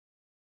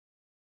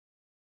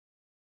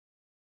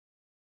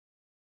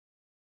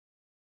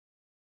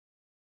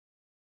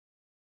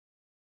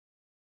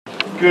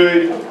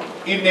Good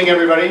evening,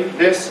 everybody.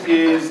 This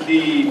is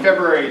the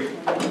February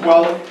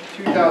 12th,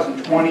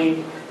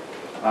 2020,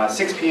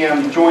 6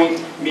 p.m.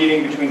 joint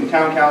meeting between the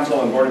Town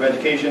Council and Board of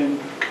Education.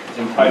 It's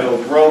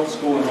entitled Growth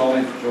School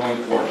Enrollment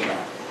Joint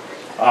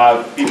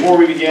Workshop. Before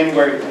we begin,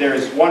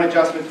 there's one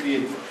adjustment to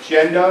the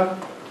agenda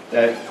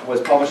that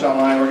was published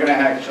online. We're going to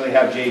actually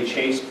have Jay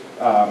Chase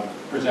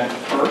present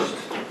first,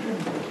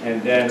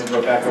 and then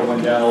Rebecca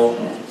Wendell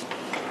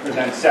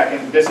present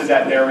second. This is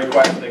at their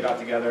request. They got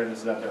together, and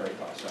this is at their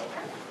request. So,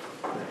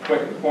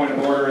 quick point of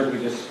order is we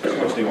just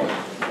switch the order.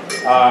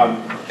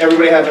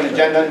 Everybody has an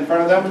agenda in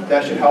front of them.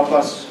 That should help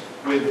us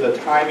with the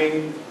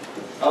timing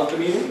of the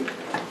meeting.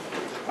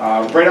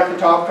 Right off the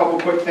top, a couple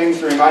quick things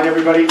to remind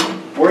everybody.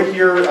 We're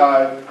here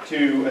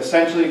to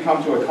essentially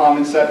come to a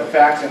common set of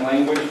facts and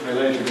language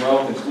related to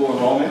growth and school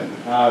enrollment.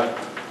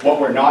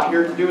 What we're not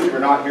here to do is we're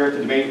not here to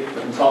debate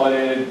the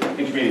consolidated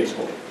intermediate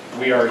school.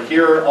 We are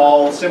here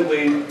all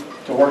simply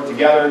to work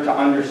together to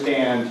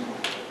understand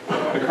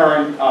the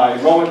current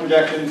enrollment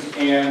projections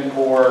and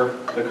or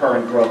the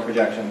current growth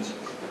projections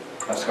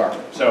of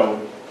Scarborough.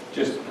 So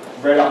just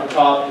right off the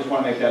top, just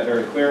want to make that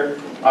very clear.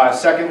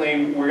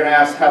 Secondly, we're going to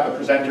have the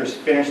presenters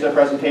finish their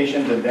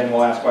presentations, and then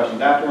we'll ask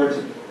questions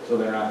afterwards so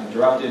they're not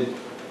interrupted.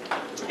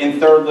 And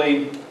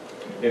thirdly,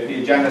 if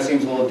the agenda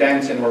seems a little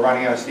dense and we're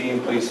running out of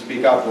steam, please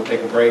speak up. We'll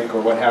take a break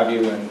or what have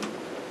you. And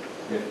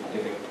if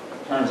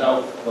it turns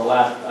out the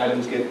last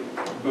items get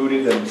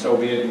booted, then so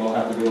be it, and we'll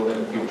have to deal with it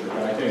in the future.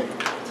 But I think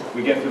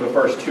we get through the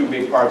first two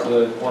big parts of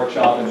the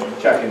workshop and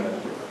check in with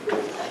them.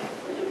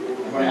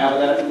 You want to add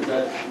that? Is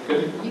that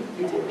good?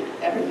 You did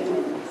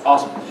everything.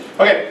 Awesome.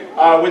 Okay,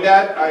 with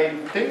that, I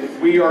think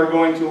we are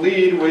going to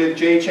lead with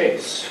Jay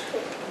Chase.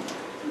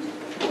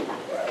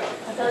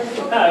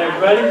 Hi,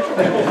 everybody.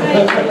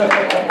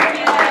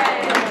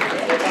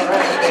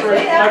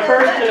 My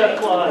first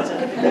applause.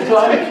 So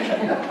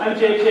I'm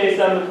Jay Chase.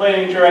 I'm the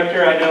planning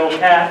director. I know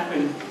half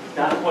and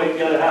not quite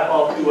the other half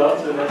all too well,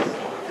 so nice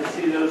to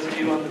see those of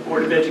you on the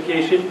Board of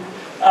Education.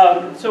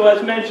 So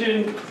as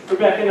mentioned,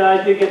 Rebecca and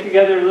I did get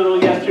together a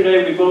little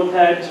yesterday. We both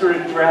had sort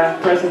of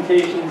draft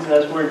presentations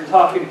as we're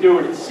talking through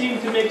it. It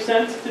seemed to make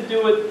sense to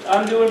do what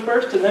I'm doing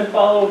first and then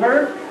follow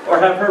her, or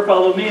have her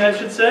follow me, I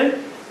should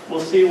say. We'll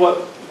see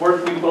what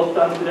work we've both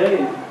done today,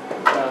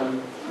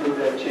 and maybe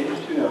that changes,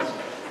 who knows.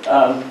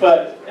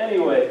 But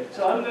anyway,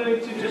 so I'm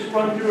going to just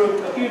run through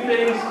a few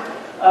things.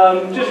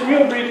 Just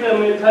real briefly, I'm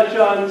going to touch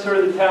on sort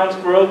of the town's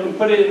growth and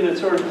put it in the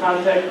sort of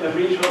context, the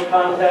regional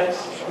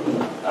context.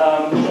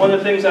 One of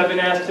the things I've been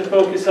asked to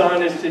focus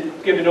on is to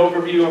give an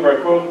overview of our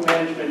growth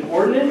management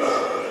ordinance.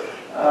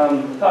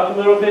 Talk a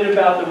little bit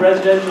about the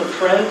residential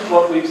trends,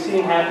 what we've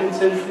seen happen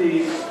since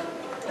the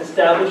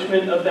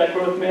establishment of that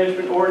growth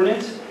management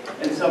ordinance,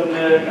 and some of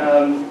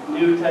the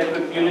new type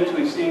of units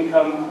we've seen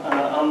come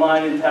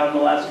online in town in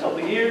the last couple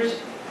of years.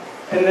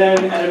 And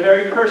then at a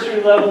very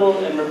cursory level,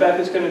 and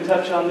Rebecca's going to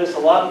touch on this a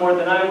lot more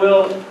than I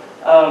will,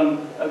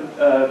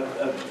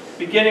 a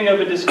beginning of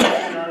a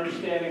discussion or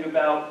understanding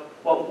about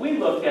what we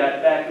looked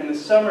at back in the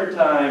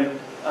summertime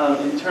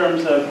in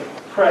terms of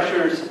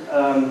pressures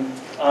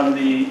on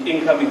the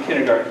incoming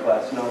kindergarten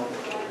class. And I'll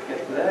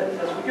get to that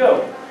as we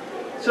go.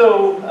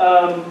 So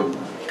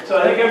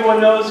I think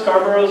everyone knows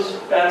Scarborough's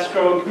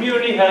fast-growing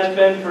community has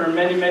been for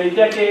many, many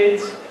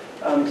decades.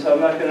 So I'm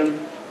not going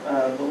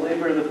to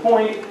belabor the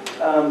point.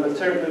 But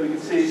certainly we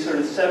can see sort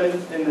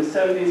of in the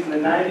 70s and the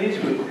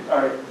 90s which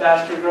are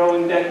faster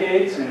growing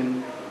decades,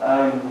 and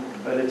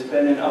but it's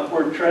been an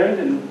upward trend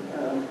and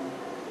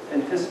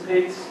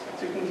anticipates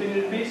to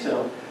continue to be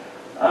so.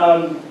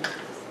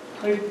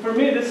 For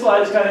me, this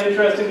slide is kind of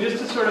interesting just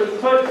to sort of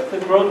put the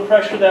growth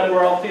pressure that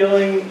we're all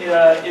feeling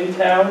in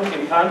town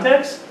in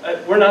context.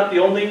 We're not the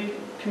only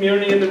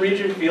community in the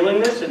region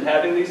feeling this and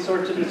having these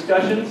sorts of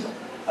discussions.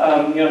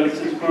 This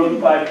is growth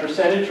by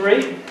percentage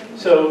rate.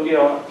 So,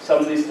 some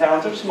of these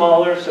towns are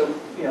smaller, so,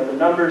 the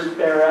numbers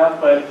bear out,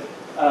 but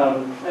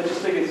I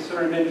just think it's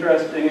sort of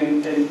interesting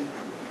and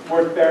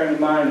worth bearing in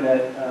mind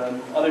that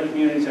other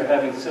communities are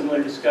having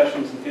similar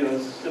discussions and feeling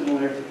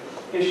similar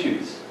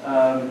issues.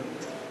 And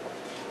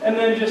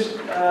then just,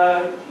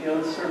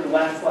 sort of the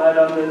last slide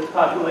on the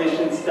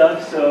population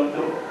stuff, so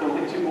don't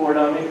get too bored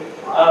on me.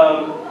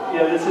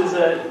 This is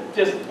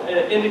just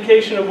an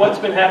indication of what's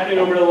been happening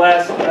over the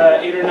last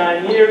 8 or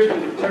 9 years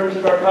in terms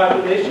of our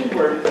population.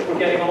 We're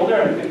getting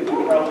older. I think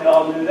we probably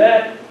all knew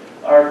that.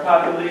 Our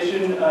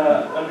population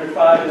under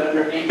 5 and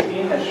under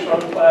 18 has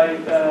shrunk by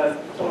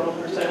total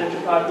percentage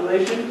of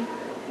population,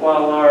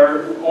 while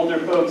our older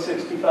folks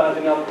 65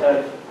 and up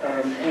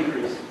have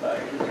increased by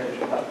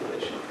percentage of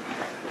population.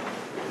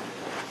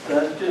 So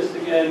that's just,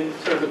 again,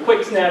 sort of a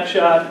quick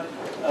snapshot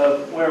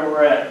of where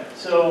we're at.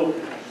 So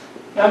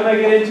now I'm going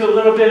to get into a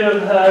little bit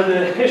of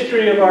the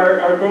history of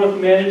our growth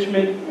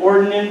management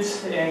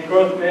ordinance and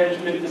growth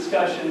management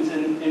discussions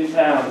in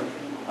town.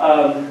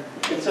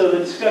 And so the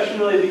discussion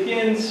really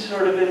begins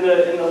sort of in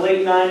the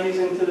late 90s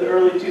into the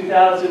early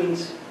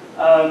 2000s.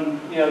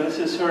 This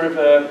is sort of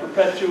a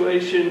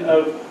perpetuation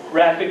of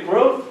rapid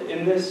growth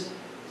in this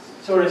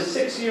sort of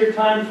 6-year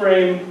time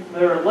frame,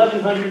 there are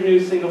 1,100 new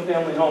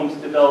single-family homes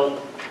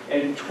developed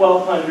and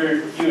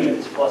 1,200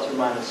 units, plus or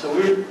minus. So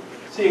we're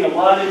seeing a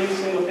lot of new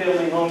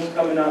single-family homes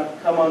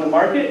come on the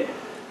market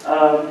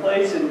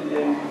place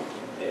and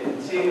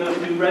seeing those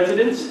new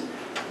residents.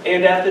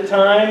 And at the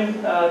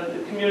time,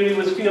 the community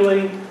was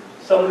feeling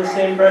some of the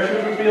same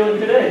pressures we're feeling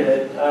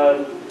today.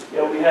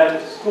 That we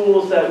have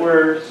schools that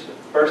were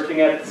bursting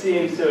at the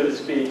seams, so to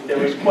speak. There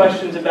was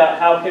questions about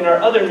how can our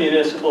other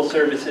municipal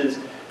services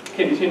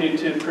continue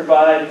to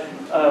provide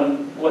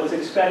what's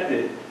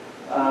expected.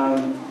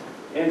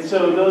 And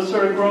so those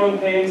sort of growing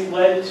pains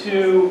led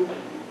to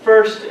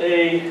first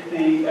the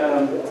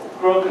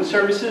Growth and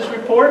Services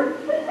Report,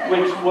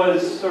 which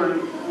was sort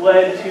of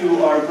led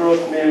to our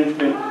Growth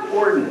Management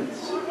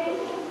Ordinance.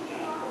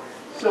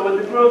 So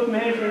what the Growth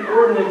Management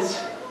Ordinance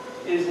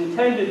is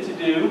intended to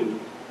do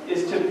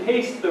is to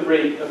pace the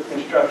rate of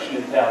construction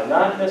in town,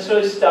 not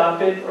necessarily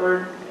stop it,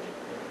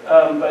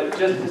 but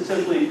just to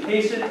simply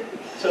pace it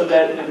so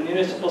that the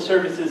municipal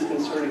services can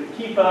sort of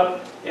keep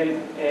up and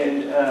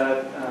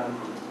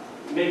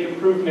make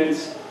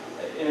improvements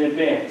in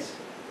advance.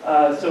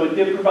 So it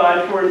did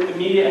provide for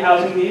immediate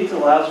housing needs,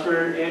 allows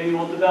for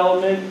annual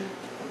development,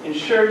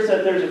 ensures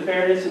that there's a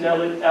fairness in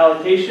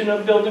allocation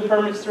of building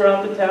permits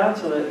throughout the town,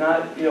 so that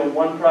not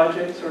one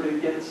project sort of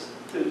gets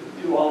to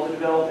do all the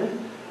development.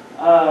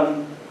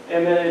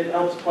 And then it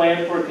helps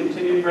plan for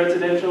continued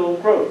residential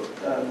growth.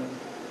 As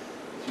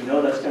you know,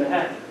 that's going to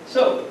happen.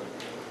 So,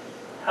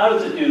 how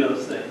does it do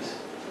those things?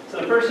 So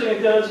the first thing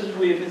it does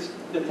is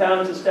the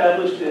town's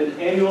established an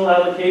annual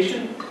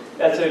allocation.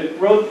 That's a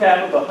growth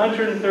cap of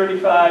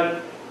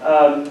 135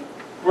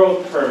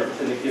 growth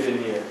permits in a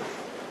given year.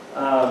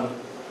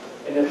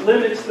 And it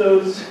limits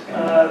those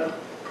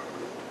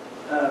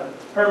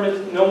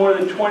permits no more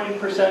than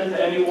 20%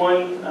 to any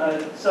one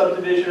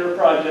subdivision or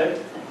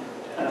project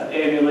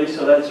annually,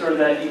 so that's sort of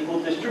that equal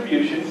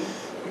distribution.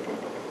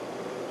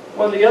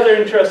 One of the other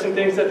interesting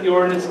things that the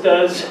ordinance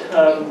does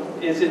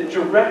is it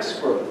directs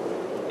growth.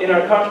 In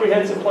our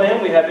comprehensive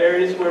plan, we have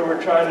areas where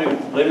we're trying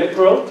to limit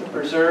growth to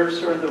preserve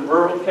sort of the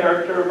rural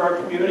character of our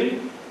community,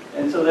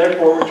 and so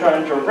therefore we're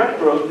trying to direct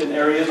growth in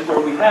areas where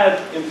we have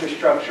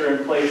infrastructure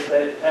in place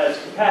that has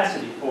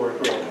capacity for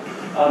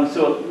growth.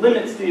 So it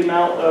limits the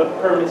amount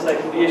of permits that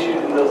can be issued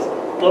in those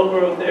low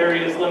growth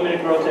areas,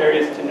 limited growth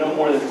areas, to no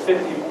more than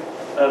 50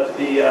 of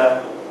the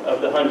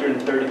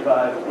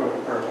 135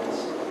 growth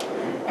permits.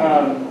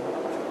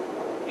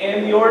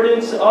 And the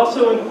ordinance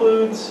also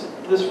includes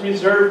this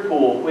reserve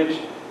pool, which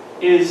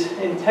is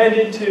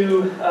intended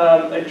to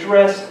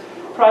address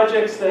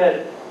projects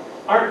that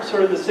aren't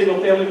sort of the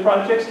single-family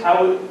projects,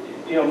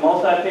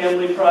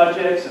 multifamily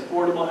projects,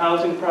 affordable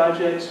housing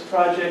projects,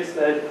 projects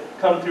that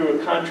come through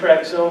a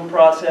contract zone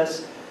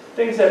process,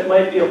 things that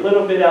might be a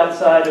little bit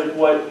outside of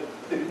what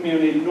the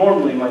community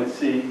normally might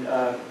see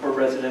for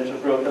residential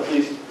growth, at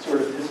least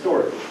sort of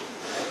historically.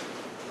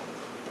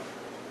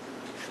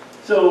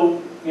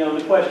 So,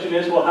 the question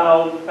is, well,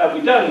 how have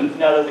we done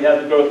now that we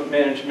have the growth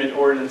management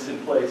ordinance in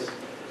place?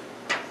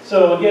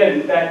 So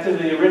again, back to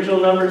the original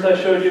numbers I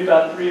showed you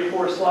about 3 or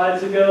 4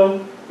 slides ago.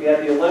 We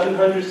had the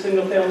 1,100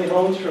 single-family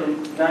homes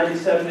from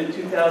 97 to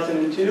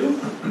 2002.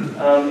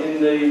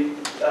 In the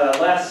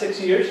last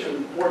 6 years,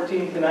 from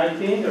 14 to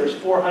 19, there was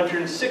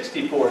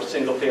 464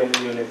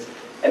 single-family units.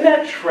 And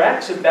that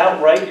tracks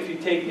about right if you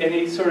take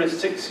any sort of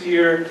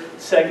 6-year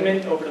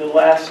segment over the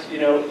last, 8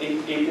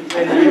 to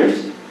 10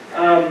 years.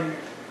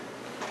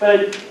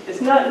 But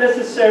it's not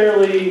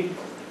necessarily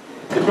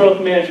the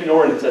growth management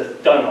ordinance that's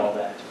done all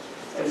that.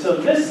 And so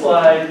this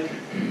slide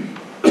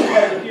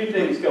has a few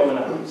things going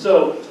on.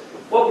 So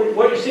what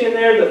you're seeing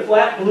there, the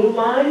flat blue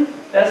line,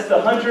 that's the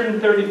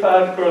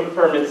 135 growth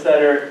permits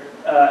that are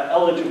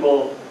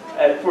eligible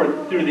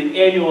through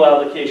the annual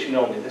allocation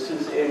only. This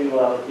is annual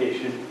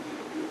allocation.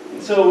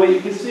 And so what you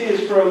can see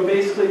is from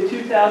basically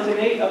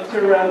 2008 up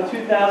to around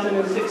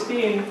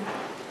 2016,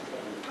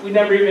 we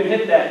never even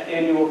hit that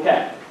annual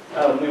cap.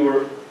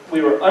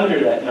 We were under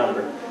that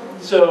number.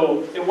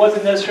 So it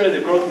wasn't necessarily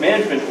the growth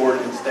management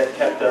ordinance that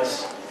kept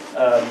us,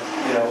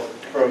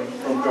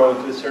 from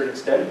growing to a certain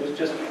extent. It was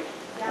just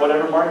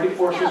whatever market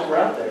forces were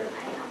out there.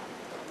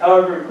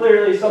 However,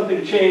 clearly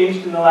something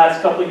changed in the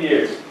last couple of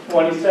years.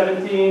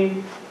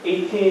 2017,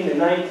 18, and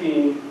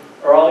 19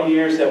 are all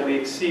years that we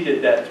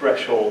exceeded that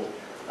threshold.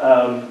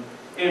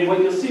 And what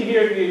you'll see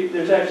here,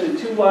 there's actually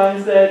 2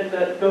 lines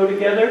that go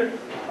together.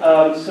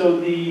 So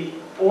the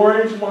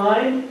orange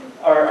line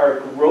are our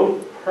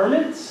growth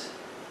permits,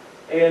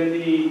 and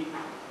the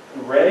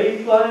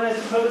gray line, I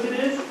suppose it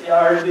is,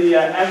 are the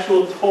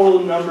actual total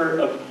number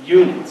of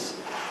units.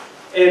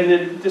 And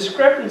the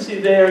discrepancy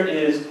there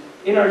is,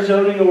 in our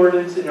zoning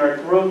ordinance, in our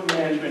growth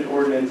management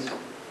ordinance,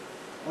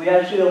 we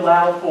actually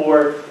allow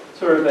for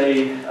sort of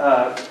a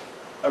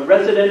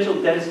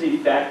residential density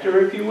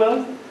factor, if you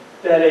will,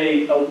 that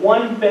a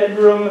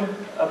 1-bedroom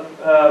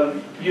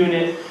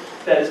unit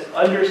that's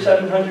under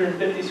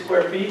 750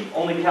 square feet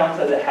only counts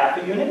as a half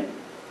a unit,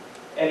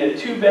 and a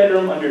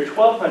 2-bedroom under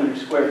 1,200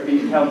 square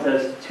feet counts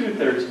as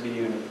 2/3 of a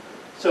unit.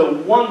 So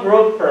one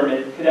growth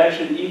permit could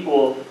actually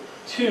equal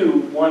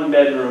 2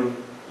 one-bedroom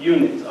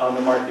units on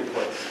the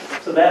marketplace.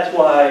 So that's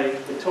why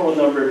the total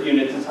number of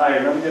units is higher.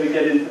 And I'm going to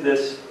get into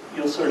this.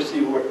 You'll sort of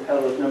see how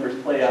those numbers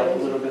play out a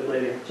little bit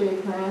later. Jay,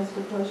 can I ask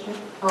a question?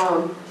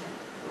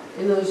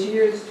 In those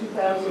years,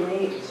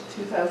 2008 to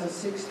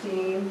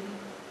 2016,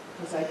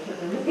 because I can't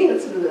remember the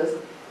answer to this,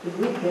 did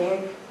we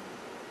bank?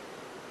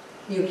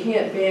 You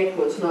can't bank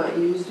what's not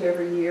used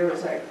every year,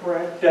 is that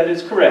correct? That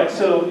is correct. Okay.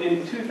 So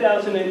in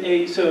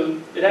 2008,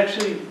 so it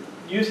actually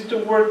used to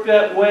work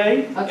that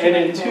way. And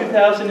in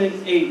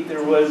 2008,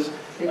 there was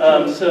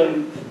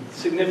some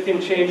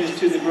significant changes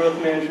to the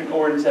growth management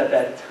ordinance at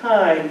that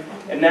time,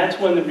 and that's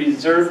when the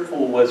reserve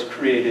pool was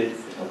created.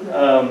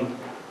 Okay.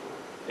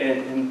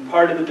 And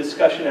part of the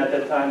discussion at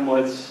that time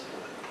was,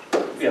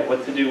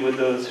 what to do with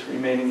those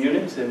remaining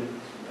units. And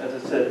as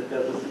I said,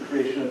 that was the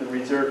creation of the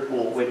reserve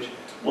pool, which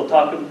we'll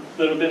talk a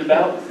little bit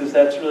about, because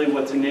that's really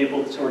what's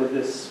enabled sort of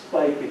this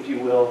spike, if you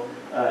will,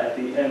 at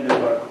the end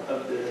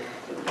of the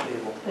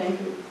table. Thank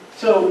you.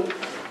 So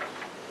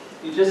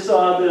you just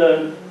saw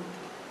in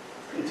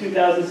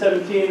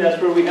 2017, that's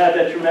where we had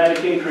that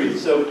dramatic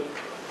increase. So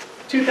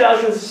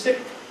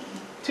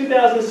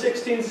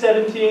 2016,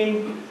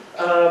 17,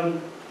 a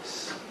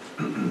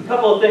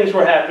couple of things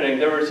were happening.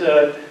 There was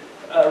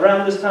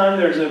around this time,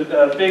 there's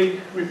a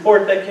big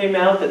report that came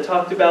out that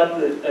talked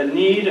about a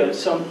need of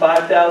some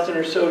 5,000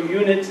 or so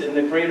units in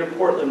the greater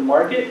Portland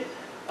market,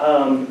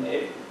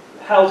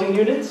 housing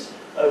units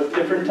of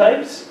different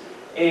types.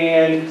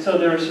 And so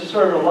there was just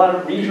sort of a lot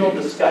of regional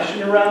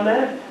discussion around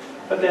that.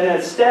 But then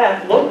as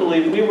staff,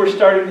 locally, we were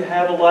starting to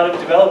have a lot of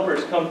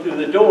developers come through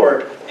the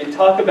door and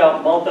talk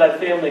about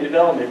multifamily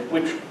development,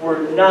 which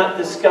were not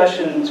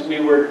discussions we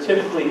were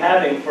typically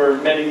having for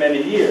many,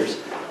 many years.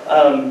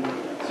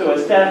 So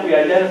as staff, we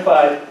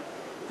identified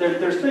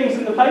there's things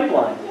in the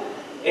pipeline.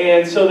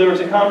 And so there was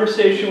a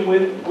conversation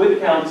with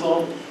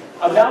council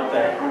about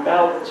that,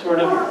 about sort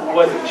of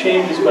what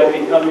changes might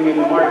be coming in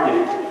the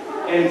market.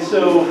 And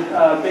so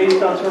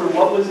based on sort of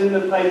what was in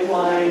the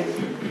pipeline,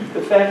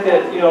 the fact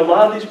that a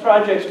lot of these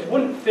projects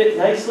wouldn't fit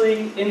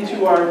nicely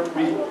into our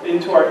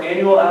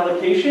annual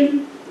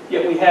allocation,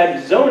 yet we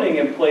had zoning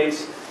in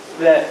place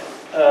that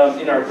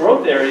in our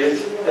growth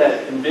areas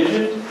that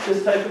envisioned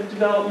this type of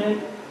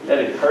development, that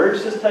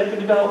encouraged this type of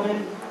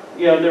development.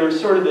 There was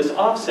sort of this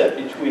offset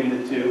between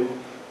the two.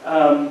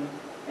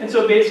 And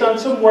so based on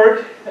some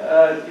work,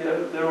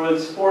 there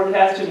was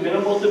forecasted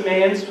minimal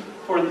demands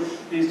for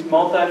these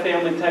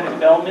multifamily type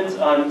developments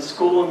on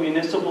school and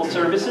municipal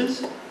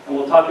services. And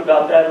we'll talk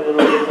about that a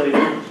little bit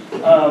later.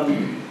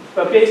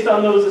 But based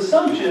on those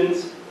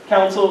assumptions,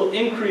 council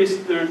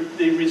increased the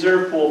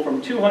reserve pool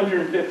from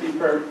 250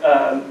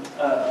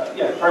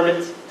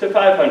 permits to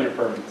 500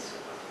 permits.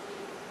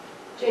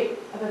 Jake,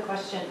 I have a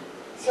question.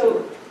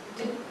 So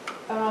did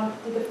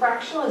the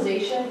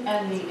fractionalization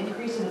and the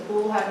increase in the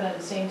pool happen at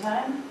the same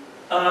time?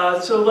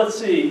 So let's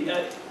see.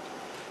 I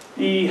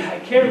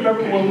can't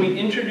remember when we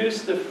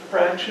introduced the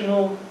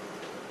fractional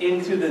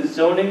into the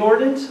zoning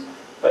ordinance,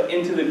 but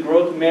into the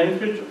growth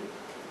management,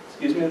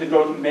 the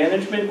growth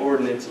management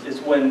ordinance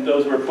is when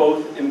those were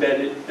both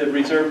embedded. The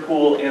reserve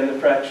pool and the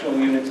fractional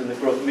units in the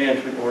growth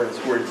management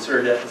ordinance were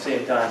inserted at the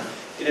same time.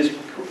 It is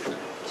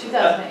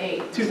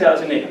 2008.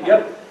 2008.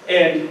 Yep.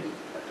 And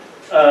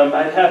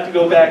I'd have to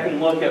go back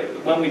and look at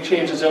when we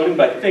changed the zoning,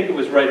 but I think it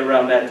was right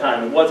around that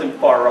time. It wasn't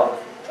far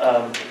off.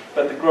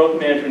 But the growth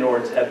management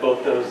ordinance had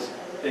both those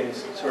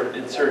things sort of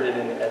inserted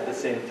in at the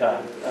same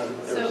time.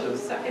 So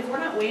if we're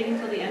not waiting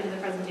until the end of the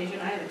presentation,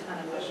 I have a ton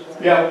of questions.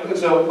 Yeah,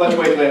 so let's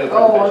wait till the end of the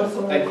presentation.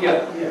 sorry.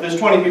 Yeah, there's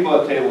 20 people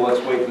at the table,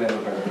 let's wait till the end of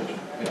the presentation.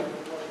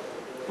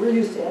 Yeah, We're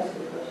used to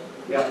asking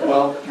questions. yeah,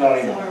 well, not So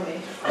anymore. are we.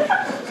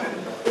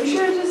 You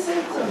should have just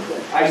said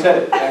something. I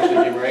said it,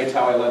 actually, Jim Ray, it's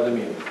how I led the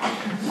meeting.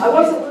 I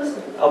wasn't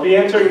listening. I'll be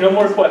answering no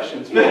more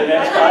questions for the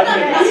next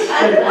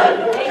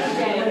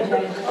 5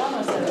 minutes.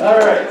 All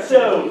right,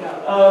 so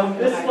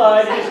this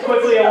slide, just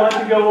quickly, I want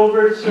to go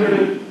over sort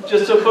of,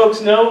 just so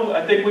folks know,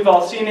 I think we've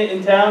all seen it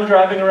in town,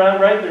 driving around,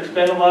 right? There's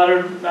been a lot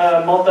of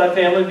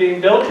multifamily being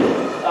built.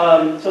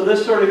 So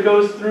this sort of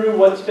goes through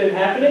what's been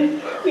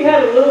happening. We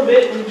had a little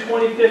bit in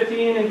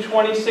 2015 and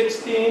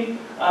 2016,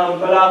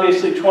 but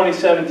obviously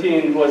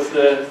 2017 was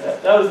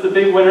the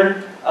big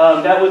winner.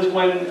 That was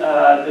when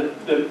the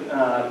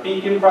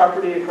Beacon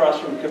property across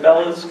from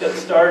Cabela's got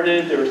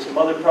started. There were some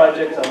other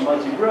projects on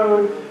Muncie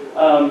Road.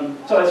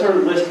 So I sort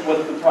of list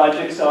what the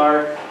projects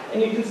are.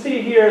 And you can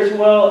see here as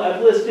well,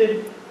 I've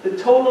listed the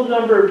total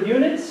number of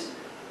units,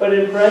 but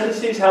in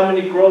parentheses, how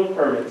many growth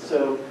permits.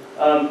 So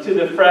to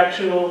the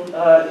fractional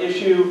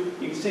issue,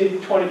 you can see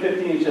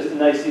 2015 is just a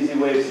nice, easy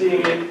way of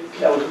seeing it.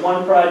 That was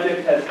one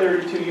project, had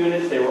 32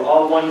 units. They were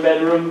all one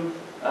bedroom.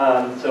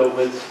 So it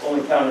was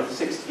only counted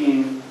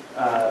 16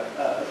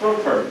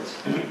 growth permits.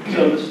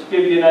 So this will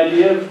give you an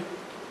idea of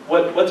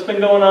what's been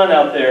going on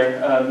out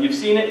there. You've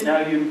seen it, now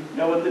you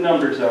know what the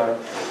numbers are.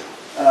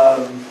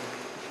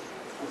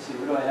 Let's see,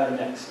 what do I have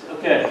next?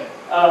 Okay,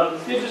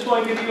 Did just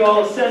want to give you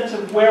all a sense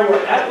of where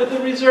we're at with the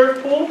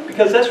reserve pool,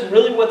 because that's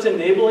really what's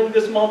enabling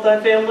this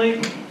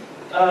multifamily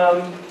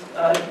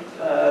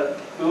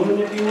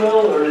boom, if you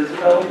will, or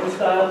development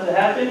style to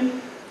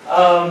happen.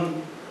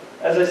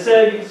 As I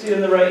said, you can see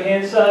on the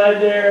right-hand side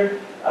there,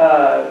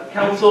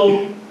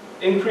 council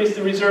increased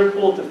the reserve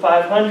pool to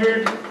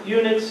 500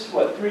 units,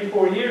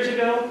 3-4 years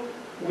ago.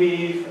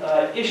 We've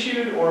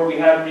issued, or we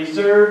have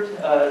reserved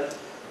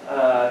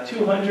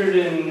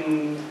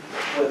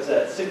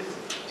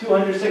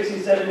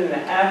 267 and a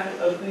half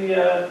of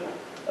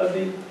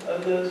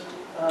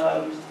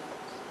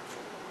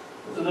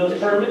those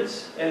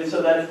permits, and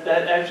so that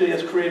actually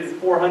has created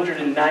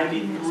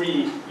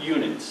 493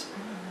 units.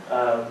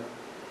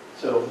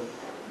 So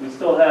we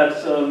still have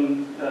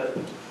some,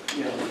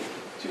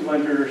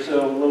 200 or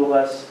so, a little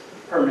less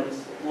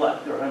permits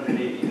left, or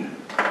 180.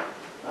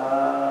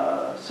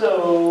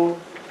 So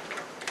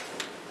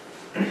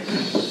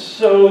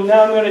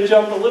now I'm going to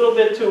jump a little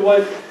bit to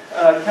what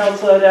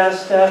Council had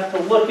asked staff to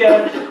look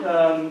at.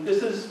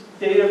 This is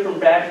data from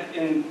back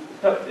in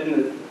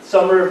the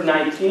summer of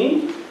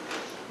 19.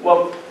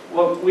 What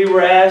we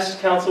were asked,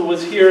 Council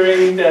was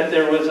hearing that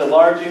there was a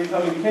large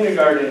incoming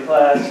kindergarten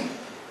class,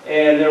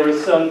 and there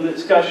was some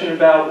discussion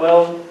about,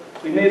 well,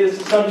 we made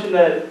this assumption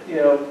that,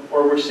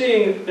 or we're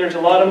seeing there's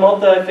a lot of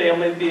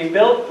multifamily being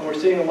built, and we're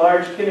seeing a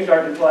large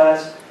kindergarten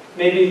class,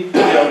 maybe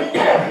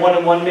 1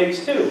 and 1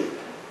 makes 2.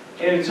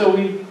 And so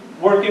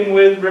working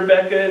with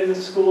Rebecca and the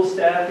school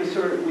staff, we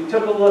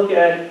took a look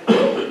at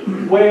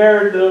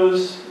where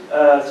those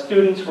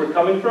students were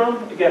coming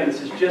from. Again,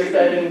 this is just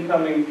that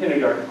incoming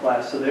kindergarten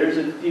class, so there's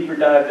a deeper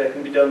dive that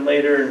can be done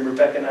later, and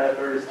Rebecca and I have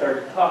already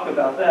started to talk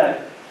about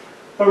that.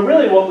 But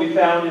really what we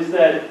found is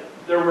that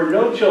there were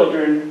no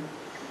children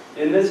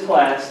in this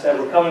class that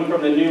were coming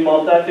from the new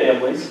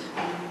multifamilies.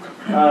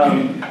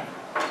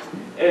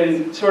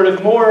 And sort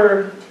of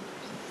more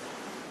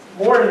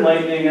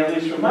enlightening, at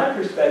least from my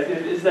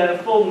perspective, is that a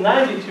full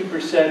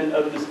 92%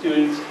 of the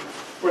students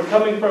were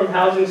coming from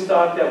housing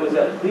stock that was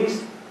at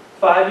least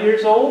 5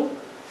 years old,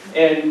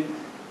 and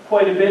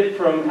quite a bit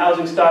from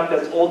housing stock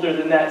that's older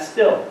than that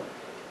still.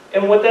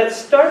 And what that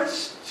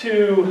starts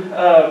to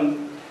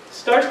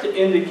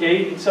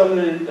indicate, and some of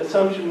the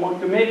assumption one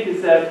can make,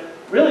 is that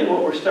really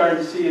what we're starting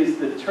to see is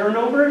the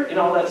turnover in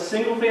all that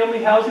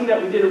single-family housing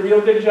that we did a real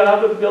good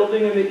job of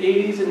building in the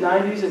 80s and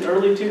 90s and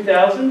early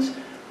 2000s.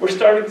 We're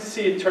starting to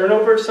see a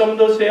turnover of some of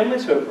those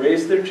families who have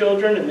raised their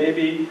children and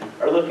maybe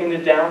are looking to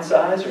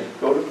downsize or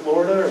go to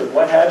Florida or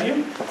what have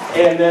you.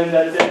 And then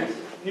that there's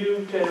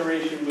new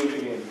generation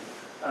moving in.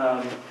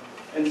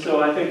 And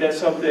so I think that's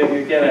something,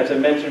 again, as I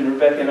mentioned,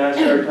 Rebecca and I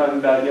started talking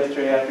about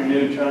yesterday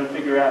afternoon, trying to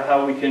figure out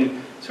how we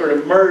can sort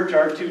of merge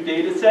our two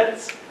data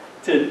sets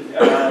to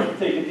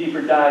take a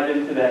deeper dive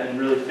into that and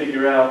really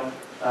figure out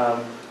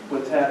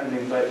what's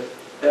happening. But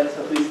that's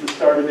at least the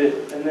start of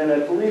it. And then I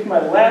believe my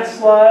last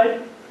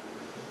slide,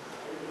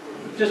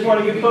 just want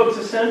to give folks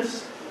a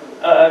sense.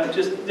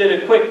 Just did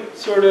a quick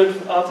sort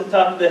of off the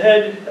top of the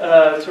head,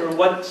 sort of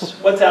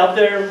what's out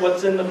there,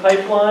 what's in the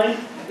pipeline.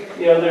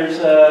 There's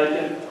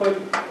a quick,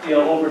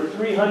 over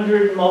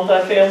 300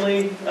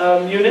 multifamily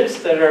units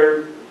that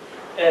are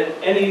at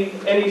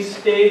any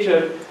stage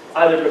of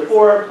either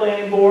before our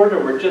planning board, or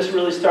we're just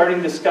really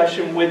starting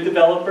discussion with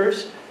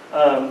developers.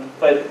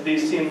 But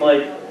these seem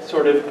like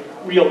sort of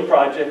real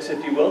projects,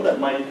 if you will, that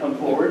might come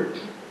forward.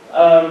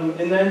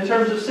 And then in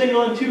terms of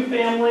single and two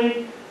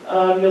family,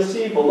 you'll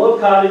see below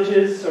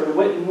cottages, sort of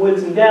Whitten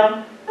Woods and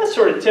down. That's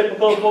sort of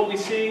typical of what we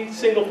see,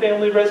 single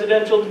family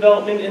residential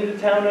development in the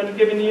town in a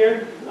given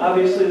year.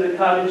 Obviously the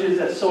cottages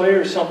at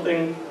Sawyer are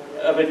something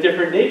of a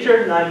different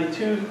nature,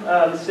 92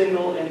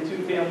 single and two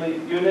family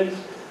units.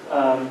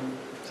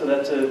 So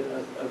that's a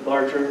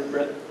larger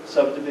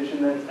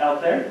subdivision that's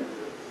out there.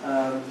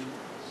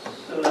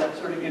 So that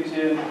sort of gives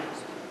you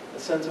a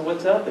sense of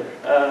what's out there.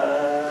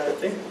 I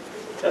think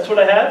that's what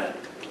I have.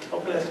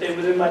 Hopefully I stay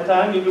within my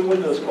time, even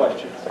with those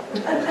questions.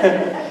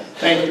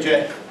 Thank you,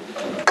 Jay.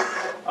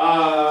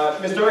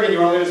 Ms. Durgan, you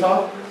want to lead us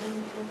off?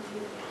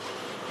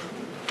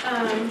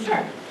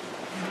 Sure.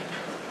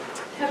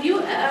 Have you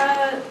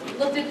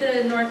looked at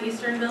the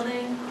northeastern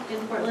building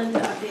in Portland to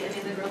update any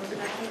of the growth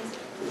projections?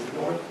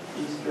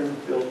 Northeastern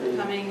building.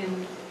 Coming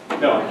in.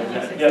 No, I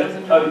have not.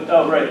 Yeah.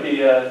 Oh, right.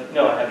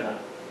 No, I have not.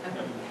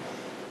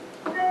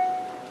 Okay.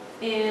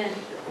 And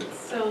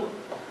so,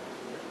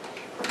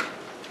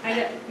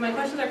 my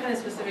questions are kind of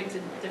specific to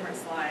different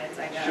slides,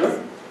 I guess.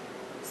 Sure.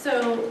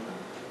 So,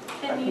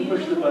 I can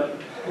push the button.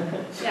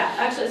 Yeah,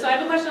 actually, so I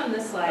have a question on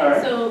this slide. All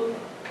right. So,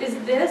 is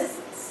this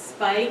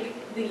spike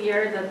the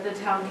year that the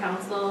town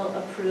council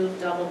approved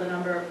double the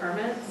number of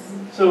permits?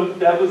 So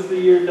that was the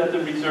year that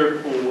the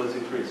reserve pool was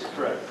increased,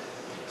 correct?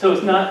 So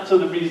it's not. So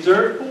the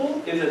reserve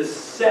pool is a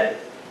set.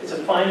 It's a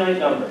finite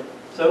number.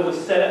 So it was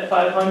set at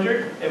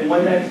 500, and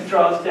when that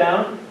draws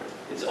down,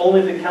 it's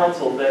only the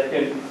council that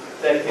can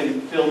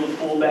fill the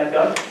pool back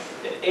up.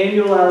 The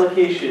annual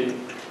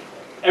allocation,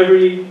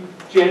 every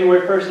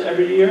January 1st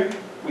every year,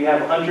 we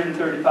have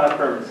 135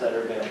 permits that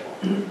are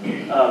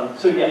available.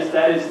 So yes,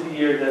 that is the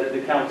year that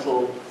the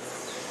council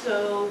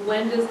So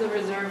when does the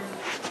reserve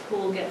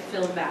pool get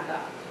filled back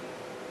up?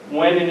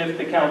 When and if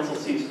the council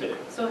sees fit.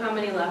 So how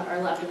many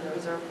are left in the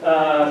reserve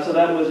pool? So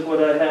that was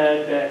what I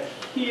had back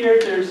here.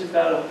 There's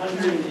about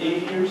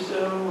 180 or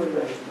so. What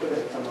did I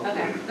come up with?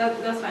 Okay,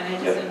 that's fine, I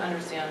just Yep. didn't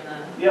understand the.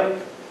 Yep.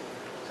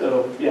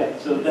 So, yeah,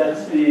 so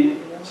that's the,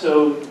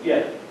 so,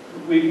 yeah,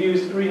 we've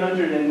used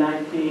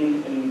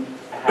 319 and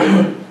a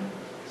half.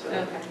 So,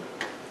 Okay.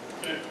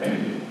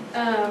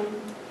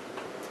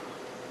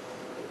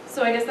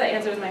 So I guess that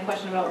answers my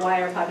question about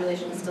why our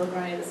population is still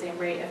growing at the same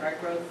rate if our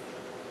growth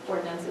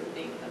ordinance is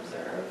being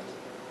observed,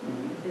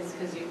 is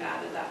because you've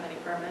added that many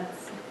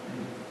permits.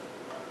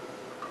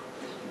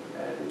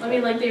 I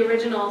mean, like the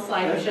original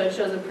slide you showed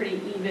shows a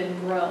pretty even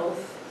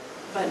growth,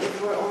 but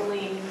if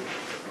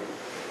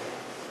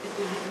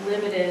we've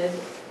limited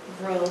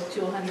growth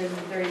to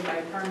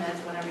 135 permits,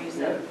 whenever you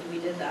said we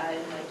did that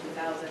in like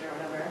 2000 or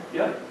whatever,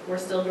 yeah. we're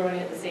still growing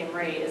at the same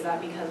rate. Is that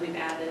because we've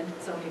added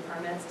so many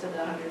permits to the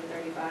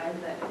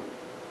 135 that?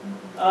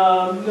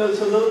 No,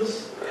 so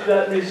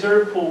that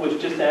reserve pool was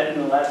just added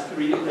in the last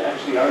 3 years that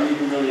actually aren't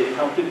even really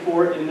accounted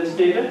for in this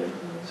data.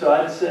 So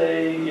I'd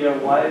say,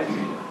 why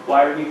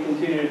are we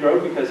continuing to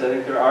grow? Because I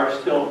think there are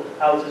still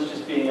houses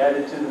just being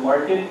added to the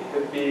market. It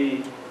could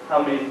be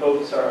how many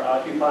folks are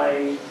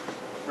occupying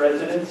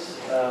residents.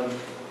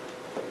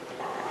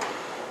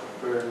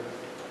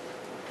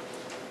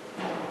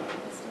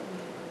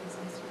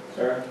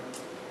 Sarah?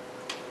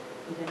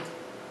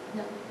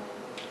 No.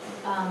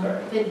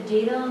 Sorry. The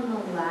data on the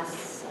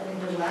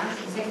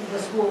second, the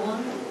school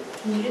one,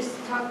 can you just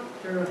talk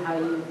through how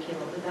you came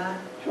up with that?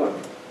 Sure.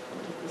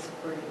 Like the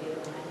supporting data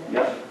behind it?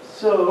 Yeah.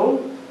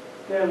 So,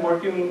 again,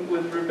 working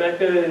with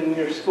Rebecca and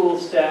your school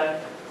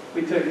staff,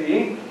 we took the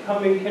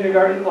incoming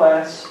kindergarten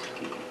class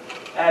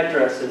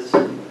addresses,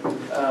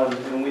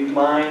 and we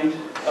mined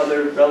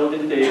other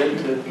relevant data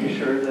to be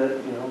sure that,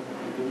 if we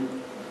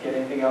didn't get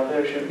anything out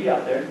there, it should be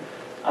out there.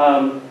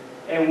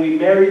 And we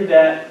married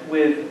that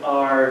with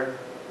our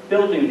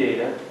building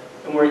data,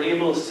 and we're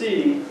able to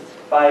see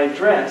by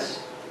address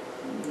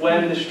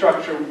when the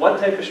structure, what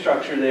type of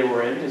structure they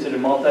were in. Is it a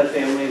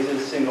multifamily? Is it a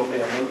single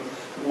family?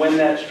 When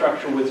that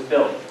structure was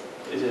built.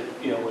 Is it,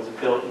 was it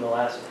built in the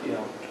last,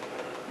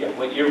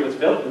 what year it was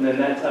built? And then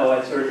that's how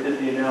I sort of did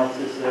the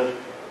analysis of,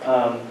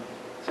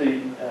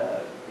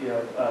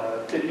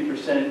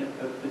 50%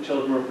 of the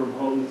children were from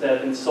homes that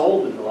have been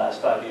sold in the last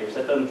 5 years.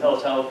 That doesn't tell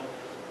us how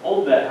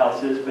old that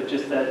house is, but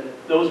just that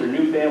those are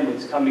new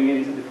families coming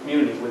into the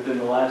community within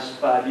the last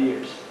 5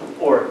 years.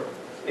 Or,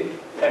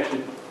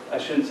 actually, I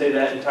shouldn't say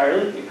that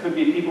entirely. It could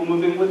be people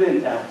moving within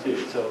town too.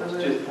 So it's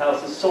just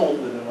houses sold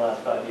within the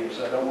last 5 years.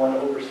 So I don't want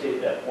to overstate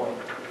that point.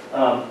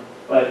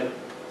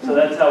 So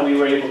that's how we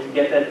were able to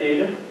get that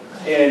data.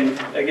 And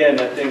again,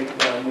 I think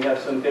we have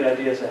some good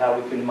ideas of how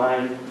we can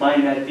mine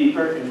that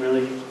deeper and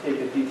really take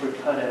a deeper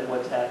cut at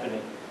what's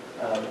happening.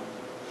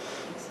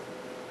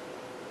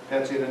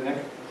 Patsy, then Nick?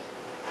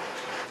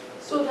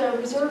 So the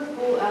reserve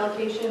pool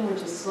allocation,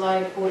 which is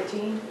slide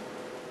 14.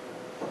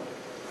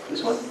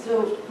 This one?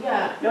 So,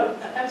 yeah.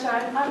 Yep. I'm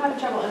sorry, I'm having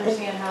trouble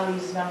understanding how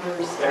these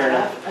numbers Fair add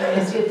enough. up. I mean,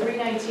 I see a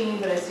 319,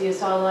 but I see a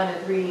solid line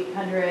at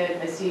 300.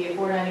 I see a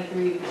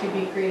 493 to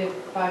be created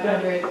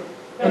 500.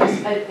 And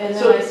then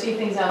So- I see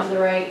things out to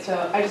the right,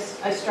 so I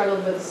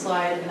struggled with the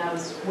slide, and I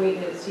was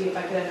waiting to see if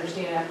I could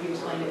understand it after you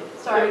explained it.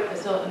 Sorry, I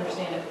still don't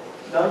understand it.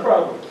 Not a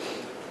problem.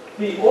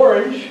 The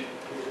orange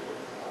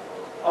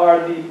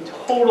are the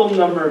total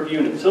number of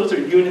units. Those are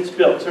units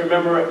built. So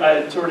remember,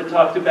 I sort of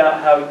talked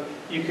about how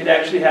you could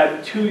actually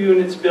have 2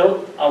 units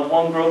built on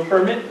one growth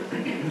permit.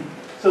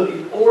 So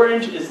the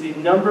orange is the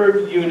number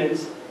of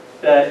units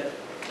that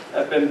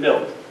have been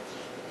built.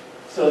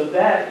 So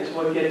that is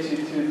what gets you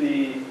to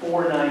the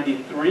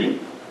 493,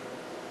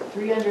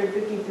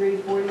 353,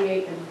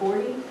 48, and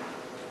 40.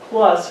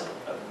 plus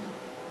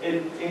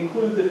it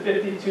includes the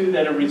 52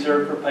 that are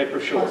reserved for Piper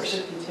Plus Shores.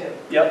 52.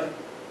 Yep.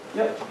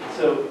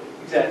 So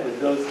exactly,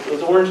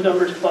 those orange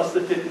numbers plus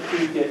the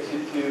 52 gets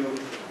you to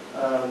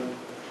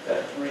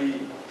that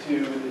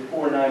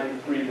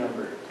 493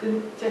 number.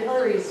 To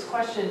Hillary's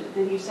question,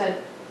 you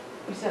said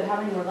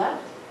how many were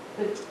left?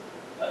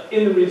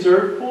 In the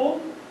reserve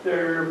pool,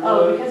 there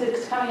Oh, because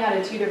it's coming out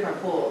of 2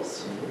 different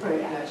pools.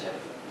 Right, gotcha.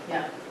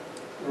 Yeah.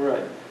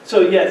 Right.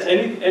 So yes,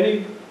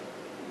 any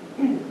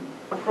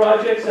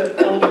projects that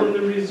come from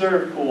the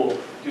reserve pool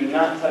do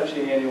not touch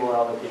the annual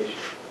allocation.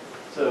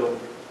 So.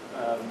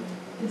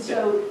 And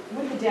so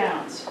with the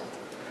downs,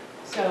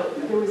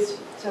 because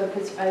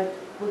I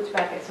looked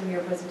back at some of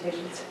your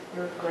presentations,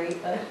 they were great,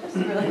 it was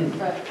really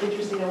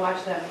interesting to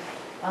watch them.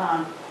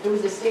 There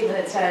was a statement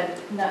that said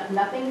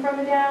nothing from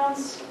the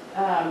downs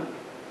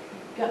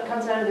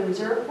comes out of the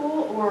reserve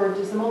pool, or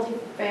does the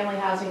multifamily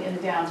housing in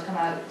the downs come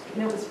out?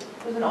 It was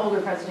an older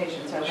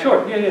presentation, so.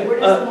 Sure, yeah. Where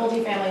does the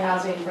multifamily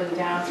housing for the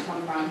downs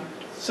come from?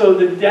 So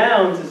the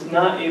downs is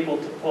not able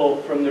to pull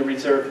from the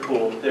reserve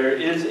pool. There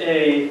is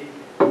a,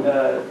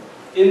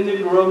 in the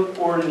growth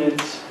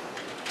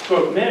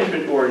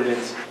management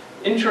ordinance,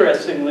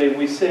 interestingly,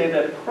 we say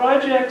that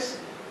projects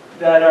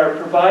that are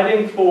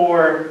providing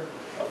for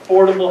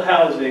affordable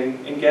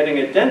housing and getting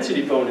a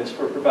density bonus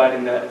for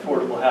providing that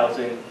affordable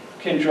housing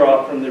can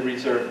draw from the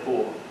reserve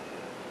pool.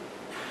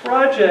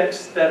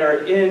 Projects that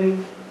are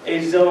in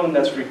a zone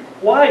that's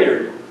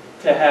required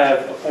to have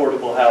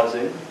affordable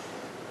housing,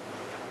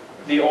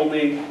 the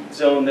only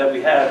zone that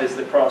we have is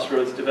the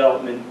Crossroads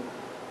Development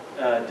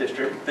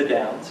District, the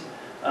Downs.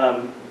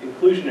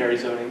 Inclusionary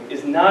zoning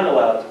is not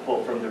allowed to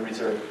pull from the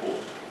reserve pool.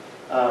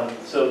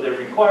 So they're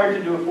required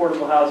to do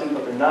affordable housing,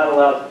 but they're not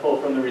allowed to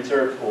pull from the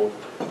reserve pool.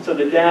 So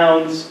the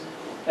Downs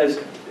is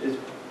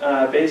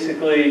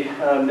basically,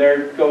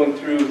 they're going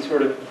through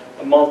sort of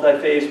a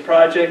multi-phase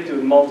project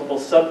doing multiple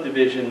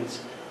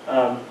subdivisions.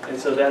 And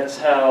so that's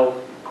how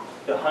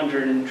the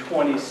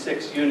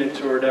 126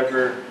 units or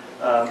whatever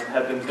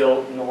have been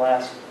built in the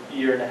last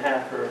year and a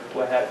half or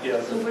what have you.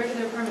 So where do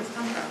their permits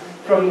come from?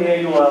 From the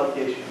annual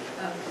allocation.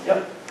 Oh.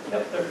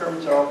 Yep, their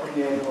permits are all from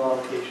the annual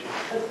allocation.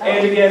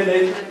 And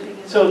again,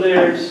 so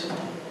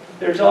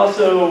there's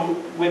also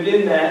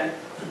within that,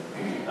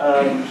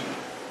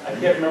 I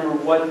can't remember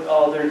what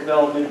all their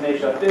development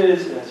makeup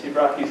is, and I see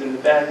Rocky's in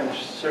the back. I'm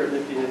certain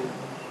if you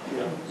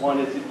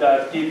wanted to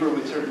dive deeper,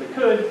 we certainly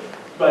could.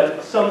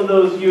 But some of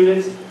those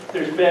units,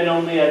 there's been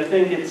only, I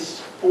think it's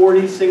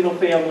 40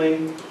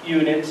 single-family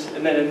units,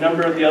 and then a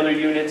number of the other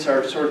units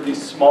are sort of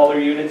these smaller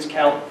units,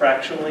 count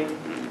fractionally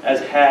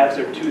as halves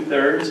or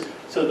two-thirds.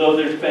 So though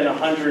there's been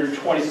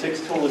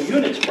 126 total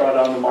units brought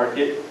on the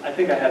market, I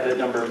think I have that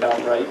number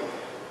about right,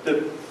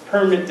 the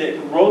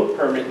growth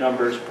permit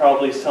number is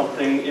probably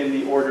something in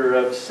the order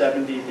of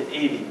 70 to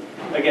 80.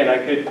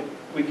 Again,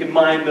 we could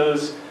mine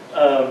those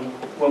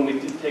when we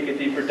take a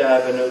deeper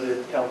dive. I know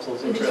the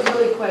council's And interested. just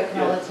really quick,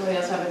 and I'll let somebody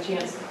else have a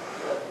chance.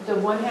 The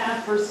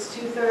 1/2 versus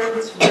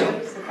 2/3,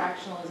 what is the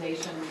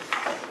fractionalization?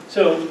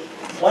 So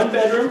 1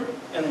 bedroom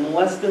and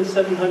less than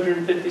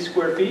 750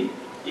 square feet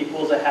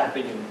equals a half a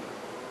unit.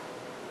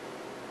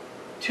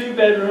 2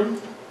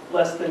 bedroom,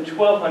 less than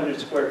 1,200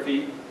 square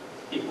feet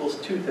equals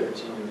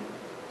 2/3 a unit.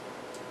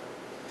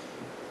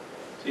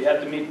 So you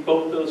have to meet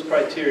both those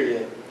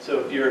criteria. So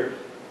if you're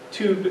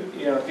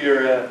if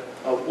you're a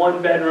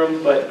 1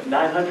 bedroom but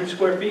 900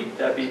 square feet,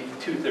 that'd be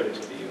 2/3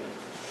 of the unit.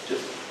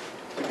 Just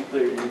to be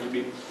clear, you need to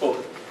be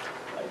both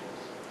items.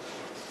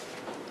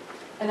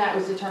 And that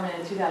was determined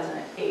in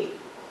 2008,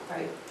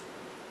 right?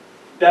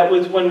 That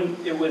was when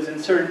it was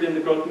inserted in the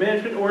growth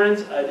management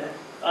ordinance. I'd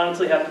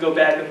honestly have to go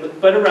back and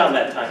look, but around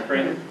that time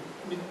frame,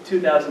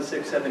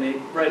 2006, 7, 8,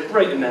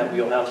 right in that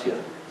wheelhouse, yeah.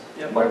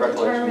 Yep. What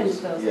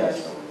determines those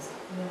thresholds?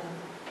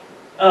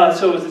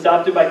 So it was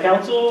adopted by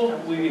council.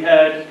 We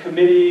had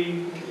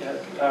committee,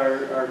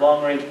 our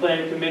long-range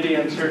planning committee,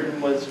 I'm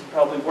certain was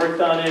probably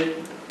worked on it,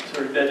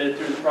 sort of vetted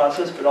through the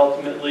process, but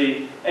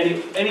ultimately,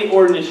 any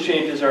ordinance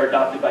changes are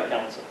adopted by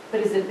council.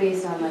 But is it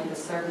based on like the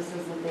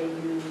services that they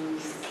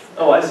use?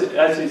 Oh, I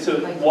see. So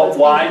Like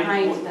why?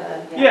 behind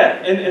the,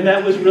 Yeah, and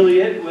that was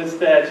really it, was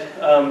that,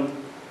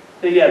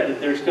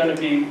 that there's going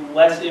to be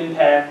less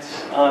impact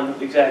on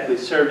exactly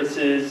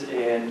services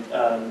and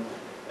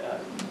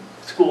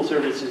school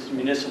services,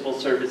 municipal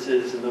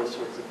services, and those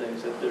sorts of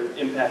things, that their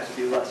impacts would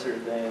be lesser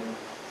than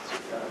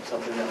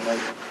something that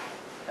might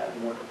have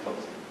more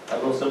proposal. I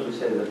will simply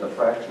say that the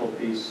fractional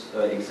piece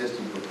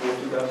existed before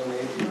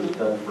 2008. It was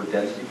done for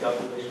density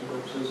calculation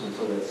purposes, and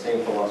so that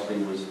same philosophy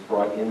was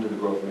brought into the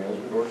growth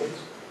management ordinance.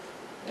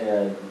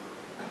 And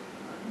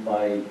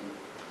my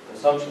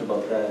assumption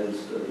about that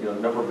is,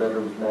 number of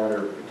bedrooms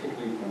matter,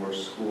 particularly for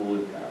school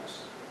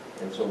impacts.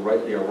 And so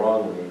rightly or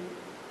wrongly,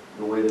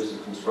 the way this is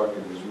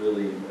constructed is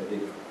really, I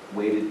think,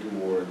 weighted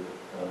toward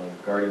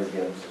guarding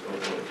against or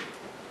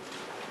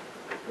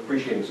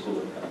appreciating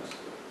school impacts.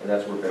 And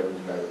that's where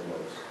bedrooms matter the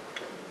most.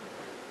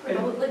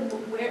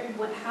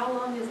 How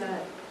long is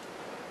that?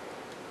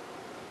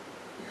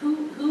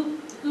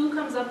 Who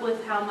comes up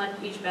with how much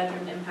each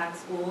bedroom impacts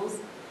schools?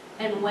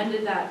 And when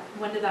did that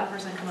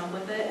person come up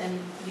with it? And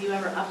do you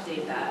ever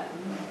update that?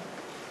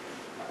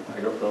 I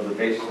don't know the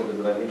basis of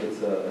it, but I think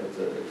it's a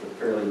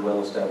fairly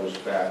well-established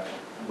fact,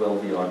 well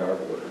beyond our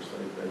borders.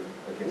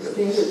 I think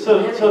that's...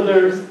 So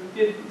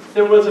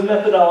there was a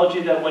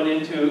methodology that went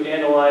into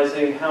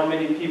analyzing how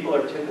many people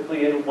are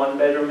typically in 1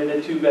 bedroom and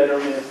a 2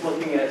 bedroom, and it's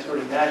looking at sort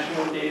of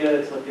national data,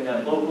 it's looking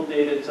at local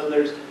data. So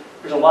there's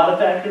a lot of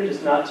factors.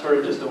 It's not sort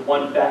of just a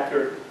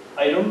one-factor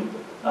item.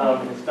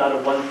 It's not a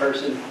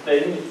one-person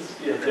thing.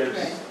 There's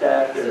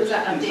staff, So is there's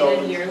that updated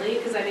consultants. yearly?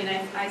 Because I mean,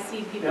 I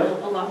see people,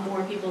 Yep. a lot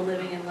more people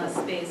living in less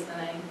space than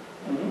I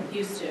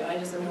used to. I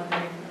just am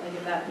wondering, like,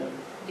 if that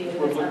data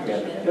We're is looking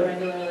at updated it.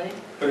 regularly.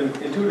 But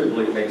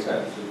intuitively, it makes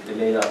sense. It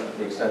may not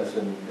make sense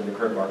in the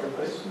current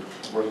marketplace.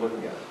 It's worth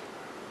looking at.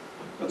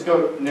 Let's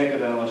go Nick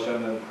and then Alicia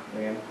and then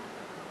Leanne.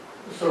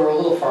 So we're a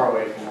little far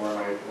away from where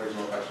my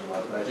original question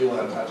was, but I do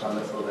want to touch on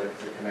this a little bit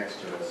because it connects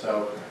to it.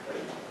 So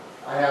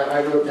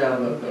I wrote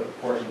down the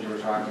portions you were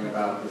talking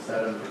about, the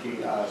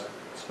 750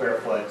 square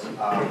foot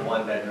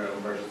 1 bedroom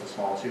versus the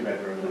small 2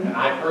 bedroom. And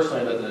I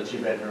personally lived in a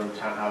 2 bedroom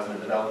townhouse in a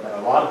development that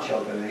had a lot of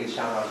children, and each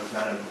townhouse is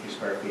 950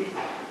 square feet.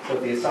 So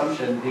the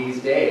assumption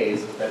these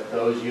days is that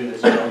those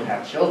units don't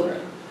have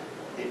children.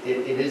 It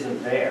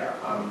isn't there.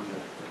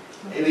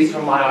 at least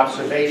from my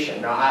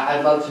observation. Now,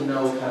 I'd love to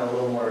know kind of a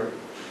little more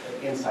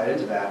insight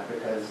into that,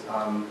 because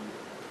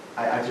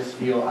I just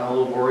feel I'm a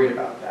little worried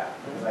about that,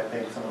 because I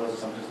think some of those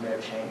assumptions may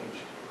have changed.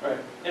 Right,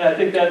 and I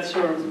think that's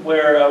sort of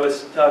where I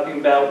was talking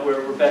about,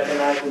 where Rebecca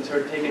and I can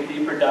sort of take a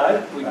deeper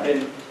dive. We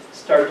can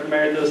start to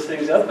marry those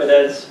things up, but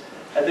as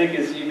I think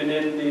is even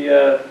in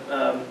the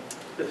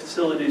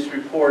facilities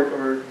report,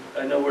 or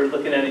I know we're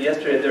looking at it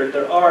yesterday,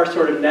 there are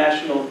sort of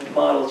national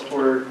models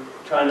for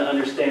trying to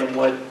understand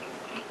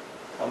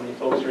how many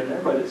folks are in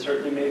there, but it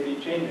certainly may be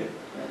changing.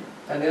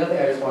 And the other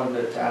thing I just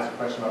wanted to ask a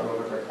question about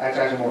real quick,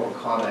 actually more of a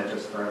comment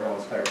just for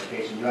everyone's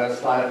clarification. You had a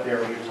slide up there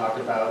where you talked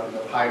about the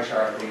pie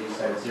chart where you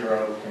said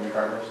 0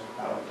 kindergartners.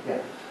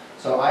 Yeah.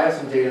 So I have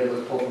some data that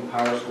was pulled from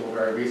Power School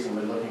very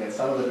recently looking at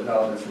some of the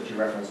developments that you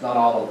referenced, not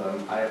all of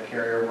them. I have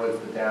Carrier Woods,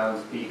 the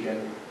Downs,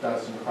 Beacon,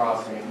 Dunstan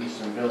Crossing, and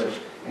Eastern Village.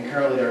 And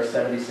currently there are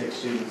 76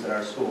 students in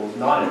our schools,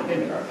 not in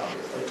kindergarten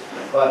obviously,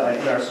 but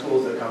in our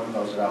schools that come from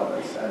those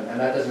developments. And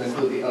that doesn't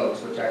include the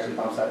Oaks, which actually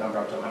bumps that number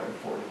up to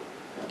 140.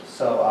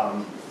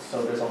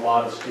 So there's a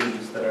lot of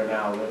students that are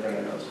now living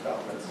in those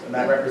developments. And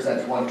that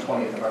represents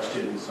 1/20th of our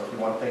students. So if you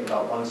want to think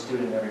about one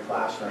student in every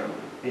classroom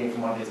being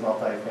from one of these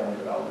multi-family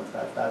developments,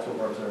 that's what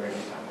we're observing in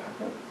town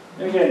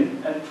now.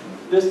 Again,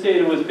 this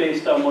data was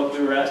based on what we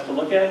were asked to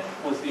look at,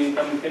 was the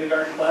incoming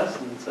kindergarten class,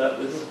 and so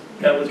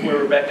that was where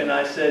Rebecca and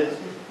I said,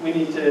 we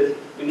need to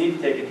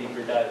take a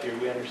deeper dive here.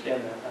 We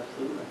understand that,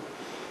 absolutely.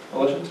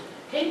 Elections?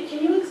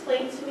 Can you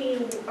explain to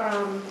me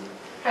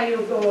how you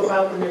go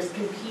about when there's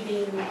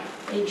competing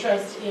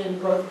interest in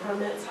growth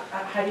permits?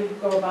 How do you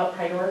go about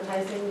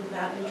prioritizing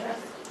that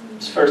interest?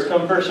 It's first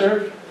come, first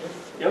serve.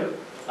 Yep.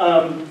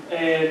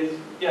 And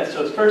yeah,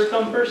 so it's first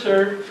come, first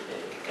serve.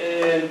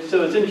 And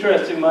so it's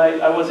interesting.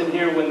 I wasn't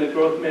here when the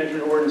growth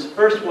management ordinance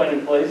first went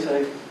in place.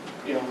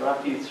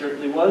 Rocky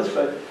certainly was,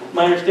 but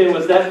my understanding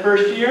was that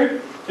first year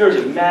there was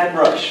a mad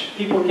rush.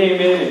 People came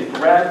in and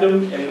grabbed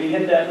them, and we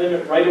hit that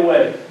limit right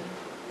away.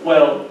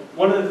 Well,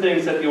 one of the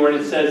things that the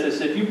ordinance says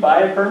is if you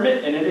buy a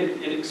permit and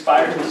it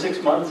expires in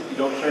 6 months, if you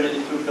don't turn it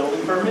into a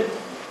building permit,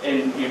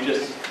 and you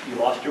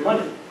lost your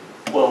money.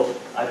 Well,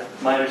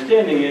 my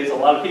understanding is a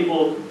lot of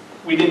people,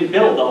 we didn't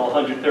build all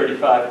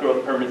 135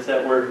 growth permits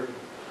that were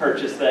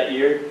purchased that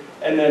year.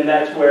 And then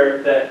that's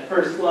where that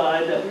first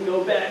slide that we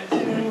go back to,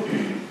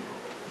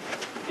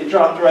 it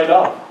dropped right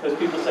off. Because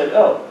people said,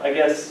 oh, I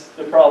guess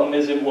the problem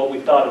isn't what we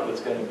thought it was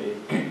going to be.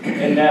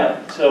 And now,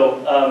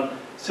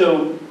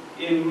 so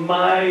in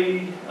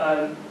my,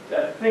 I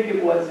think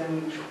it was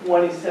in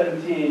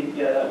 2017,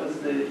 yeah, that was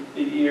the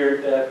year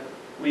that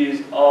we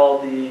used all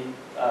the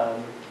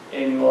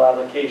annual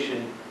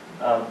allocation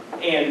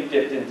and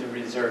dipped into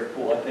reserve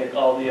pool. I think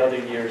all the other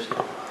years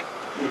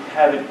we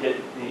haven't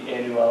hit the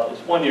annual,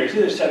 it's 1 year, it's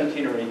either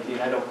 17 or 18,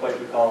 I don't quite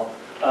recall,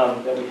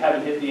 that we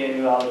haven't hit the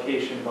annual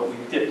allocation, but we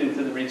dipped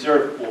into the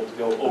reserve pool to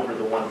go over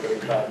the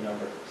 135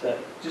 number.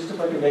 Just if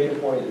I could make a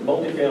point,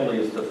 multifamily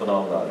is the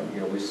phenomenon.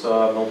 We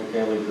saw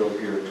multifamily built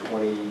here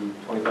 20,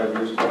 25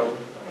 years ago,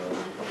 a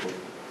couple of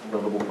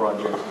notable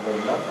projects, and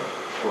then nothing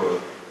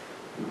for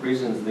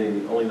reasons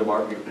only the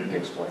market can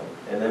explain.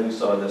 And then we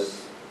saw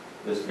this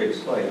big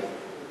spike.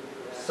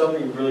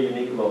 Something really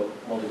unique about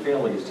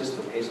multifamily is just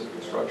the pace of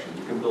construction.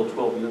 You can build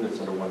 12 units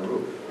under one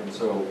roof. And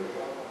so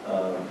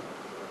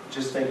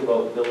just think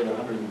about building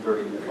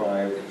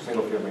 135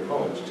 single-family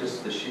homes,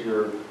 just the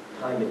sheer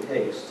time it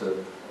takes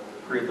to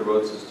create the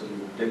road system,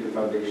 dig the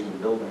foundation,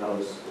 build the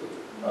house.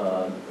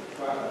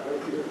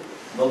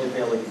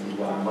 Multifamily can be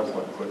done much,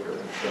 much quicker.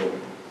 And so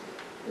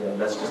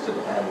that's just an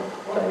added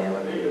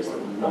dynamic to this that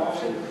we've not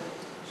seen.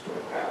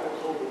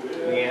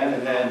 Leanne,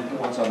 and then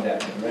once on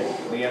deck, right?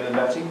 Leanne and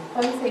Betsy? I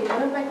was going to say,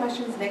 one of my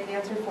questions Nick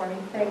answered for me.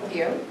 Thank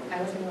you.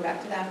 I was going to go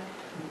back to that.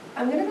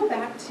 I'm going to go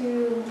back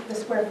to the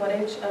square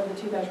footage of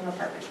the 2-bedroom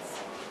apartments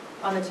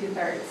on the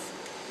 2/3.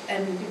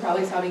 And you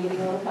probably saw me getting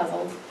a little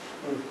puzzled.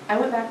 I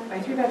went back, my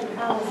 3-bedroom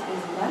house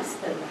is less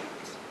than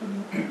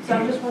that. So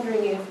I'm just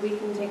wondering if we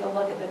can take a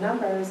look at the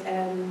numbers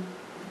and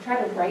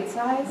try to right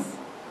size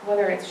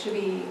whether it should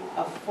be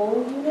a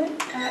full unit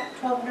at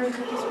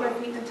 1,250 square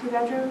feet in a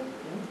 2-bedroom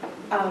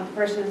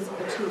versus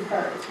the 2/3,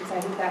 because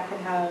I think that could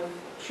have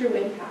true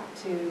impact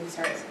to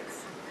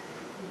services.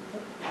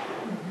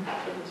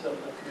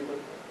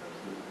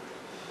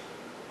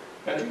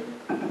 Betsy?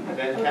 And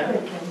then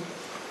Ken?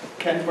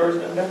 Ken first,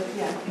 and then Betsy?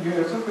 Yeah.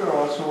 Yeah, isn't there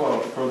also a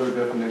further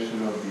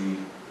definition of the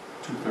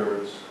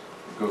 2/3?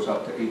 It goes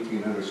up to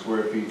 1,800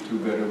 square feet, 2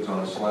 bedrooms on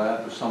a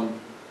slab, or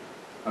some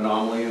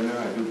anomaly in there?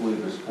 I do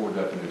believe there's 4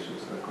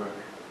 definitions, is that correct?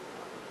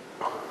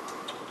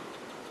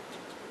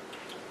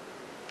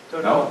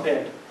 Don't know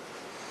offhand.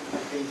 I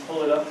can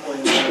pull it up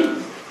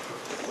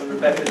when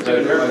Rebecca's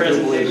doing her I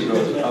do believe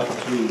presentation. it goes up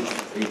to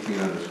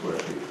 1,800 square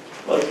feet.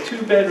 Well, it's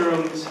 2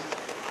 bedrooms,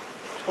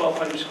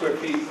 1,200 square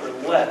feet or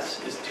less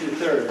is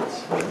 2/3.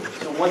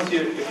 So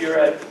if you're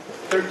at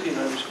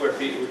 1,300 square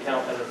feet, it would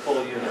count as a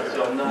full unit.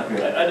 So I'm not,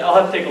 Okay. I'll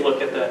have to take a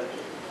look at that.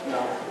 No.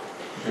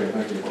 Okay,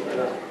 thank you.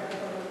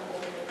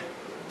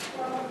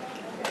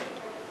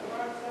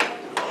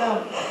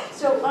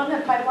 So on the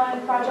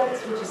pipeline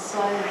projects, which is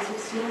slide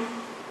 16,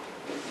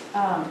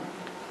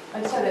 I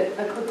just had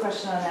a quick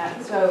question on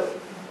that. So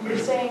you're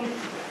saying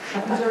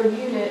these are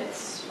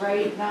units,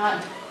 right,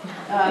 not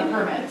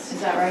permits,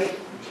 is that right?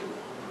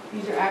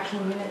 These are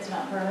actual units,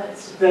 not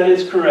permits? That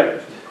is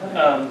correct.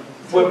 Okay.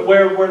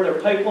 Where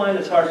they're pipeline,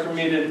 it's hard for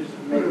me to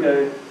make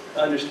an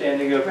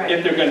understanding of Right.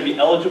 if they're going to be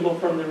eligible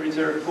from the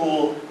reserve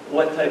pool,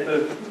 what type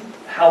of,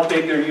 how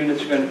big their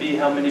units are going to be,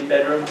 how many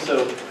bedrooms.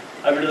 So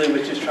I really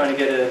was just trying to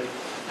get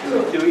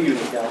do a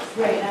unit count.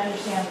 Right, I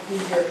understand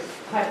these are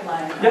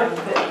pipeline. Yep.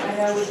 But I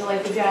know with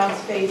like the Downs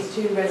Phase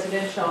 2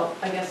 residential,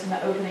 I guess in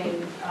the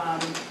opening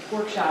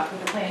workshop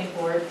with the planning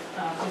board,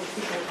 which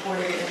people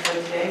reported in for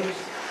today, which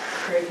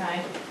is very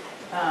kind.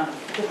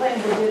 The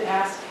planning board did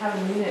ask how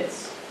many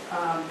units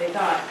they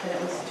thought, and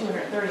it was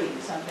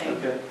 230 something.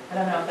 Okay. I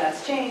don't know if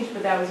that's changed,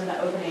 but that was in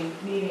the opening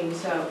meeting,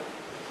 so,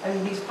 I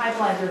mean, these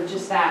pipelines are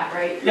just that,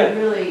 right? Yeah. You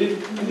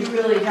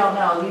really don't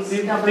know,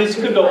 these numbers These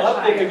could could be go much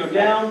up, they could higher. go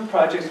down,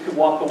 projects could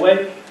walk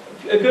away.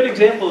 A good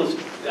example is,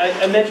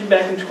 I mentioned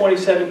back in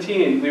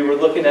 2017, we were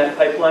looking at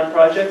pipeline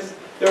projects.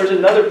 There was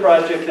another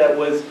project that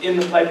was in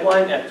the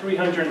pipeline at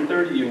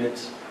 330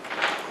 units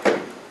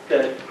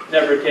that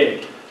never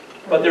came.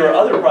 But there were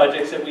other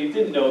projects that we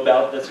didn't know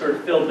about that sort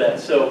of filled that.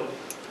 So,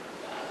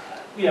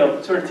 you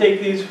know, sort of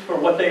take these for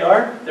what they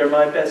are. They're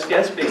my best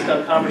guess based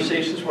on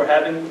conversations we're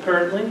having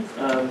currently.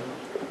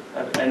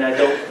 And I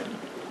don't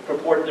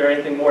purport they're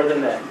anything more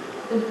than that.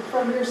 And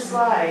from your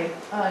slide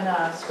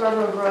on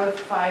Scarborough Growth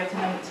 5 to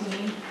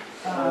 19,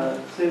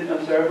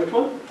 I'm sorry, which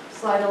one?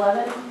 slide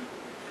 11,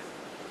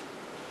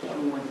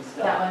 That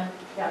that one,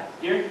 yeah.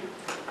 Here?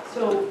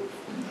 So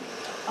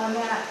on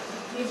that,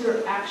 these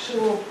are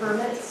actual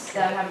permits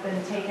that have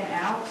been taken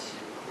out.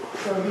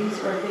 So these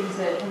are things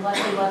that, unless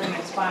we let them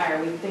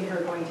expire, we think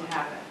are going to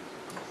happen.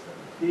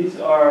 These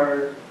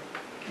are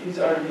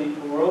the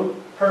growth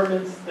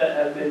permits that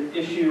have been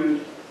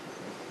issued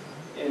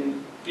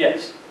in,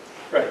 yes,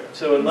 right.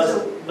 So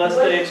unless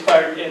they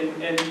expire,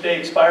 and they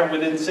expire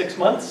within 6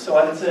 months, so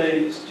I'd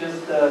say it's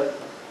just,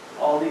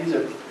 all these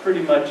are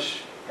pretty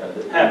much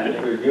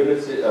happening. They're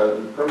units,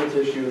 permits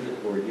issued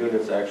or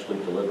units actually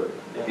delivered.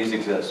 Yeah. These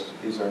exist.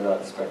 These are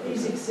not speculative.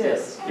 These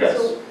exist. Yes.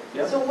 So,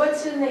 Yep. so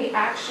what's in the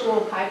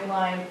actual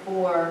pipeline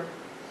for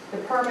the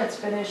permits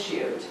been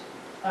issued?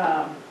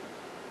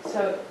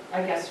 So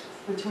I guess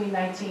between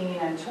 19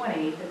 and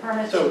 20, the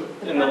permits. So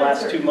in the permits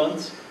last are- 2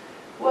 months?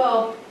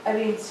 Well, I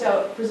mean,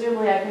 so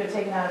presumably I could have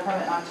taken out a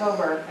permit in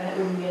October and it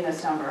wouldn't be in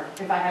this number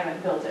if I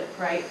haven't built it,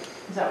 right?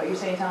 Is that what you're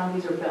saying, Tom?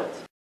 These are built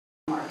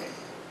market.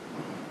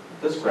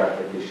 This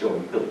graphic is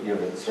showing built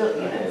units Built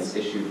and units.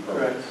 issued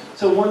Correct. permits.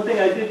 So one thing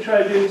I did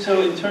try to do,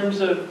 so in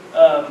terms of,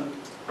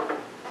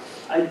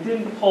 I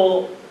didn't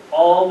pull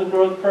all the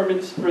growth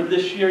permits for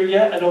this year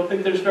yet. I don't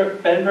think there's been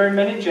very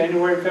many.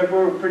 January,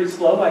 February were pretty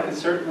slow. I could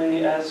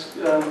certainly ask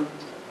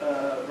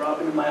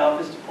Robin in my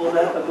office to pull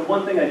that. But the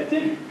one thing I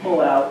did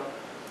pull out,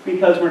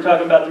 because we're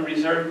talking about the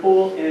reserve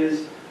pool,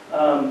 is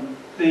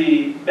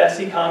the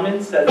Bessie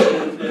Commons. That's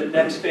the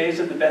next phase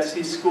of the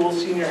Bessie School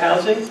Senior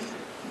Housing.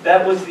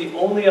 That was the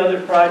only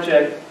other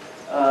project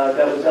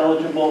that was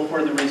eligible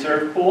for the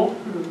reserve pool.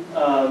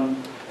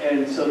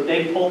 And so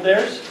they pulled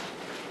theirs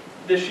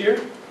this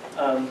year,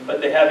 but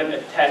they haven't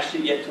attached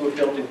it yet to a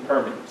building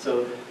permit.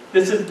 So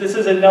this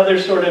is another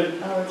sort of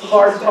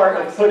hard part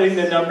of putting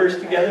the numbers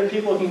together.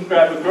 People can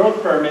grab a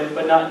growth permit,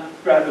 but not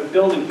grab a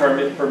building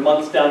permit for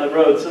months down the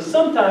road. So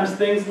sometimes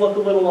things look a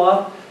little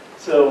off.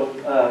 So,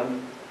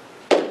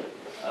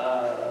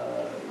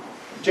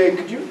 Jay,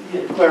 could you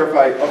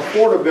clarify,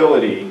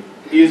 affordability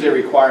is a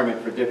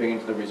requirement for dipping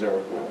into the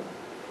reserve pool?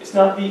 it's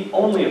not the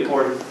only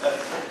important.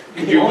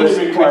 Could you list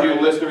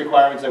the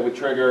requirements that would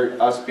trigger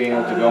us being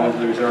able to go into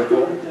the reserve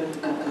pool?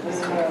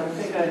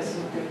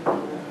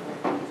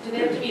 Do they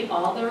have to meet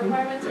all the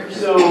requirements or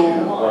just So,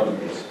 one?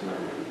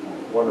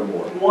 One or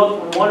more.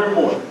 one or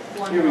more.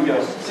 Here we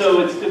go.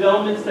 So it's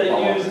developments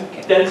that use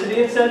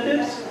density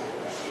incentives.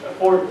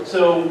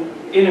 So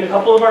in a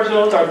couple of our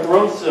zones, our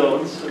growth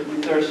zones, so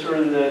these are sort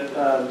of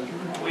the,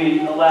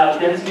 we allow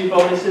density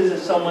bonuses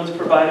if someone's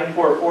providing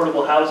for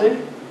affordable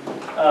housing.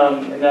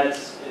 And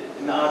that's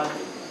an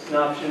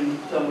option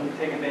someone can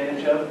take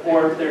advantage of.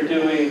 Or if they're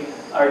doing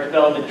our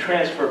development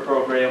transfer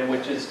program,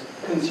 which is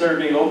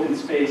conserving open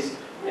space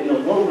in the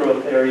low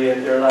growth area,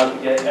 they're allowed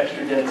to get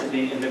extra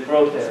density in the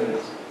growth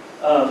areas.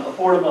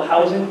 Affordable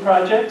housing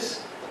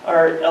projects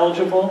are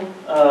eligible,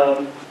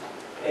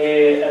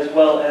 as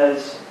well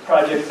as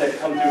projects that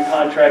come through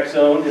contract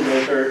zone, and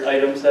those are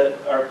items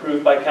that are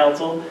approved by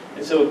council.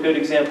 And so a good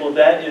example of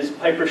that is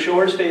Piper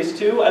Shores Phase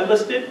 2 I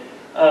listed.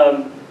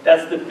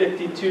 That's the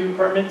 52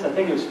 permits, I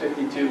think it was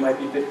 52, might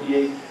be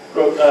 58,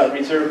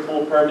 reserve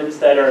pool permits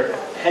that are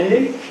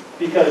pending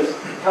because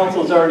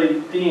council's already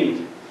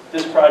deemed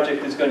this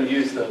project is going to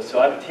use those. So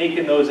I've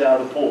taken those out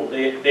of the pool.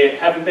 They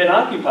haven't been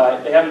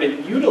occupied, they haven't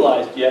been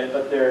utilized yet,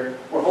 but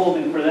we're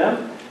holding for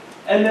them.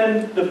 And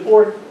then the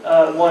fourth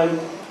one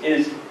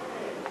is,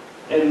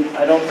 and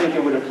I don't think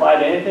it would apply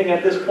to anything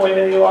at this point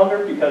any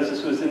longer because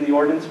this was in the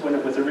ordinance when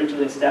it was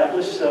originally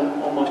established,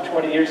 almost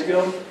 20 years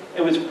ago.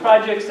 It was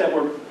projects that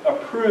were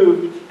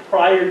approved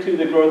prior to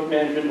the growth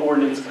management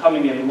ordinance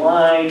coming in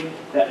line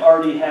that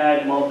already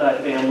had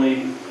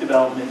multifamily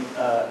development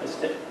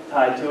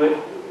tied to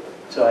it.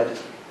 So I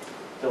just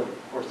don't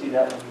foresee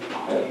that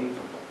one.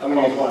 I'm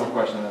going to use one more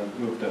question and then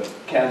move to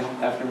Ken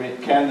after me.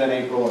 Ken, then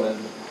April, and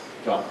then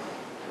John.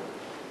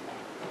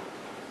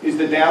 Is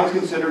the Downs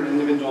considered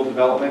individual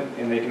development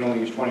and they can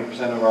only use 20%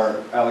 of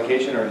our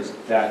allocation, or is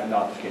that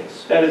not the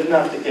case? That is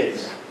not the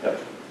case.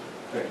 Yep.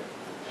 Great.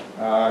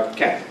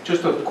 Ken?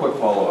 Just a quick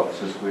follow-up,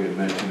 since we had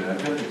mentioned it. I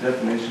got the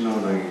definition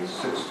on the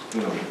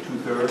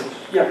two-thirds.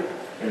 Yeah.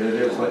 And it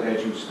is, like,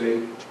 as you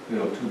state,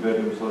 2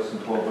 bedrooms less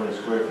than 1,200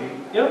 square feet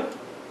Yep.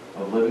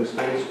 of living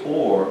space,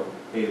 or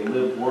a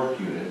live-work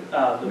unit.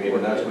 Maybe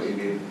that's what you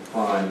need to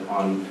find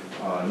on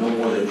no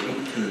more than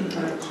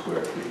 1,800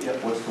 square feet.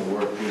 Yep. What's the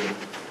work unit?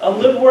 A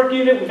live-work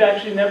unit, we've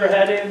actually never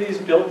had any of these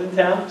built in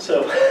town,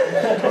 so.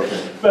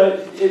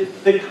 But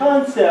the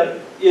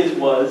concept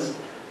was,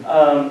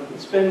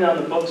 it's been on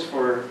the books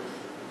for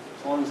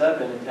as long as I've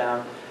been in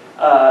town.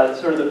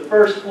 Sort of the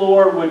first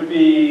floor would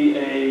be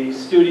a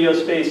studio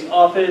space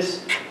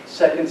office,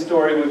 second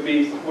story would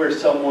be where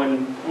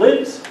someone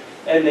lives,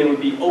 and they would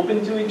be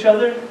open to each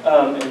other,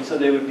 and so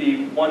they would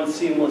be one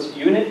seamless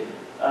unit.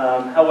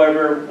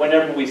 However,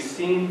 whenever we've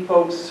seen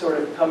folks sort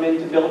of come in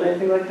to build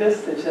anything like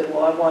this, they've said,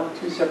 well, I want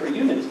 2 separate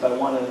units, but I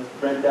want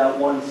to rent out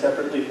one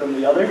separately from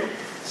the other.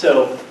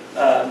 So,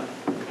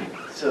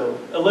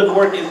 a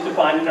live-work is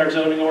defined in our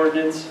zoning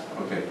ordinance.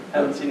 Okay.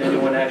 Haven't seen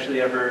anyone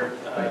actually ever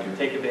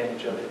take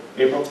advantage of it.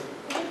 April?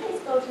 Can you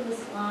please go to the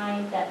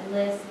slide that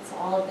lists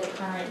all of the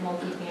current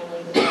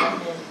multifamily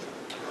development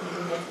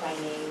units by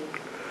name?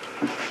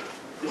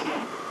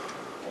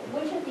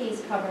 Which of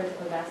these covers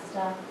the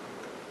Vesta?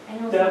 I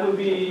know That some would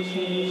be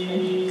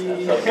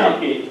changed.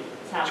 Southgate,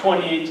 South.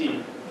 2018.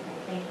 Okay,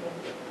 thank you.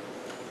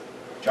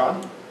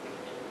 John?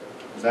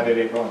 Is that it,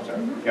 April? I'm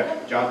sorry. Yeah,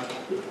 John?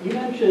 You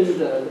mentioned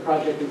the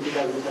project in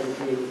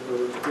 2017 for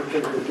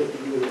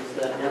 350 units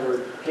that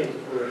never came to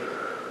fruition.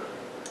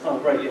 Oh,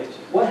 right, yes.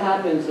 What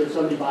happens if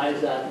somebody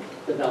buys that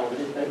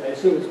development? I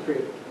assume it's pre.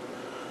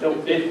 No,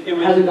 it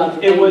Hasn't gone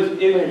through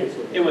planning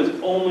stage. it was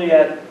only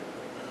at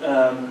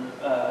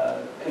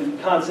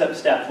concept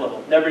staff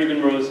level. Never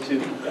even rose to.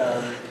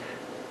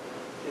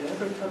 Did it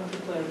ever come to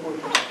plan board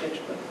for sketch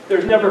plan?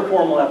 There's never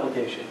formal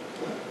application.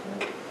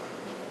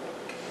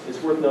 It's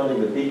worth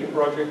noting the Beacon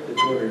project, the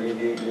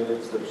 288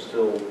 units that are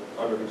still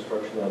under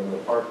construction on the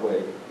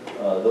Parkway,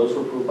 those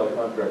were approved by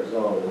contract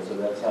zone, and so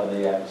that's how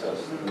they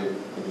access the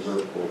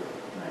reserve pool.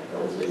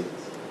 That was a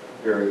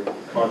very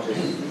conscious,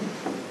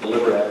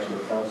 deliberate action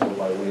of council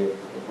by way of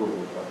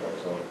approval of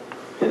contract zone.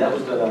 And that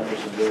was done after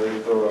some very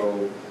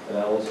thorough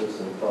analysis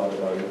and thought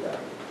about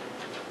impact.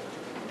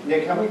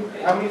 Nick, how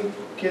many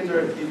kids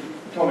are, you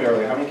told me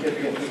earlier, how many kids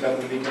are getting picked up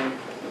in Beacon?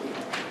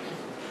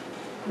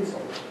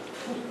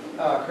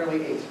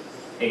 Currently 8.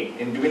 8.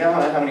 And do we know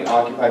how many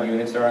occupied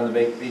units there are on the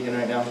Beacon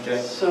right now, Jay?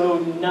 So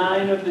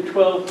 9 of the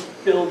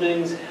 12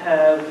 buildings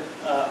are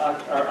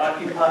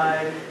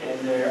occupied, and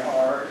there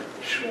are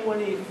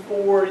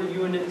 24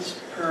 units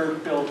per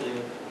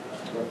building.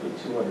 Roughly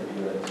 200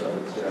 units, I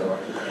would say, are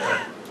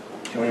occupied.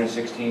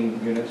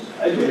 216 units?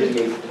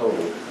 288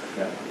 total.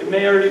 Yeah. It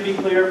may already be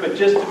clear, but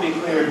just to be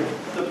clear,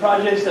 the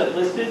projects that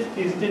listed,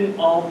 these didn't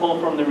all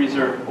pull from the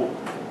reserve pool.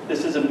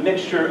 This is a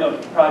mixture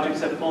of projects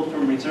that pulled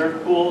from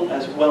reserve pool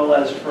as well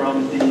as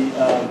from the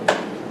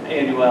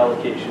annual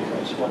allocation.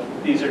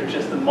 These are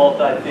just the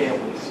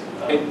multi-families.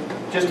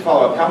 Just to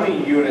follow up, how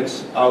many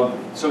units of,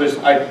 so there's,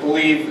 I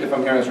believe, if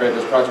I'm hearing this right,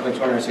 there's approximately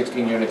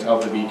 216 units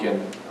of the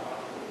Beacon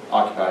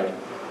occupied.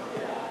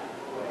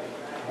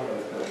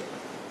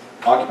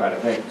 Occupied, I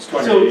think. It's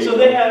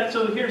 280.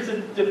 So here's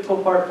the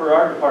difficult part for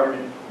our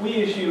department. We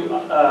issue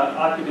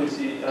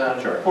occupancy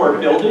Sure. for a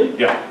building.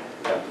 Yeah.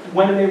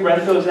 When they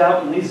rent those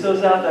out and lease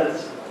those out,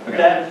 Okay.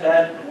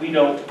 that we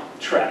don't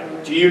track.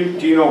 Do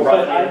you know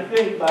But I roughly?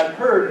 think, I've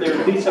heard their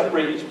lease up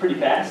rate is pretty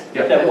fast.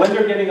 Yeah. That when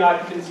they're getting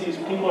occupancies,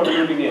 people are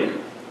moving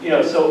in.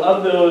 So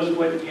of those,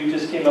 what you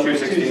just came up with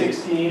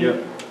 216,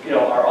 Yeah.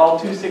 are all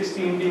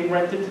 216 being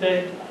rented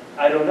today?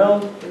 I don't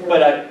know,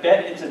 but I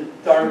bet it's a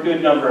darn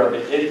good number of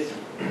it. It's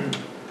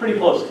pretty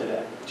close to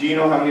that. Do you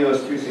know how many of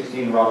those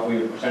 216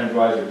 roughly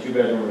percentage-wise are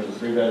 2-bedroom versus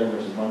 3-bedroom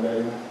versus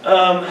 1-bedroom?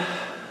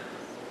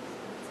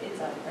 It's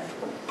up there.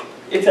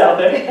 It's out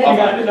there. You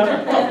got the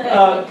number.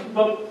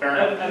 But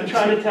I'm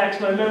trying to tax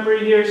my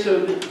memory here,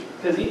 so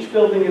because each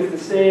building is the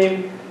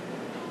same,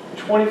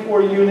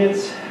 24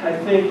 units. I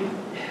think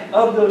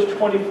of those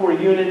 24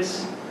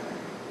 units,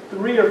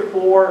 3 or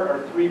 4 are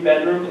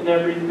 3-bedroom in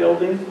every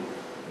building,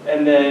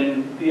 and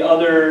then the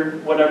other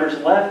whatever's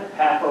left,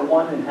 half are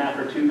 1 and half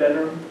are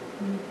 2-bedroom.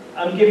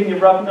 I'm giving you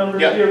rough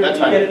numbers Yeah, here, but that's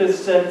you fine. get this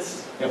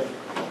sense. Yep.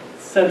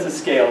 Sense of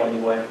scale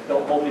anyway.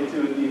 Don't hold me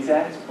to the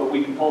exacts, but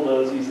we can pull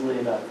those easily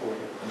enough for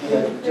you.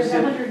 There's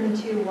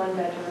 102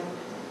 1-bedroom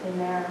in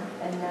there,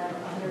 and then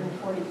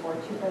 144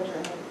 2-bedroom,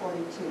 and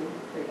 42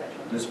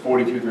 3-bedroom. There's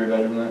 42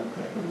 3-bedroom there?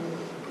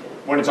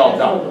 When it's all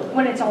done.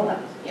 When it's all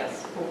done,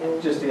 yes.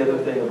 Just the other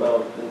thing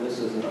about, and this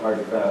isn't hard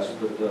and fast,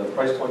 but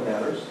price point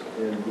matters,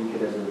 and Beacon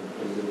has a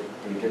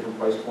different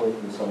price point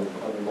than some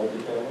other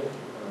multifamily.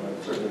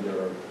 Certainly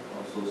there are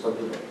also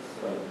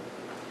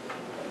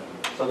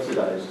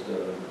subsidized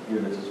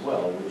units as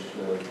well, which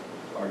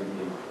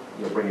arguably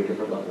bring a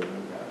different level of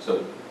impact.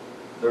 So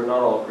they're not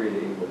all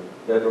created equal.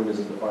 Bedroom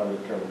isn't the final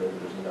determinant.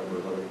 There's a number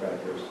of other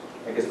factors.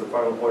 I guess the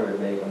final point I'd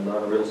make, I'm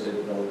not a real estate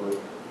developer,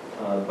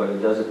 but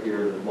it does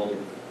appear that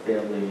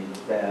multifamily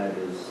fad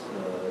is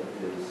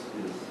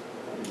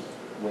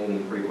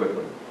waning pretty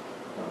quickly,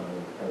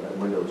 and that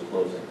window is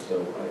closing.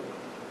 So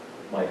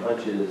my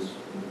hunch is,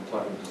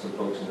 talking to some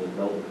folks in the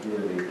development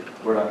community,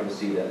 we're not going to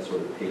see that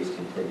sort of pace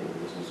continue.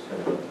 This is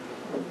kind of a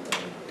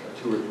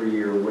 2 or 3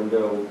 year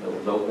window that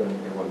was open,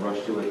 everyone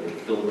rushed to it, they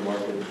filled the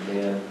market with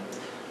demand,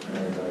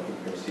 and I think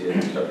you're going to see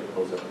it start to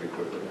close up pretty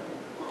quickly now.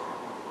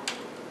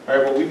 All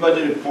right, well, we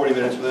budgeted 40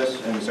 minutes for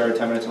this, and we started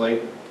 10 minutes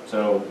late,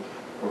 so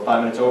we're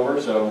 5 minutes over.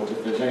 So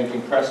if there's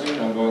anything pressing,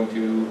 I'm going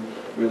to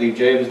relieve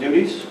Jay of his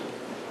duties.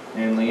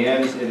 And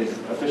Leanne's, it is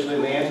officially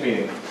Leanne's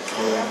meeting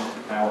for the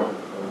next hour.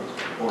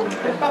 40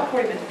 minutes. About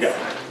 40 minutes. Yeah.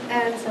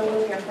 And so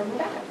we'll hear from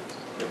Rebecca.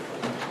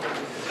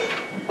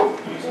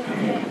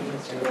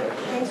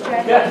 Thanks,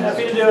 Jay. Yeah,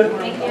 happy to do it.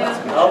 Thank you.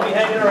 I'll be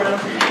hanging around.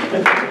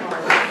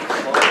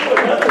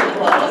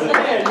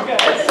 Man, you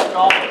guys,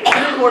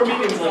 3 more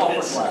meetings like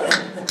this.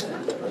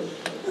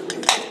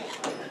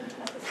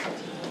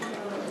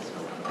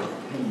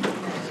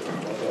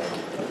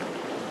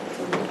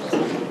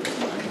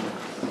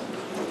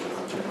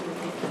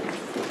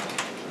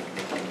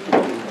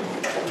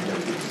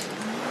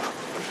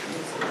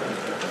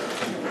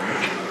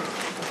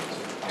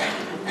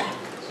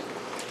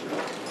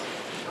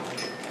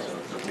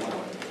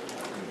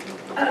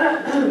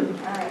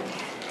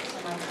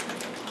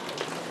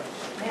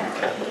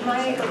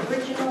 My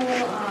original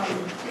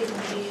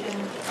presentation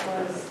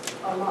was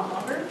a lot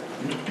longer,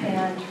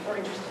 and for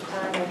interest of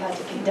time, I've had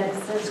to condense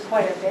this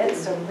quite a bit,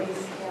 so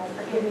please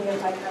forgive me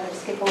if I kind of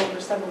skip over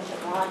some of the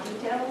raw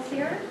details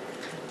here.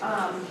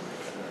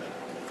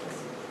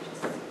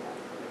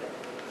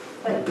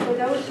 But for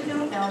those who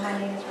don't know, my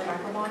name is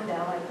Rebecca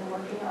Wandell. I've been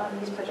working on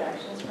these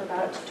projections for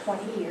about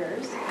 20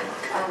 years.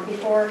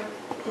 Before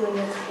doing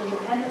this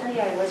independently,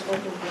 I was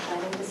working for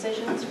Planning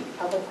Decisions, a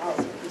public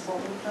policy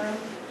consulting firm.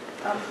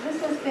 This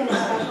has been a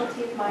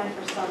specialty of mine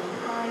for some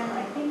time.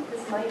 I think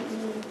this might be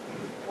the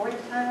 4th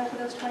time over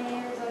those 20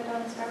 years I've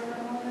done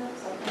Scarborough,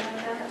 something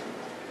like that.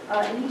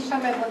 And each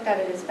time I've looked at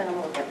it, it's been a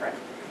little different.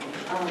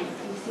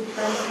 You see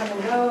trends come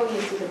and go,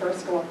 you see the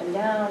bursts go up and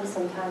down.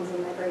 Sometimes the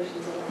migration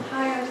is a little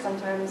higher,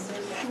 sometimes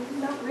there's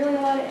not really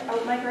a lot of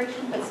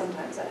out-migration, but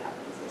sometimes that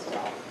happens as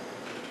well.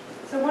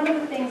 So one of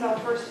the things I'll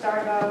first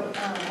start about,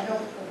 I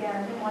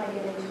didn't want to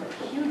get into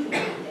a huge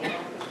amount of data,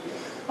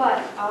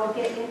 but I'll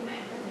get in.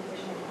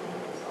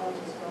 I'll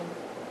just go.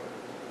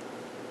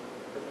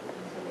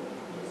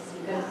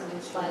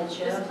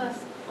 Slideshow.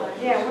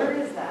 Yeah, where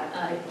is that?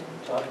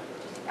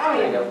 Oh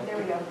yeah, there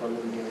we go. From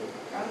the beginning.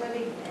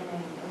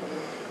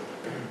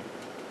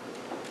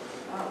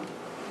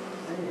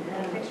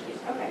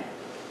 Okay.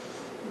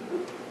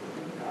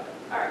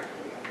 All right.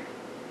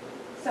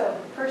 So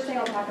first thing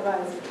I'll talk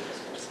about is the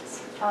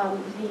sources.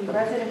 The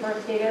resident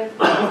birth data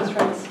is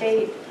from the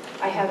state.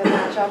 I have it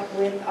match up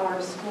with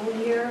our school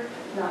year,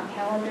 not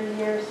calendar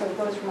year, so it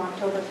goes from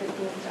October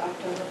 15th to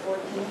October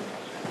 14th.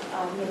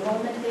 The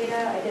enrollment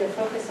data, I did a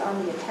focus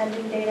on the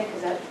attending data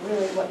because that's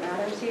really what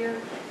matters here.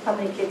 How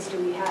many kids do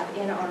we have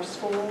in our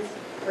schools?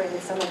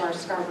 Granted, some of our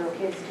Scarborough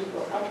kids do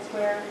go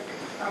elsewhere.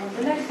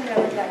 The next thing I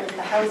looked at was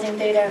the housing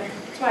data.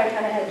 That's why I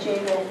kind of had Jay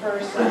go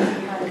first, so we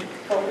can kind of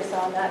focus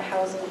on that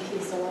housing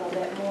piece a little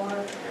bit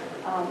more.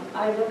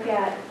 I look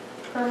at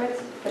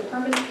permits, the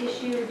permits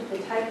issued, the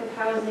type of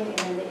housing, and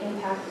then the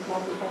impact of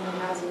multifamily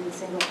housing and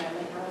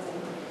single-family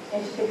housing.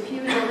 And to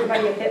confuse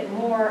everybody a bit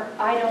more,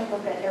 I don't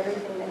look at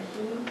everything that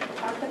he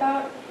talked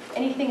about.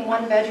 Anything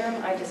 1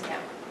 bedroom, I just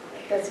count.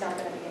 That's not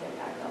going to be an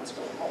impact on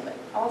school enrollment.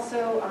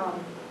 Also,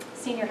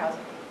 senior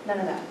housing, none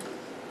of that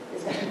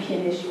is going to be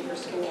an issue for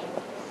school.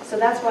 So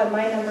that's why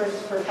my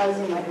numbers for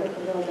housing might look a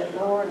little bit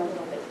lower and a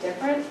little bit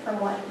different from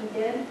what he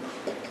did.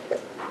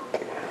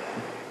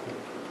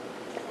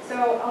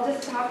 So I'll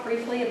just talk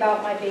briefly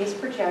about my base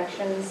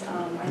projections.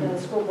 I know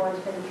the school board's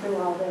been through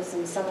all this,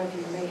 and some of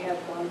you may have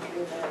gone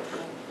through that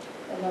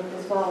and looked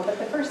as well. But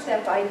the first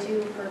step I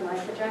do for my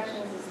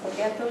projections is look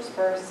at those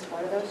firsts.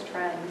 What are those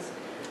trends?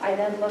 I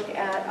then look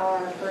at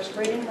our first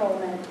grade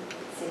enrollment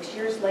 6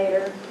 years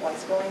later.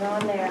 What's going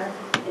on there?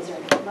 Is there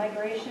an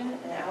in-migration,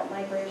 an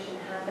out-migration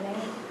happening?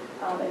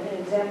 An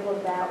example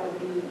of that would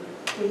be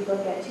we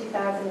look at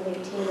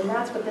 2018, and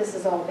that's what this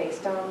is all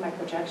based on, my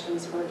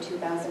projections for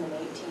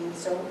 2018.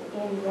 So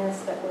in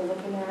this that we're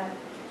looking at,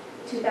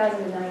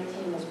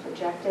 2019 was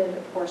projected.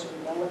 Of course, we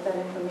know what that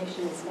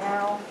information is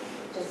now,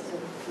 just to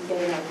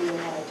get an idea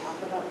how I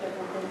talk about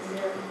different things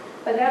here.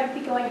 But that would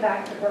be going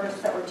back to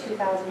births that were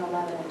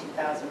 2011 and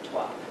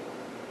 2012.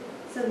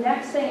 So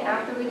next thing,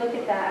 after we look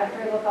at that,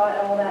 after I look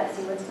at all that,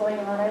 see what's going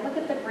on, I look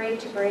at the grade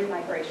to grade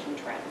migration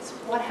trends.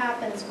 What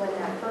happens when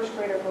that first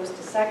grader goes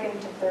to second,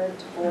 to third,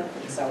 to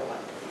fourth, and so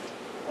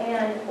on.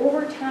 And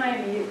over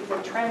time,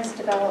 the trends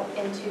develop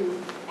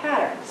into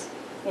patterns.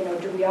 You know,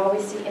 do we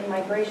always see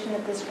in-migration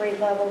at this grade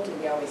level? Do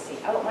we always see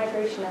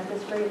out-migration at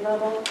this grade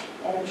level?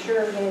 And I'm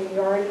sure you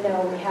already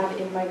know we have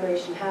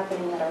in-migration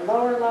happening at our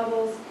lower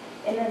levels.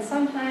 And then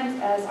sometimes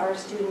as our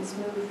students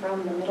move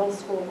from the middle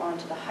school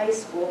onto the high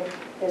school,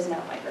 there's an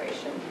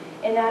out-migration.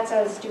 And that's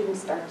as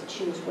students start to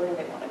choose where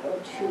they want to go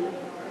to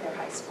their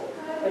high school,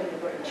 whether they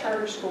go to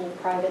charter school,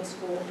 private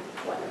school,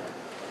 whatever.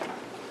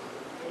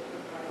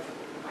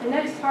 The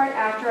next part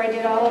after I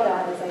did all of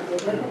that is I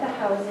did look at the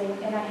housing,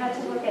 and I had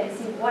to look and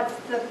see what's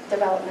the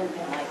development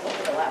been like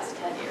over the last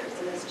 10 years.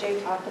 And as Jay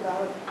talked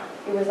about,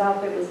 it was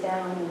up, it was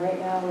down, and right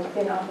now it's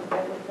been up a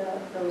bit with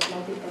those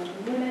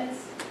multifamily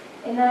units.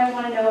 And then I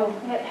want to know,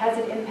 has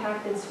it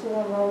impacted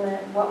school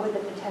enrollment? What would the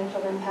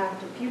potential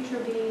impact of future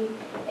be?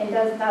 And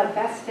does that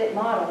best fit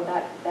model,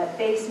 that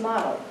base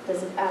model,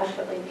 does it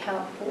adequately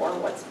account for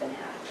what's been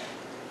happening?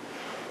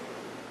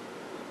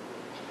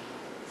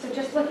 So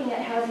just looking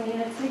at housing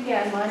units,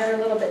 again, mine are a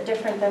little bit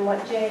different than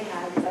what Jay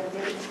had, because I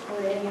didn't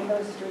exclude any of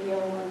those studio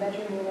or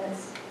bedroom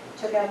units,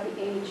 took out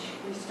the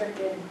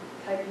age-restricted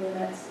type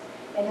units,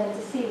 and then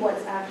to see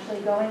what's actually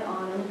going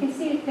on. And you can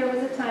see there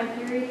was a time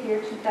period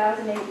here,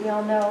 2008, we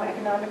all know,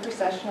 economic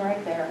recession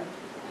right there.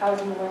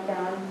 Housing went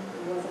down,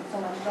 there wasn't so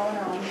much going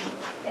on.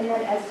 And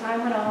then as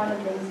time went on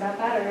and things got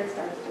better, it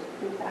starts to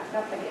creep back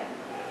up again.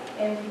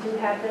 And we do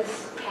have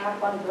this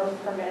cap on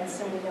growth permits,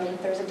 and we know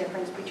that there's a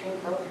difference between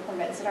growth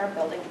permits and our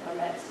building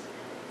permits.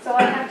 So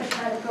I have to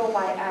kind of go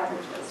by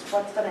averages.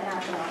 What's going to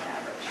happen on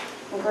average?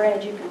 Well,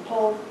 granted, you can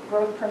pull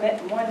growth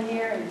permit in 1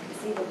 year and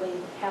conceivably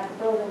have the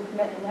building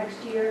permit the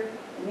next year,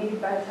 and maybe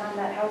by the time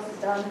that house is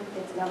done,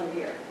 it's another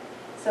year.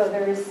 So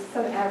there is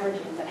some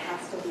averaging that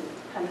has to be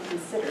kind of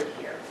considered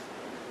here.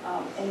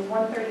 And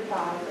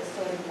 135 is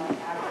sort of my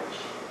average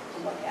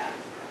to look at.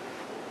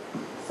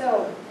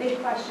 So, big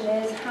question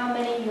is, how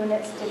many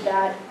units did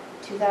that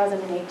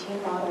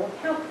 2018 model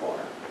account for?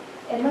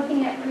 And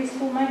looking at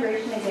preschool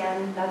migration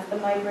again, that's the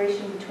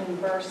migration between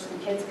births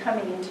and kids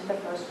coming into the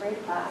first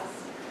grade class.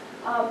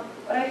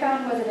 What I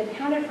found was it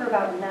accounted for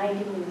about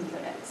 90 new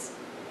units.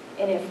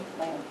 And if,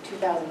 like,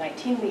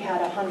 2019, we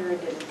had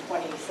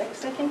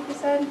 126, I think we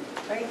said,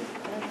 right?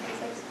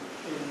 126?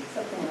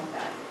 Something like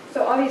that.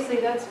 So obviously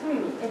that's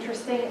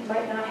interesting. It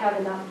might not have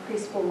enough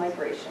preschool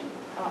migration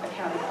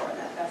accounted for in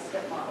that best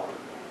fit model.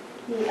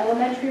 The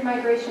elementary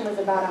migration was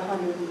about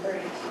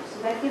 132.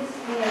 So that gives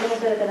me a little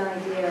bit of an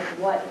idea of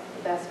what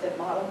the best fit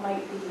model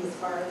might be as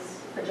far as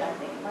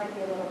projecting. It might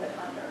be a little bit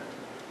under.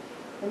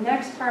 The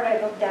next part I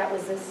looked at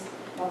was this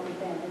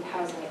multifamily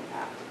housing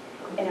impact.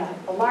 And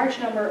a large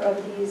number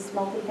of these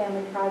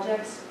multifamily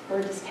projects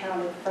were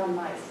discounted from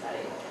my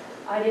study.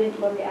 I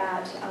didn't look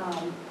at, I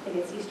think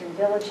it's Eastern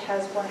Village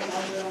has 1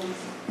 bedrooms.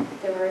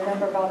 There were a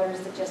number of others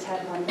that just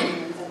had 1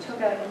 bedrooms. I took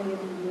out any of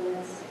the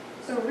units.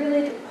 So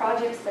really the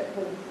projects that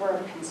were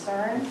of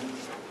concern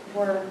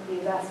were the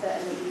Augusta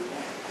and the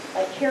Beacon.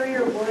 Like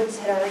Carrier Woods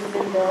had already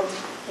been built.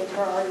 Kids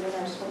were already in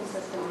our school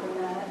system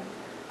from that.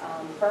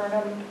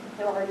 Burnham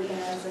had already been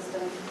in our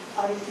system.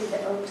 Obviously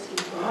the Oaks,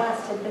 East and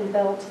West had been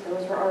built.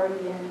 Those were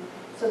already in.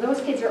 So those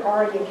kids are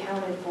already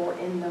accounted for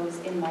in those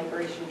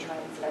in-migration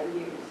trends that I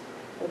used.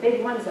 The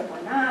big ones that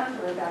were not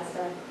were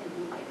Augusta and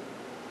Beacon.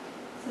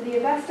 So the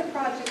Augusta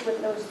project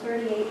with those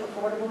 38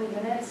 affordable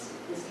units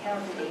is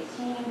counted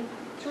 18.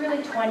 It's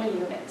really 20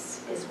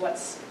 units is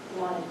what's,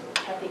 you want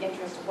to have the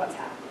interest of what's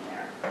happening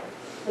there.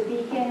 The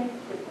Beacon,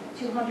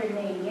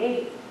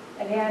 288,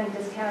 again,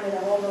 discounted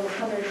at all those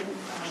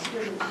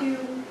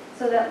 132,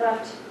 so that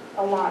left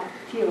a lot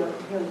fewer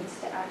units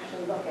to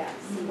actually look at,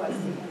 see what's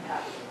the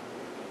impact.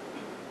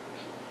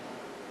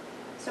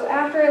 So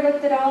after I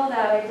looked at all of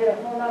that, I did a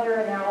whole other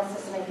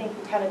analysis, and I think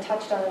we kind of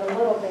touched on it a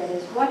little bit,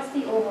 is what's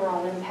the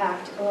overall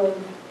impact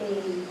of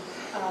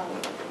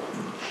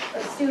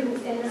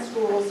students in the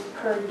schools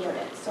per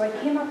unit. So I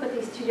came up with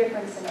these 2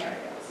 different scenarios.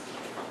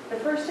 The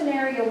first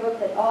scenario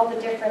looked at all the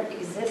different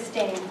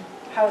existing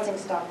housing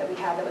stock that we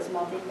had that was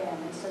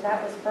multifamily. So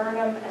that was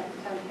Burnham,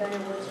 and Carrier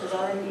Woods was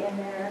already in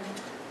there.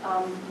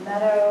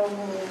 Meadow,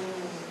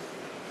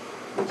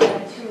 which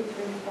had 2, 3,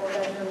 4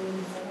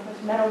 bedrooms.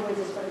 Meadowwoods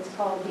is what it's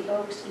called, the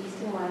Oaks, East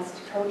and West,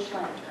 Coach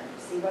Lantern,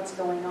 see what's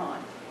going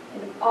on.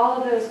 And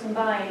all of those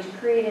combined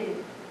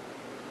created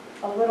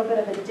a little bit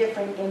of a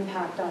different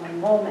impact on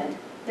enrollment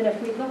than if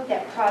we looked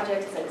at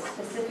projects that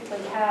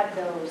specifically had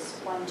those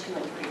 1, 2,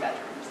 and 3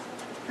 bedrooms.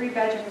 3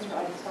 bedrooms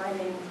were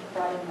finding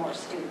brought in more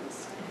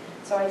students.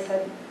 So I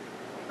said,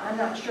 I'm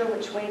not sure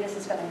which way this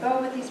is going to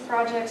go with these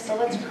projects, so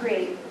let's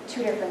create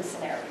 2 different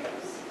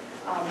scenarios.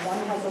 One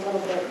has a little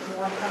bit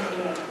more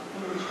coming in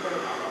each grade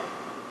level.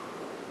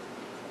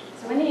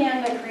 So in the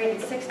end, I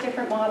created 6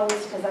 different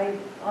models because I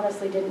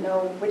honestly didn't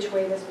know which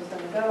way this was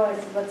going to go. I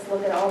said, let's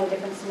look at all the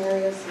different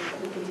scenarios so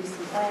we could do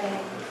some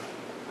planning.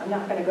 I'm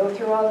not going to go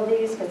through all of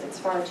these because it's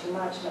far too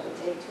much and it would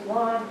take too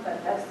long,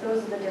 but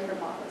those are the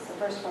different models. The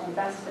first one, the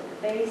best fit, the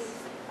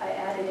base. I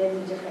added in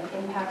the different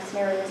impact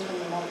scenarios from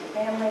the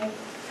multifamily.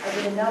 I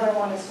did another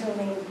one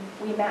assuming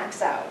we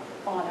max out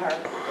on our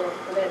growth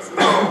permits and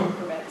zoning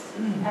permits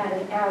at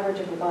an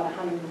average of about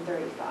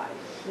 135.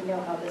 We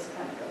know how this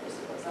kind of goes.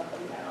 It goes up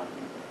and down.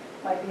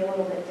 Might be a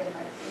little bit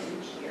different in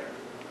each year.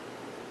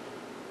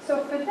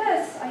 So for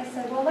this, I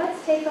said, well,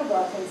 let's take a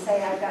look and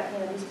say I've got,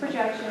 these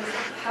projections.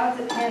 How's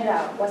it panned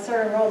out? What's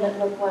our enrollment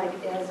look like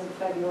as of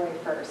February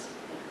 1st?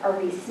 Are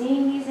we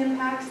seeing these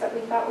impacts that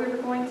we thought we were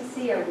going to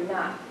see, or are we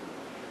not?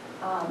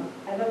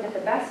 I looked at the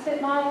best fit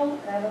model,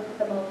 and I looked at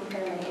the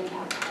multifamily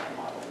impact time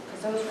model,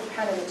 because those were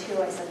kind of the two.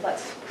 I said,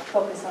 let's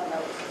focus on those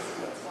and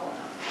see what's going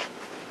on.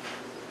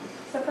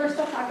 So first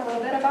I'll talk a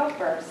little bit about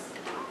bursts.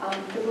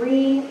 The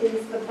green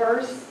is the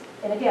burst,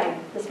 and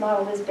again, this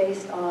model is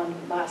based on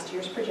last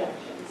year's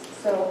projections.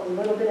 So a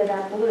little bit of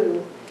that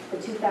blue, the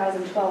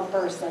 2012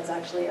 burst, that's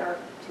actually our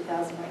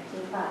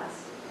 2019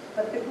 class.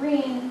 But the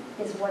green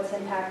is what's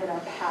impacted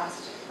our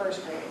past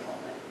first grade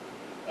enrollment.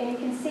 And you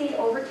can see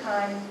over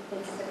time,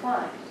 it's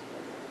declined.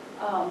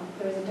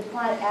 There's a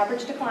decline,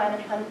 average decline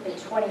in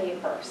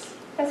 28 bursts.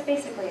 That's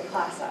basically a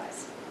class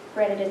size.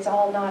 Granted, it's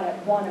all not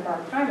at one of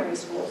our primary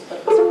schools, but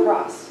it's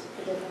across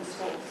the different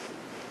schools.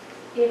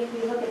 If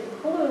we look at the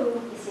blue,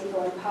 you see it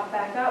going pop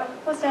back up,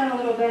 goes down a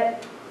little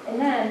bit, and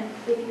then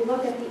if you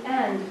look at the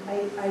end,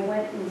 I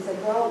went and said,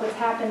 well, what's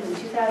happened in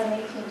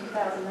 2018,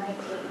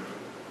 2019?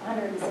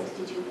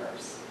 162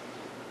 bursts.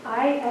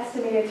 I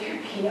estimated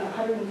there to be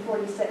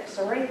 146.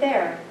 So right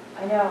there,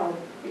 I know,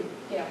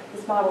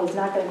 this model is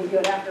not going to be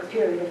good after a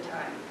period of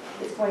time.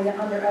 It's going to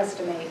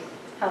underestimate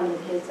how many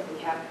kids that we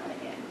have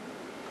coming in.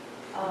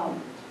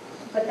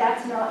 But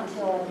that's not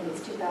until I think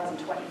it's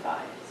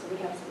 2025. So we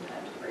have some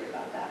time to worry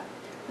about that.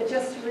 But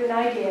just to give you an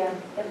idea,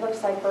 it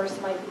looks like bursts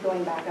might be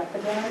going back up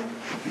again.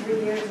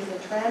 3 years is a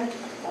trend.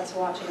 Let's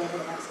watch it over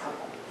the next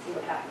couple. See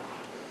what happens.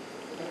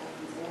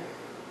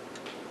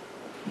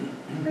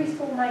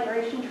 Preschool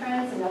migration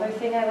trends, another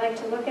thing I like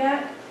to look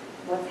at.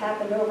 What's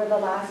happened over the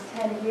last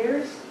 10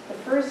 years. The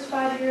first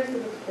 5 years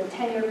of the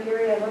 10-year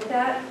period I looked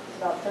at,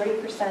 about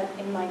 30%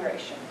 in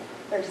migration,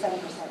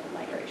 37% in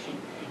migration.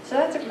 So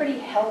that's a pretty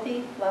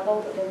healthy level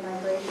of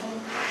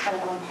in-migration, kind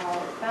of on par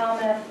with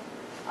Falmouth.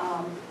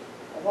 I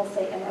will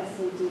say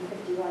MSC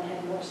D51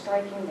 had more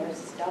striking, theirs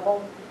is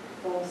double.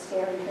 A little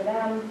scary for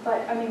them,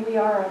 but I mean, we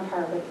are on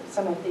par with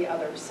some of the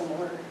other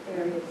similar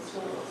area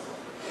schools.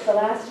 The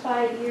last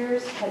 5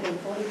 years had been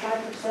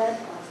 45%.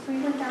 Last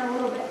 3 went down a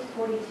little bit to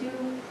 42.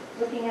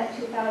 Looking at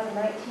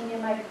 2019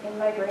 in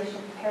migration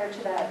compared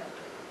to that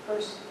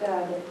first,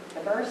 the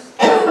burst,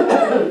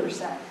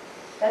 80%.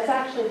 That's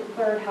actually the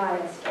third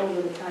highest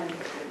over the time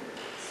period.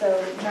 So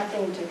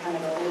nothing to kind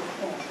of go,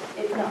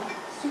 it's not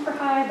super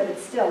high, but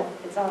it's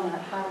on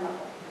that high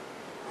level.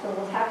 So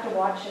we'll have to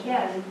watch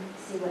again to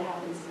see what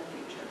happens in the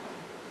future.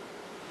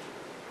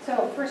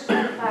 So first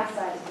class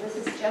size. This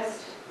is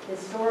just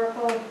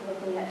historical,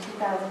 looking at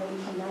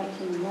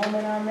 2018-19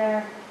 enrollment on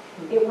there.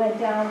 It went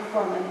down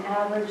from an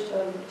average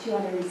of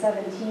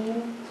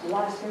 217, so the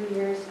last 3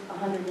 years,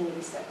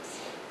 186.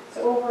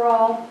 So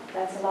overall,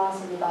 that's a loss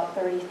of about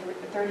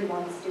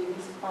 31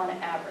 students on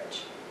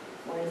average.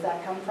 Where does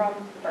that come from?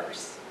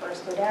 Bursts.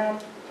 Bursts go down,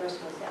 bursts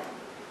goes down,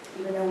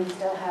 even though we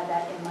still have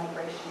that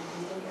in-migration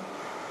continuing.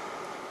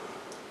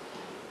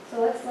 So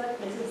let's look,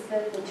 this is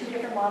the two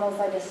different models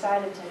I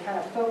decided to kind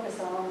of focus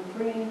on.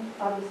 Green,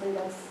 obviously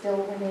that's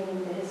still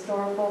remaining the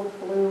historical,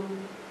 blue,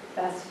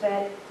 best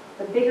fit.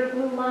 The bigger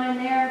blue line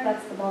there,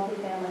 that's the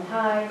multifamily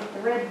high.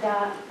 The red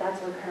dot,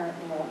 that's our current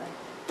enrollment.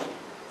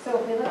 So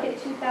if we look at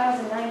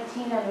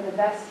 2019 under the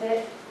best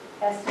fit,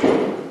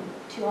 estimated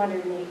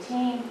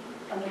 218.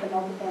 Under the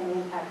multifamily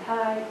impact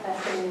high,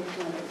 estimated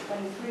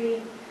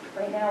 223.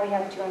 Right now we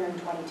have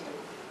 222.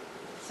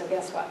 So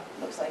guess what?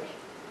 Looks like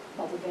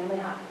multifamily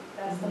high.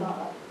 That's the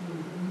model.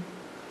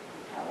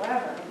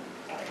 However,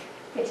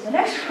 okay, to the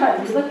next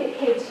one, we look at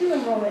K2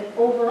 enrollment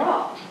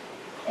overall.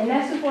 And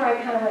this is where I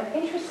kind of went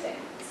interesting.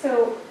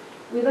 So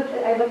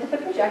I looked at the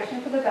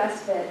projection for the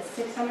best fit,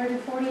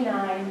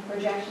 649,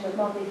 projection with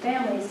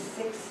multifamily,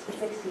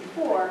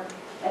 664.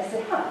 I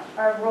said,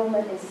 our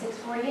enrollment is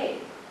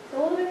 648. So a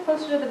little bit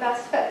closer to the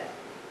best fit.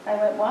 I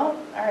went, well,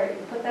 all right,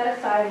 we'll put that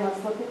aside and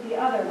let's look at the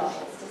other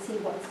levels to see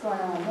what's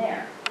going on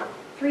there.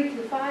 3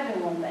 through 5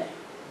 enrollment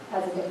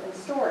has a different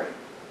story.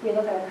 We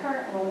look at our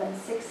current enrollment,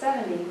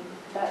 670,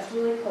 that's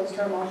really close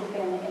to our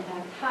multifamily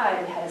impact high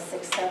that had a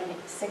 670,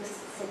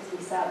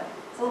 667.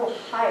 It's a little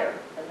higher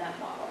than that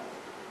model.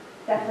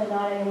 Definitely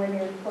not anywhere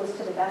near close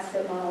to the best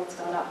fit model, it's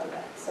gone up a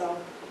bit. So,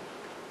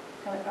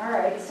 all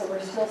right, so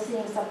we're still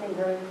seeing something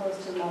very close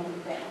to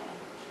multifamily.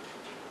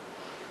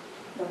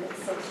 Look at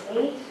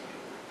 6.8,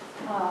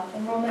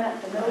 enrollment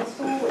at the middle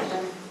school, which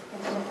I'm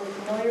intimately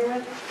familiar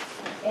with.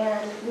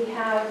 And we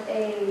have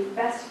a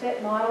best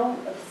fit model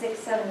of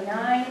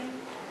 679,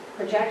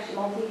 projection,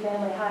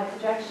 multifamily high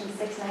projection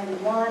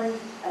 691,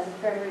 as of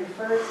February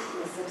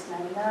 1st is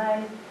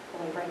 699,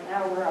 and right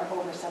now we're up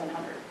over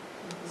 700.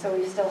 So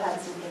we've still had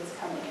some kids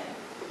coming in.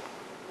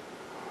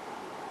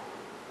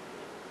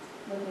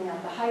 Looking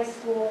at the high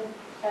school,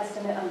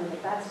 estimate under the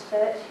best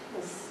fit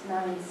was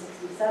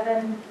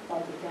 967,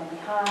 multifamily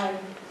high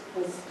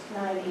was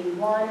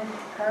 981,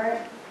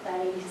 current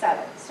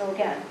 987. So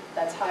again,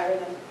 that's higher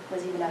than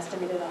was even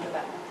estimated under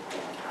that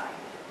multifamily high.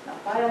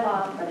 Not by a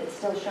lot, but it's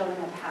still showing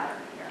a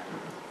pattern here.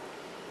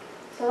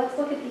 So let's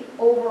look at the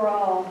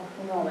overall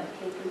enrollment,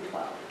 K through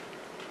 12.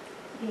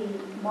 The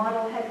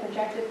model had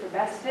projected for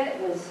best fit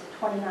was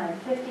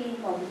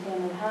 2950,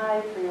 multifamily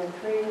high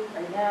 303.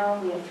 Right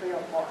now we have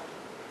 304.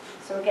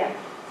 So again,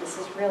 this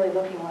is really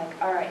looking like,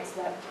 all right,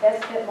 so that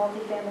best fit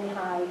multifamily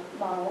high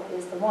model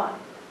is the one.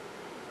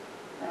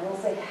 And I will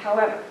say,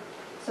 however,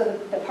 so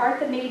the part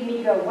that made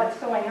me go, what's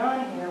going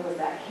on here, was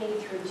that K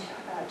through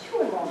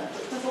 2 enrollment,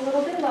 which was a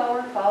little bit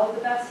lower, followed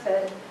the best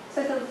fit.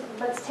 So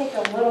let's take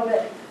a little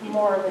bit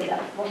more of a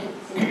depth look and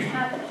see what's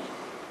happening.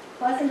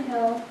 Pleasant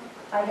Hill,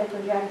 I had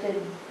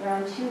projected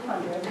around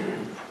 200.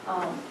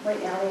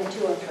 Right now they have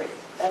 203.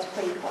 That's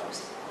pretty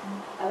close.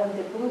 I looked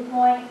at Blue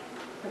Point,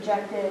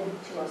 projected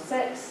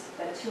 206,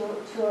 but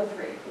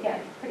 203.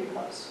 Again, pretty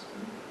close.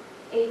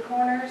 8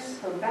 Corners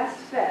for best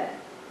fit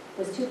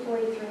was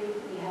 243.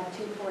 We have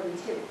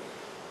 242.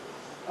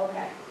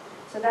 Okay,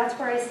 so that's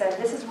where I said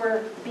this is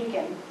where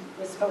Beacon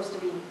was supposed to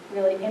be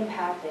really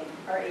impacting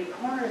our 8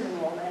 Corners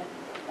enrollment.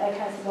 And I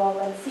kind of said, well,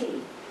 let's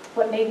see.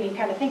 What made me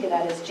kind of think of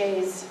that is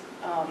Jay's,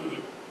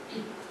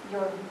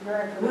 your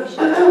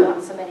information,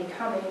 not so many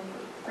coming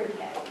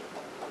pre-K.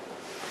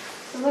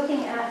 So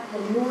looking at the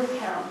newer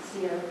counts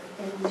here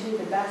into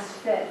the best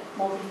fit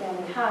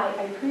multifamily high,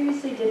 I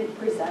previously didn't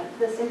present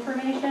this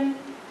information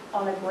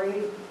on a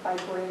grade by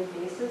grade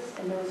basis,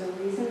 and there was a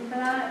reason for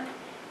that.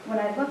 When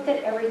I looked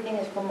at everything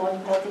as for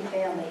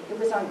multifamily, it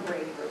was on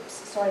grade groups.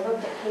 So I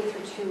looked at K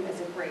through 2 as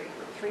a grade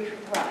group, 3 through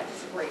 5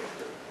 as a grade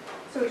group.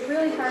 So it's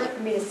really hard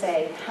for me to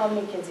say how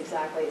many kids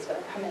exactly is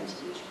going to come into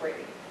each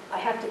grade. I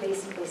have to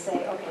basically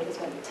say, okay, there's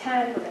going to be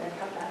 10, we're going to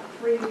cut that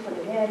 3, put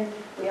it in.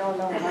 We all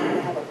know we're not going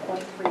to have a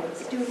 0.3 of a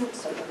student,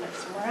 so we'll make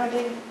some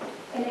rounding.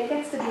 And it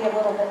gets to be a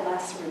little bit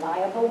less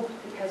reliable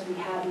because we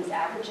have these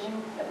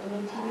averaging that we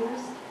need to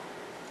use.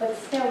 But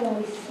still,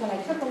 when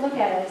I took a look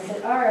at it, I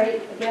said, all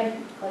right,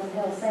 again, Pleasant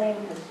Hill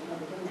same, because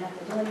we didn't have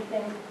to do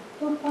anything.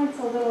 Blue Point's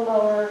a little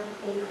lower,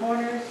 8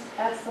 Corners,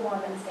 that's the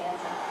one that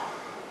stands out.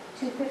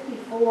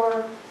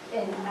 254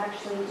 and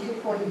actually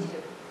 242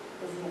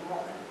 is the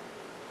enrollment.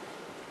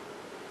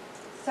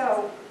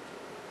 So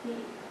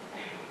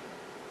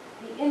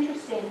the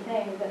interesting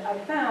thing that I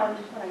found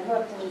when I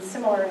looked, and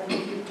similar, and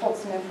you pulled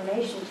some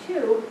information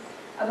too,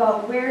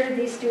 about where did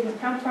these students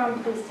come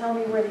from, please tell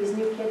me where these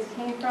new kids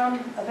came from.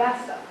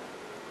 Augusta.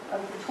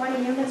 Of the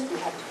 20 units, we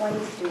have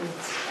 20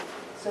 students.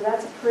 So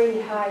that's a pretty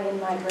high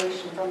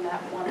in-migration from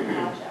that one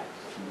project.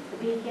 The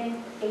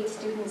Beacon, 8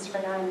 students for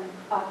 9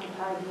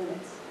 occupied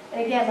units.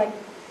 And again, like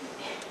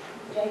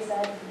Jay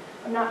said,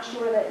 I'm not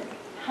sure that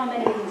how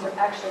many of these are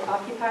actually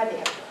occupied. They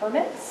have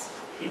permits,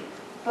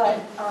 but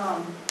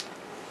I'm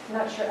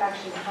not sure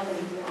actually how many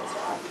units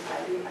are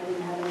occupied. I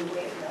didn't have any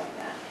way of knowing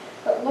that.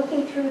 But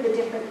looking through the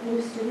different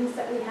new students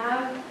that we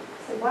have,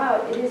 I said,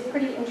 wow, it is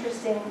pretty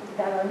interesting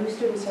that our new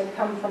students have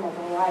come from a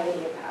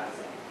variety of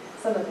housing.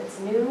 Some of it's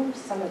new,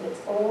 some of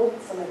it's old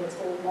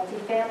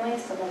multifamily,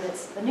 some of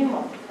it's the new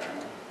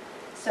multifamily.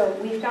 So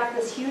we've got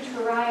this huge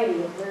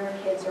variety of where our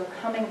kids are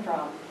coming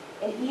from.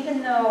 And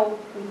even though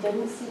we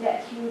didn't see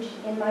that huge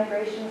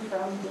in-migration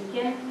from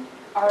Beacon,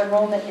 our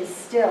enrollment is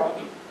still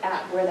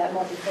at where that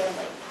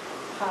multifamily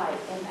high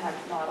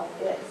impact model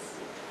is.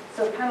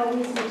 So it kind of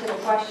leads me to the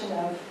question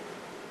of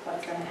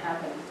what's going to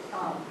happen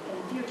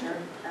in the future.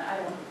 I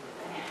don't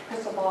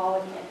crystal ball, I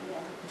can't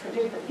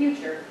predict the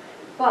future,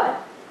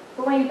 but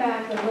going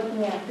back and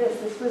looking at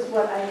this was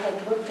what I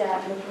had looked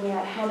at, looking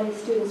at how many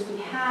students we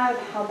have,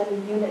 how many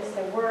units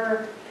there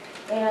were,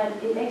 and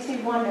it makes me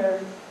wonder,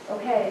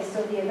 okay,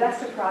 so the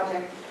Avesta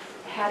project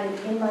had an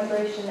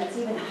in-migration that's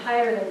even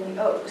higher than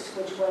the Oaks,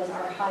 which was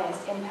our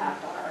highest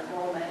impact on our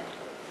enrollment.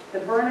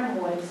 The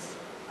Burnham Woods,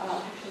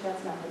 actually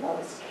that's not the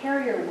lowest,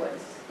 Carrier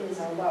Woods is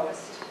our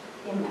lowest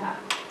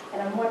impact.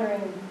 And I'm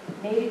wondering,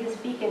 maybe this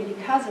Beacon,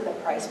 because of the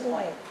price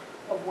point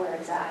of where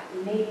it's at,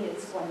 maybe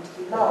it's going to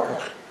be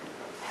lower.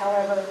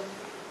 However,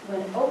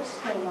 when Oaks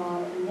came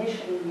on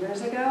initially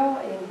years ago,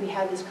 and we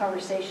had this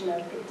conversation of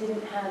it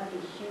didn't have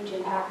a huge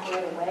impact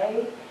right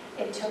away,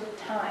 it took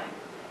time.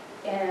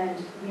 And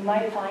we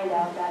might find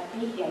out that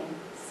Beacon,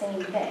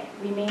 same thing.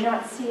 We may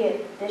not see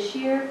it this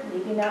year,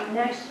 maybe not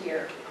next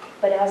year,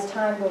 but as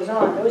time goes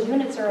on, those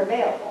units are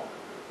available.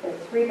 They're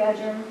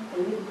 3-bedroom,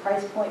 maybe the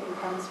price point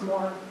becomes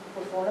more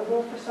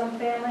affordable for some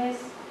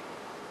families.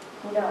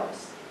 Who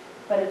knows?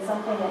 But it's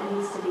something that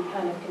needs to be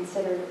kind of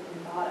considered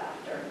and thought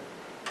after.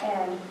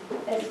 And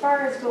as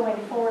far as going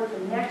forward for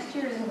next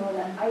year's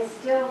enrollment, I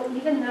still,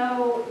 even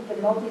though the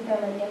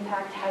multifamily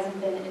impact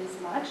hasn't been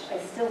as much, I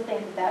still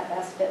think that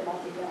best fit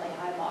multifamily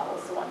high model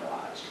is the one to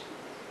watch.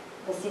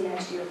 We'll see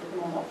next year for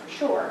normal for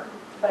sure,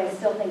 but I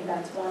still think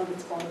that's one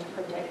that's going to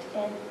predict.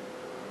 And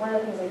one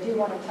of the things I do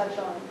want to touch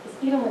on is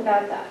even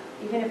without that,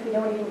 even if we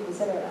don't even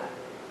consider that,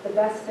 the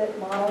best fit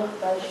model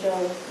does show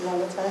one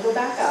that's going to go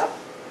back up.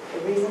 The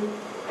reason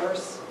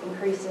first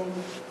increasing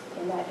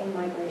in that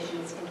in-migration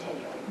is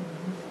continuing.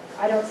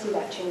 I don't see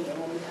that changing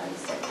anytime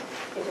soon.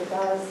 If it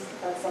does,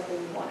 that's something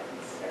we want to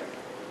consider.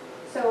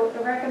 So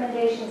the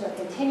recommendations are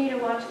continue to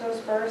watch those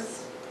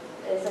births.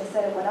 As I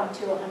said, it went up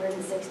to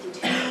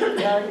 162.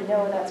 We already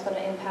know that's going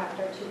to impact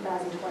our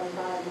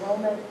 2025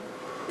 enrollment.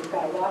 We've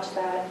got to watch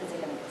that. Is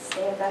it going to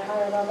stay at that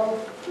higher level?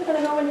 We're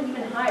going to go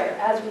even higher.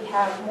 As we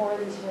have more of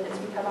these units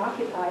become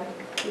occupied,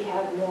 we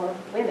have more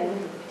women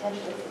who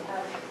potentially can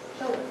have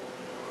children.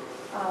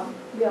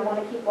 We want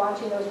to keep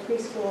watching those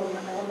preschool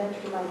and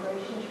elementary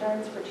migration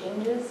trends for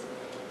changes.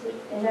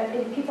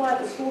 And people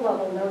at the school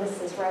level notice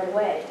this right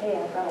away. Hey,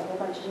 I've got a whole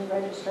bunch of new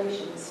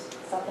registrations.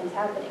 Something's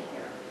happening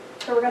here.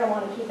 So we're going to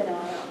want to keep an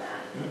eye on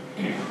that.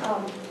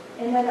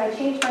 And then I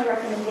changed my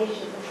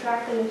recommendation to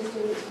track the new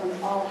students from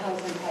all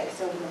housing types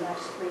over the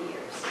next 3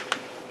 years.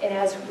 And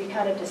as we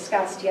kind of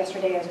discussed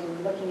yesterday as we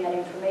were looking at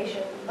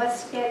information,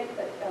 let's get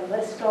a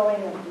list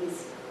going of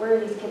these, where are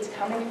these kids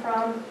coming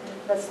from?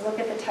 Let's look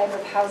at the type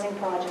of housing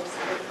projects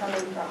that they're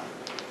coming from.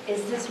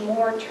 Is this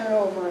more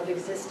turnover of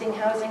existing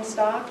housing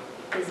stock?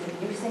 Is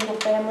it new single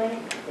family?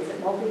 Is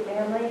it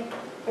multifamily?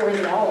 Or is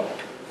it all of it?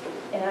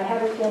 And I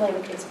have a feeling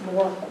it's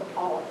more of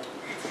all of it.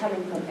 It's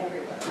coming from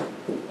everywhere.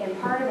 And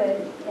part of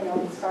it,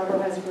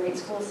 Scarborough has a great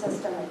school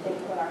system. I think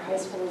when our high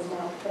school is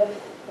now 5th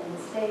in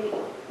the state,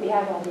 we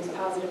have all these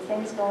positive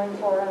things going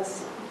for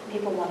us.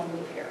 People want to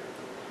move here.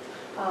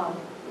 And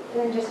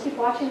then just keep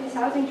watching these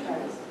housing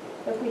trends.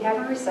 If we have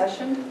a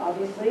recession,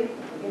 obviously,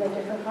 a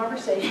different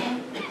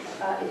conversation.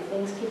 If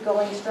things keep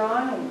going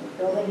strong and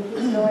building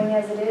keeps going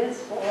as it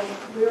is, well,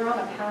 we're on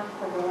a path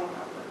for going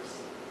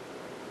upwards.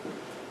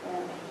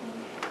 And I think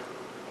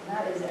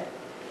that is it.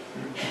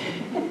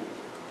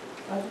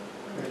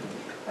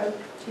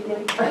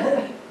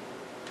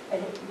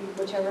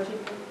 Whichever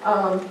people.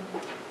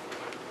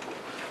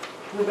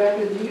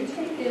 Rebecca, do you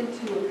take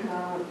into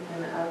account,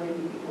 and I may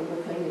be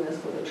overthinking this,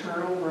 but the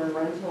turnover in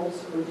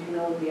rentals, or do you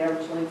know what the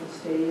average length of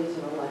stay is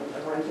in a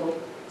rental?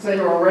 Because I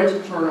know a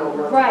rental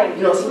turnover. Right.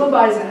 Someone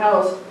buys a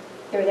house,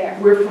 they're there.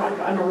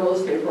 I'm a real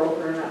estate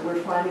broker, and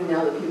we're finding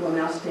now that people are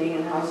now staying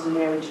in houses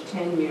an average of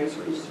 10 years,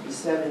 where it used to be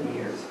 7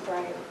 years.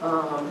 Right.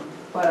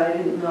 But I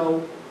didn't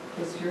know,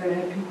 because you're going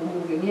to have people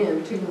moving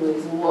in, particularly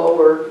these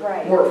lower,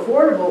 Right. more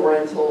affordable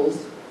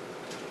rentals.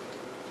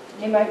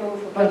 They might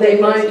move. But they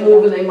might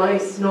move and they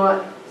might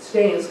not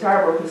stay in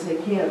Scarborough because they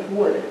can't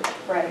afford it.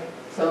 Right.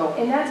 So.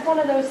 And that's one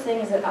of those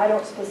things that I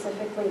don't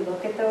specifically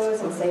look at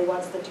those and say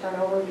what's the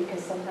turnover,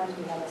 because sometimes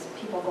we have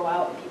people go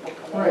out and people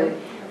come in. Right.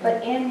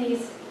 But in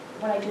these,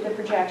 when I do the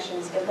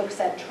projections, it looks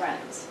at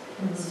trends.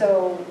 Mm-hmm.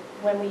 So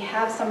when we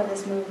have some of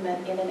this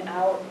movement in and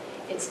out,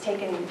 it's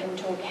taken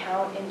into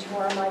account into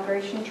our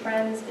migration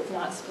trends. It's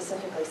not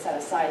specifically set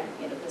aside,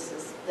 this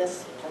is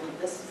this from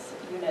this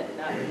unit and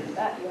not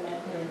that unit.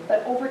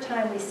 But over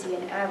time, we see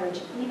an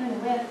average,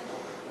 even with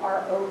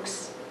our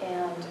Oaks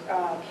and,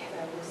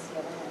 what's the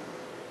other one?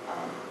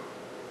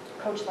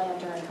 Coach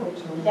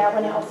Lantern. That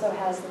one also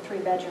has the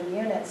 3-bedroom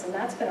units, and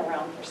that's been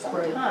around for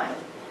some time.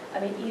 I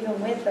mean, even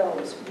with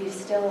those, we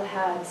still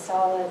had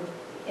solid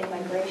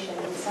in-migration.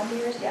 In some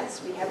years, yes,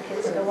 we have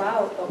kids go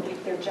out, but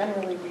they're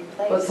generally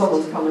replaced. But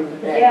someone's coming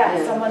back in.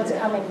 Yeah, someone's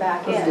coming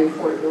back in. The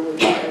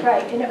affordability.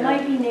 Right, and it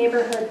might be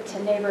neighborhood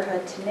to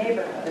neighborhood to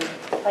neighborhood.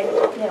 Like,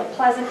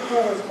 Pleasant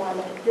Hill is one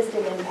that this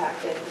didn't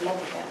impact it, the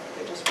multifamily.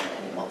 There just weren't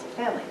any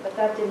multifamily. But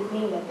that didn't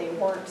mean that they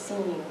weren't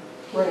seeing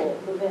people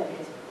move in,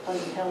 because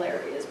Pleasant Hill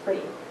area is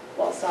pretty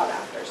well sought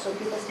after. So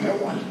people still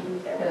want to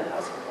move there when the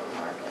house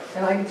market.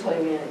 And I can tell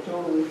you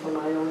anecdotally from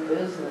my own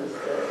business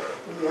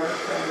that we are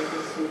starting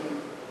to see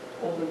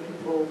older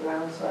people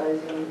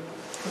downsizing,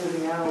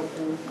 moving out,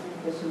 and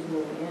guess who's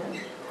moving in?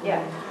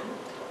 Yeah,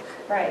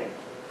 right,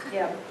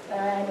 yeah.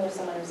 And I know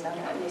someone who's done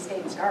that, and they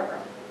stayed in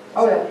Scarborough.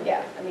 Oh, So,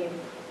 yeah, I mean,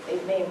 they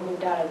may have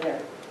moved out of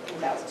their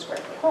 2,000 square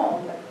foot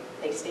home, but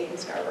they stayed in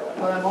Scarborough.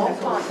 But I'm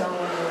also selling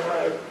a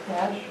lot of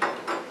cash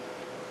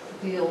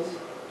deals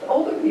to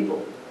older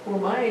people who are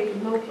my age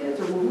with no kids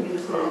or moving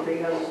into some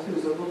big houses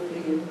too, so go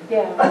figure.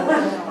 Yeah.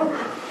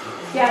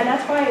 Yeah, and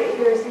that's why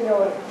there's,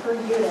 a per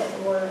unit,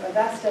 and where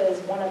Avesta is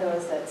one of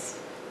those that's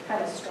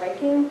kind of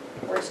striking,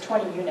 where it's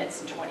 20 units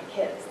and 20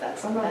 kids.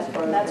 That's one,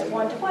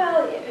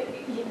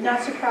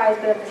 not surprised,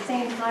 but at the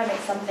same time,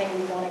 it's something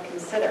we want to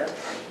consider.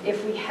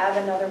 If we have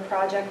another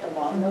project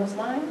along those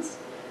lines,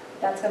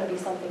 that's going to be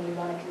something we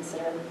want to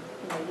consider,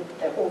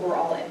 the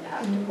overall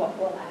impact of what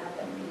will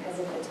happen. Because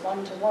if it's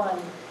 1-to-1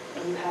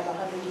 and you have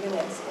 100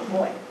 units, oh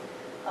boy.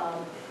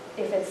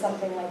 If it's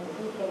something like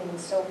the Beacon,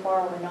 so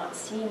far we're not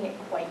seeing it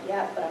quite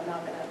yet, but I'm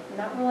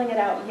not ruling it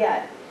out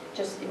yet.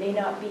 Just it may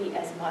not be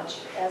as much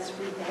as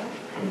we think.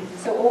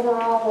 So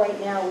overall, right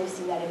now we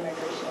see that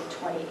immigration of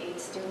 28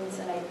 students,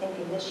 and I think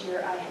in this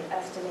year I had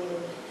estimated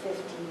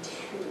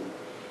 52.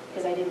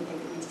 because I didn't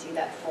think that we'd see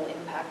that full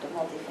impact of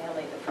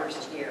multifamily the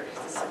first year,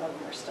 because some of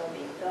them are still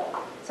being built.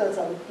 So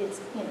it's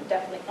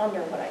definitely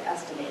under what I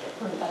estimated,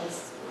 but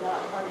it's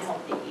not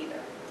unhealthy either.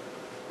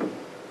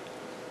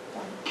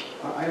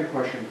 I have a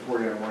question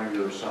for you on one of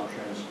your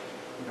assumptions,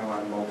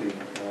 on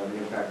the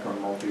impact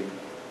on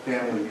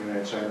multi-family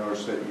units. I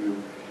noticed that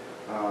you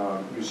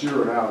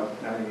zeroed out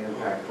any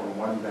impact from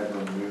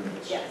one-bedroom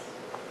units. Yes.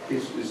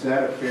 Is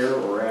that a fair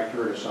or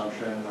accurate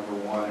assumption, number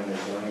one, and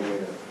is there any way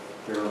to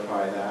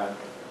verify that?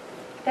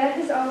 That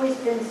has always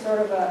been sort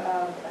of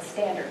a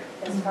standard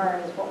as far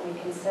as what we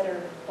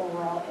consider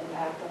overall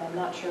impact, and I'm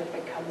not sure if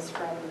it comes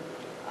from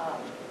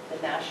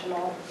the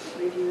national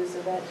reviews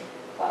of it,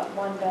 but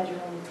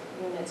one-bedroom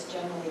units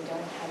generally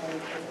don't have any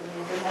kids. I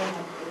mean, they might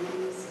have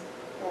babies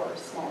or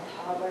small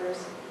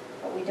toddlers,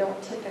 but we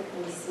don't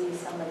typically see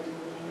somebody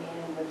moving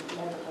in with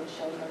multiple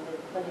children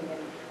living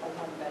in a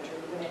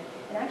one-bedroom unit.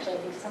 And actually, I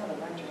think some of the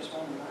renters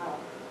won't allow.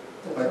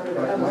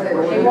 But my They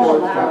question won't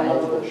is allow about it.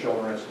 multiple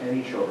children, it's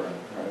any children,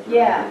 right?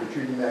 Yeah. You're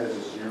treating that as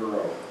a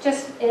zero.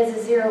 Just as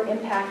a zero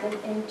impact,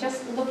 and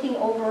just looking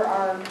over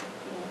our,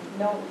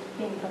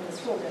 being from the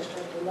school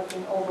district and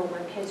looking over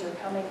where kids are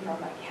coming from,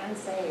 I can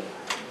say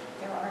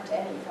there aren't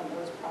any from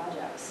those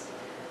projects.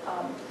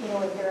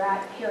 If they're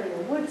at Harrier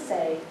would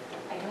say,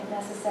 I don't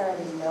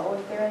necessarily know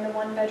if they're in the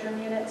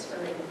one-bedroom units or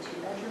in the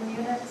two-bedroom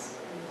units,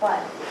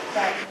 but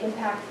that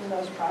impact from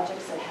those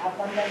projects that have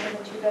one-bedroom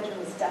and two-bedroom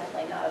is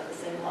definitely not at the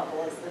same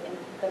level as the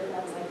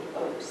ones like the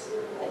Oaks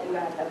that you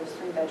have those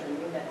three-bedroom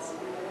units.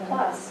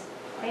 Plus,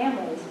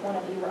 families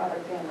want to be where other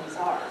families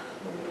are.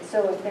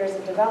 So if there's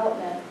a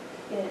development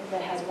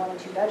that has one and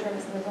two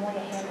bedrooms and there's only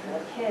a handful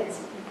of kids,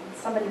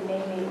 somebody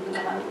may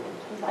not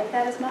like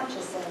that as much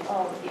as saying,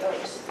 oh, the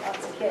Oaks,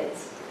 lots of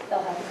kids,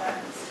 they'll have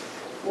friends.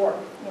 Or,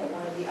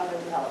 one of the other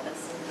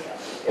developments in the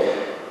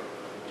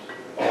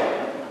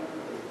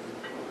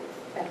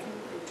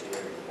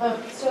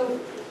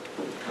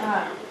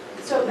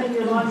So in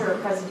your longer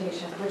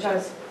presentation, which I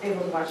was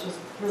able to watch, was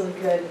really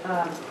good.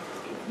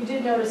 You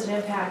did notice an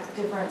impact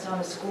difference on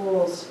the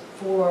schools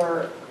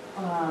for,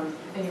 and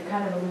you're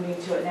kind of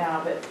alluding to it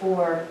now, but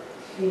for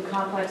the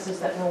complexes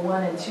that were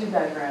 1 and 2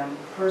 bedroom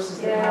versus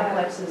the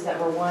complexes that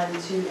were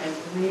 1, 2, and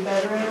 3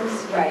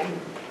 bedrooms. Right.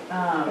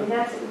 And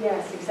that's,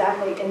 yes,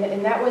 exactly.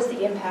 And that was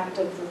the impact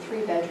of the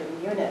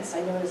 3-bedroom units.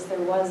 I noticed there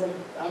was a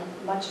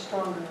much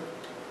stronger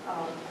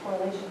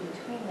correlation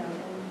between them.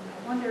 And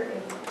I wonder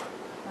if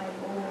my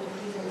old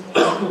presentation, I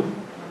don't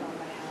know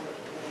if I have it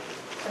here,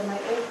 but my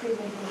old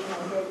presentation,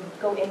 I did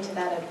go into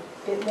that a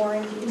bit more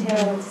in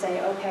detail and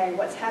say, okay,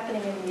 what's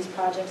happening in these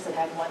projects that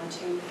have 1,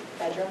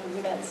 2-bedroom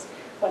units?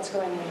 What's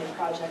going on in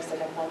projects that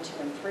have 1,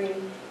 2, and 3?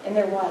 And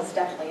there was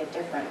definitely a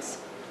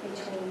difference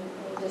between,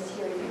 just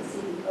here you can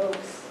see the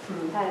Oaks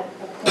had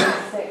a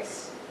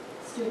 0.6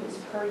 students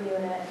per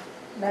unit.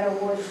 Meadow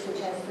Woods, which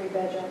has 3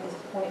 bedrooms, is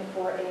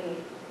 0.48,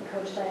 and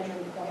Coach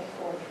Landry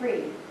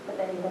 0.43. But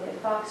then you look at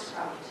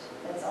Foxcroft,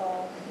 that's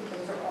all, I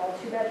think those are all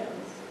 2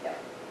 bedrooms. Yep.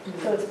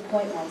 So it's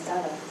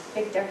 0.17,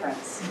 big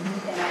difference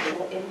in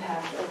actual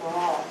impact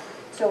overall.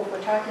 So if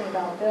we're talking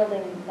about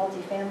building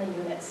multifamily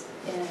units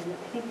in, I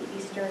think the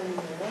Eastern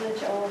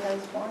Village all has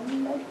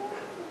 1 bedroom?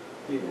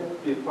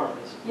 The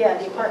apartments. Yeah,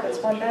 the apartments,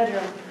 1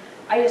 bedroom.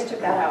 I just took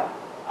that out,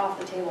 off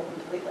the table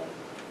completely.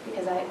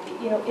 Because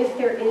if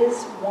there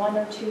is 1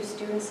 or 2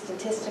 students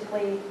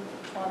statistically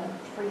on a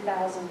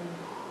 3,000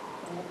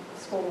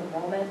 school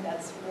enrollment,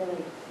 that's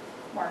really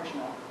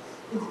marginal.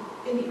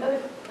 And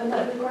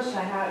another question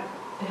I had,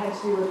 it had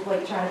to do with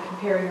trying to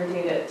compare your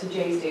data to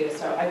Jay's data.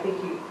 So I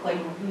think you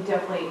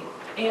definitely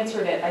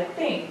answered it, I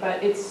think,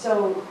 but it's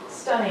so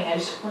stunning. I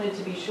just wanted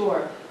to be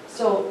sure.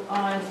 So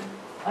on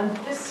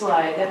this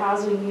slide, the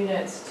housing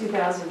units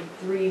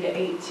 2003 to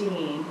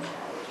 18.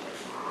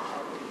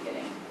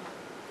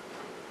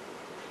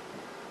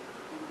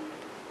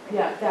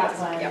 Yeah, that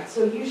one. Yeah.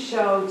 So you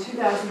show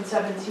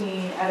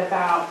 2017 at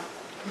about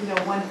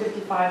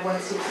 155,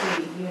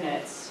 160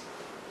 units.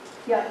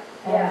 Yep.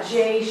 And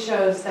Jay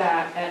shows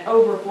that at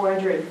over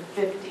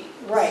 450.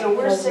 Right. So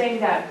we're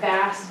saying that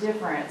vast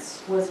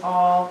difference was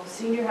all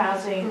senior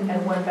housing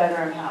and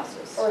 1-bedroom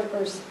houses. Or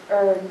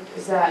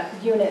Is that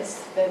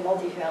units, the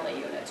multifamily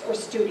units, or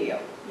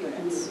studio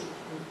units.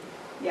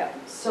 Yeah.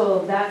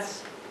 so?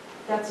 That's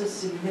a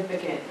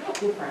significant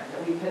difference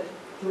that we put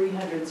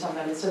 300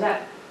 something.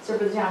 So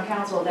for the town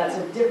council, that's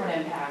a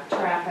different impact: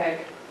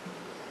 traffic,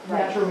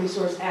 natural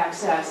resource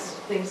access,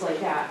 things like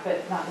that,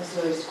 but not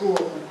necessarily school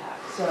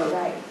impact. So.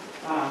 Right.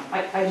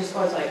 I just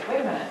was like,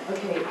 wait a minute,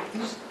 okay,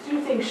 these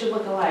 2 things should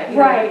look alike.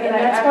 Right, and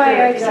that's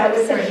why I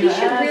said he should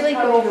that's really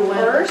probably go the one-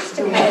 first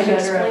to the kind of one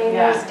explain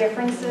bedroom, those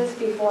differences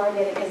before I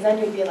get it, because then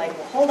you'd be like,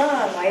 well, hold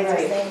on, why is Right.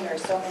 it saying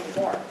there's so many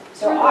more?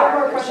 So There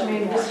our are, question,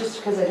 maybe this is just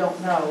because I don't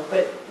know,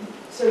 but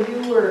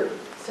your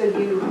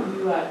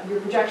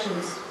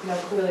projections,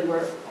 clearly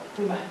were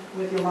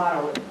with your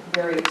model were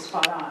very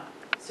spot on.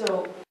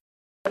 So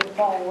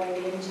fall right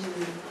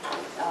into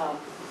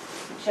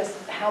just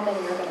how many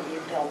are going to be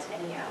built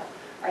anyhow.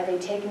 Are they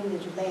taking the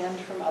demand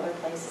from other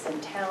places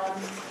in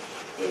town?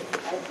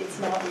 it's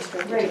not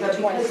restricted Right, to but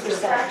the because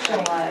 20%. they're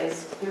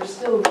fractionalized, they're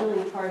still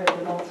really part of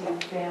the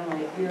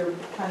multi-family, you're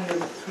kind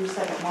of your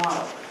second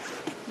model.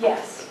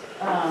 Yes,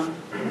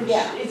 Which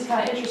Yeah. it's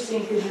kind of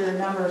interesting because your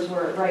numbers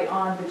were right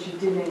on, but you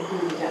didn't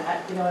include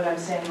that, you know what I'm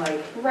saying,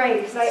 like. right,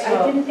 because I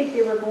So- didn't think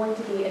they were going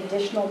to be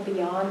additional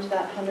beyond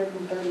that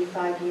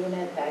 135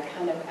 unit, that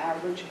kind of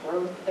average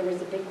growth. There was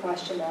a big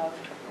question of,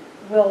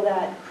 will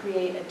that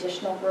create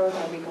additional growth?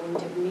 Are we going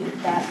to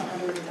meet that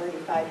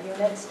 135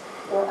 units?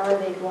 Or are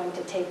they going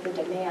to take the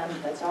demand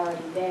that's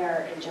already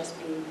there and just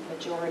be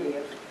majority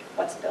of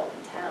what's built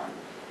in town?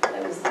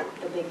 That was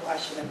the big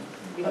question, and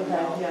we don't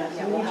know. Okay, yeah,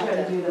 so we'll when you have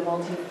try to do the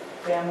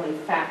multi-family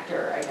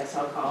factor, I guess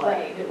I'll call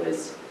Right. it, it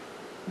was,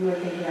 you were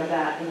thinking of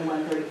that in the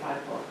 135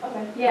 book.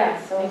 Okay. Yeah,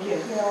 so, Thank you.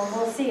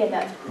 we'll see, and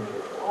that,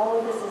 all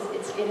of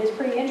this it is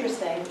pretty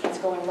interesting. It's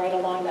going right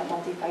along that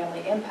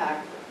multifamily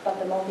impact, but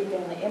the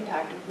multifamily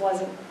impact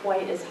wasn't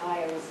quite as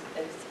high as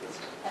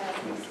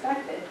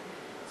expected.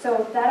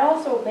 So that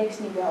also makes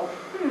me go,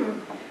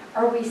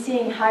 are we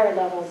seeing higher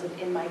levels of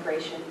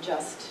in-migration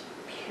just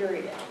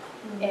period?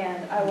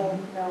 And I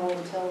won't know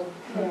until,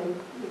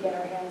 we get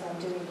our hands on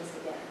doing this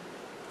again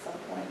at some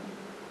point.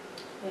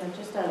 Yeah,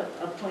 just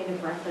a point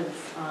of reference,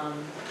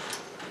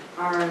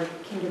 our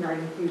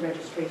kindergarten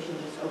pre-registration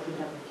just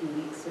opened up a few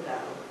weeks ago,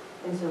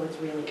 and so it's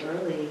really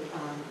early.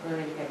 We're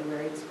in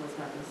February, school's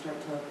not going to start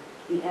till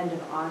the end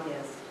of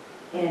August.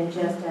 And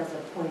just as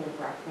a point of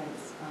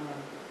reference,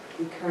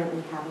 we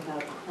currently have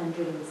about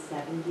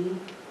 170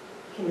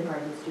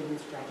 kindergarten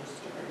students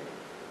registered.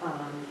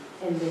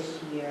 And this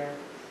year,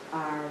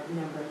 our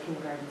number of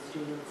kindergarten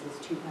students is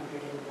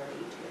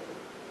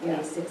 232. We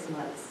have 6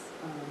 months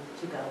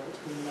to go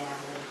between now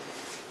and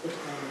the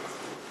time of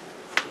school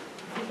starts.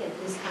 I think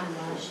at this time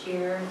last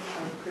year,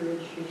 our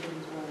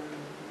pre-registrations were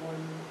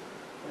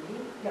 140.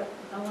 Yep.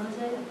 I want to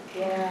say.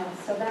 Yeah,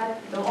 so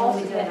that Don't also,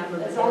 always remember,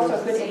 but it's there also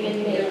was good to taking take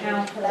into into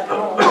account account for that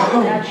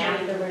model.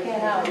 Actually, the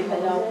pan out, even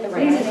though the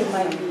reasoning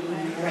might be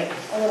Right.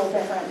 a little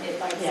different, it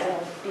might Yeah.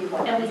 still be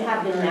one. And we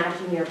have been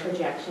matching your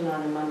projection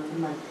on a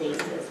month-to-month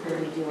basis when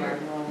we do our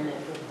enrollment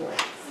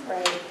reports.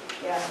 Right,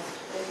 yeah.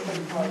 It's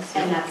pretty close.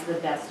 And that's the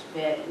best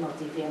fit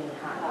multifamily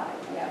high.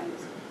 Yeah,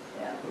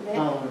 yeah.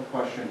 Follow-up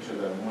question to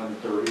the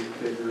 130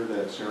 figure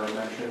that Sarah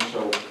mentioned.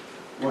 So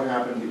what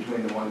happened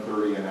between the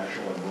 130 and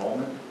actual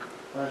enrollment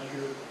last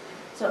year?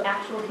 So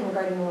actual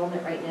kindergarten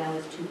enrollment right now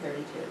is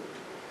 232.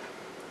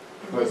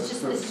 But-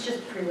 This is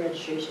just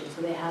pre-registration,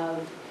 so they have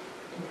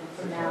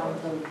from now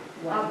until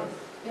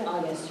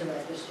August to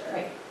register.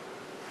 Right.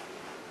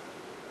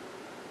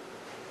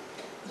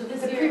 So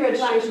The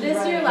pre-registration's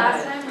this year, running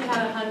last high. time, we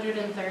had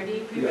 130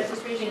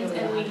 pre-registrations,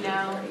 and we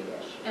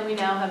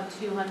now have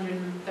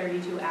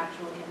 232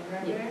 actual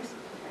kindergartners.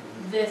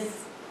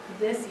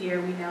 This year,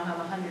 we now have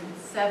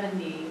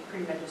 170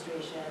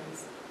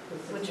 pre-registrations,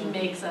 which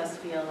makes us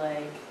feel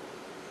like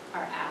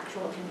our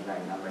actual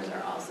kindergarten numbers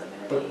are also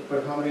going to be.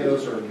 But how many of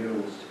those are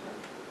new?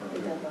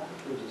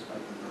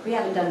 We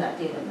haven't done that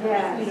data.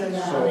 Yeah. We don't know.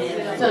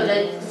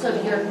 So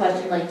to your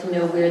question, like to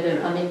know where they're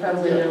coming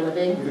from, where they're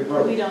living?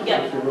 We don't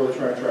get If you're really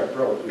trying to track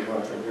growth, you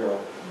want to compare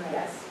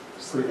Yes.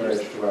 pre-reg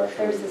to actual.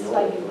 There's a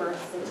enrollment. spike in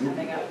births that's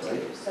coming up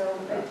too, so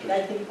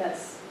I think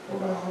that's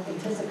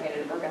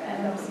anticipated, we're gonna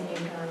end up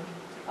seeing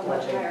a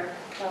much higher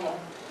level.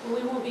 Well,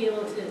 we won't be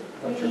able to.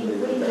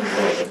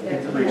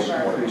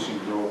 Increasing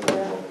growth of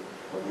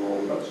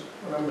enrollments.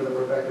 Remember that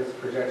Rebecca's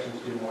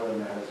projections do more than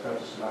that. It's not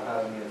just about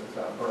housing units, it's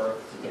about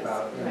births, it's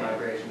about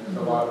immigration. There's a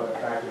lot of other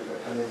factors that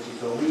come into.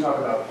 So when we talk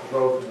about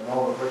growth and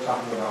enrollment, we're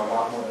talking about a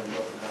lot more than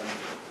growth and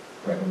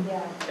enrollment.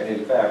 Yeah. And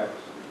in fact,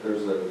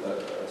 there's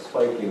a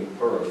spike in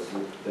births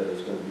that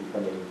is going to be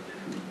coming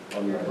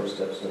on your first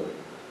step soon.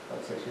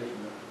 About 6 years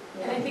from now.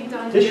 And I think,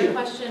 Don, to This your year.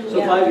 question, So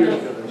we 5 don't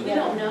years know, ago. we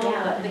don't know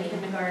Yeah. what the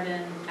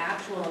kindergarten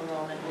actual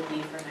enrollment will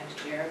be for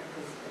next year,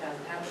 because it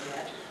hasn't happened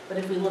yet. But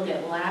if we look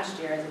at last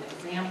year as an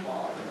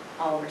example,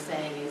 all we're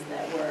saying is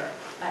that we're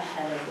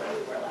ahead of where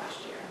we were last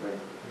year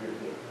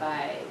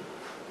by,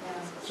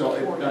 So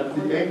 40.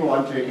 the angle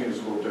I'm taking is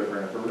a little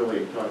different. If we're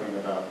really talking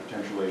about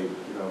potentially,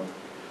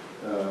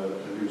 a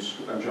new,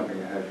 I'm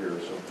jumping ahead here,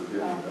 so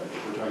forgive me, but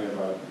if we're talking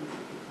about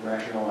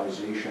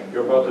rationalization.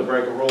 You're about to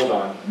break a rule,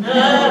 Don. Be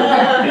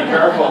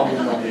careful.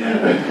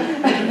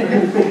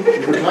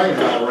 If we're talking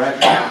about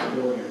rationalizing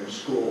building a new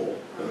school,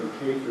 a new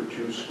K through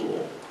 2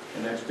 school,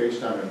 and that's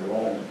based on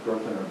enrollment,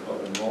 growth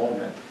of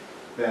enrollment,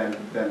 then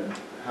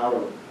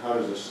how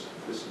does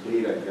this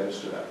data get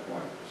us to that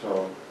point?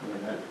 So,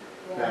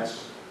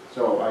 that's,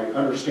 so I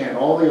understand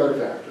all the other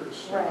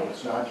factors. Right.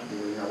 It's not,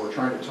 we're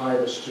trying to tie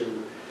this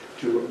to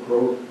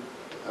growth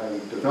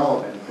and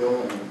development,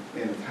 building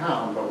in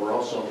town, but we're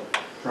also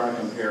trying to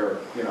compare,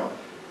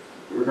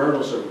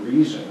 regardless of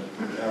reason,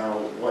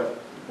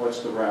 what's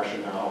the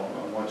rationale,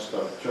 and what's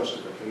the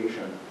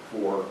justification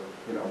for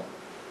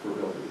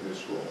building a new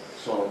school.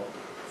 So,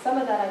 Some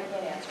of that I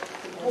can't answer,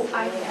 because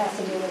it has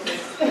to do with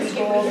the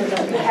schools and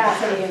the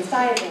capacity and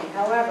sizing.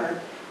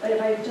 However, but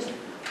if I just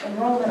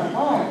enrollment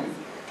alone,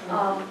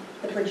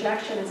 the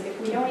projections, if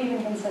we don't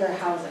even consider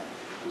housing,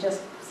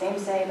 just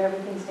same,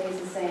 everything stays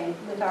the same.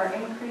 With our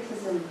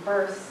increases in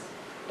births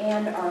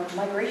and our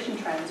migration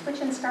trends, which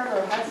in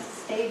Scarborough has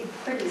stayed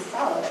pretty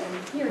solid. I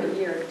mean, year to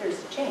year,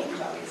 there's change,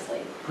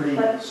 obviously. Pretty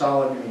But-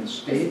 solid, you mean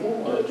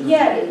stable? Or just-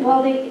 Yeah,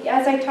 well,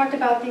 as I talked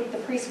about, the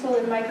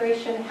preschool in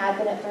migration had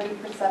been at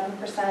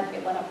 37%.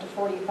 It went up to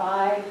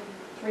 45.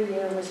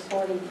 3-year was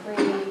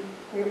 43.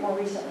 More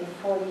recently,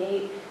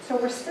 48. So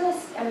we're still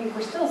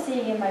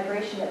seeing in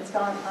migration that's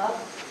gone up.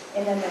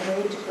 And then the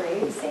grade to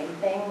grade, same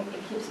thing,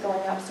 it keeps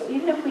going up. So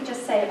even if we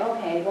just say,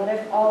 okay, what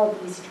if all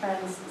of these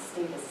trends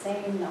stay the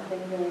same,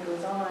 nothing really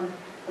goes on,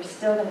 we're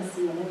still going to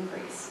see an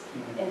increase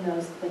in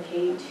the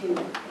K-2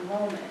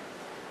 enrollment.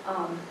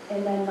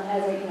 And then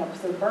as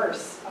so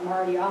births, I'm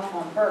already off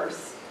on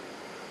births.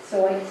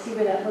 So I see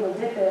where that little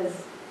dip is,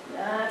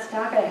 it's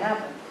not going to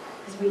happen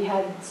because we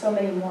had so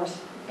many more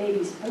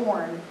babies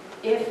born.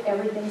 If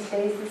everything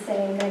stays the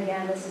same, and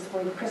again, this is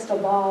where the crystal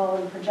ball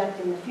and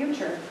projecting the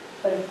future,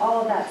 but if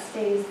all of that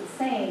stays the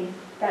same,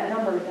 that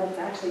number that's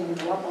actually going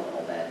to go up a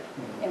little bit,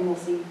 and we'll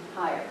see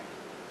higher.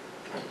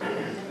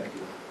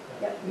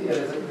 Yep. Yeah,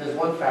 there's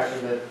one factor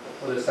that,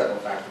 well, there's several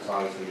factors,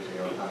 obviously, using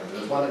your own time.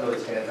 There's one that really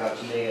stands out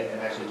to me, and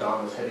actually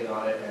Don was hitting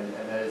on it, and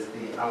that is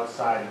the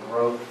outside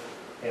growth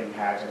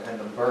impact and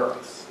the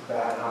births,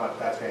 how much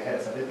that's going to hit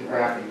us. I think the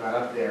graph that you got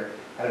up there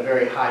had a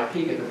very high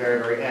peak at the very,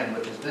 very end,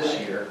 which is this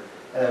year,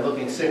 and then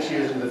looking 6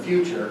 years into the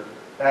future,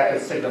 that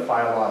could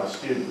signify a lot of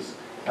students.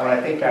 And when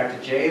I think back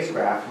to Jay's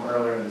graph from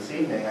earlier in this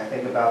evening, I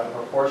think about the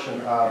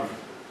proportion of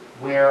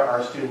where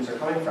our students are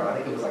coming from. I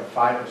think it was like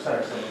 5% or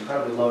something,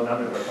 incredibly low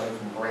number that were coming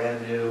from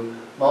brand new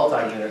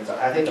multi-units.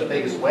 I think the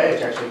biggest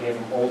wedge actually came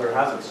from older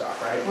housing stock,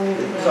 right?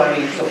 So I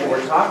mean, so what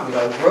we're talking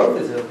about, growth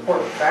is an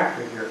important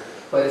factor here,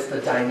 but it's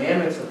the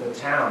dynamics of the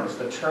town, it's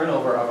the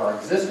turnover of our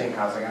existing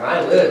housing. And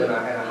I live in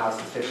a house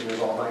that's 50 years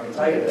old, and I can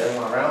tell you that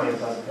everyone around me in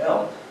Pleasant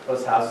Hill,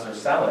 those houses are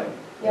selling.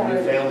 Yeah,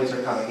 new families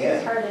are coming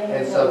in.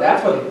 And so so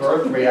that's where the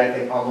birth rate, I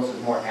think, almost is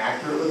more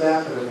accurate with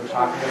that, because we're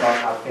talking about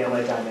how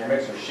family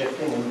dynamics are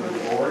shifting and moving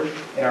forward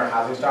in our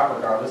housing stock,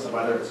 regardless of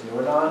whether it's new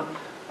or not.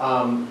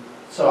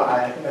 So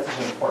I think that's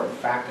an important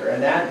factor.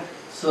 And that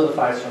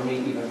solidifies for me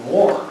even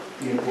more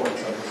the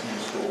importance of this new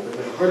school.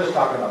 Because if we're just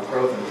talking about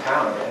growth in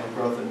town and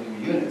growth in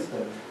new units,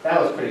 then that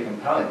was pretty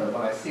compelling. But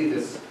when I see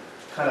this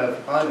kind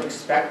of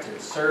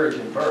unexpected surge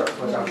in birth,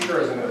 which I'm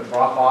sure isn't going to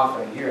drop off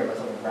in a year unless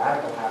something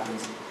radical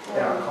happens in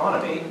our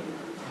economy,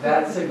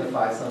 that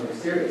signifies something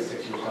serious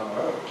 6 years down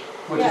the road,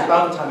 which is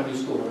about the time a new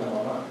school will come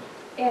online.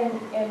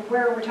 And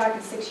where we're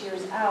talking 6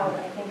 years out,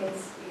 I think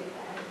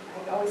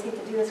I always hate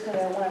to do this because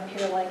I want to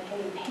appear like,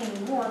 hey, pay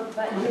me more,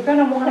 but you're going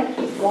to want to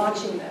keep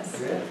watching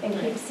this and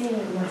keep seeing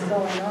what's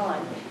going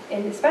on,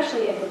 and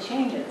especially if it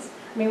changes.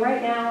 I mean,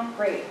 right now,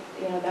 great,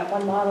 that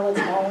one model is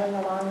following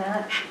along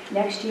that.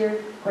 Next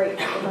year, great,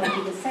 it might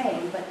be the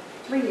same, but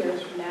 3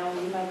 years from now,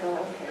 you might go,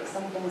 okay,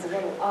 something's a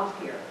little off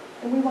here.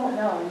 And we won't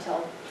know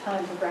until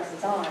time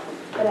progresses on.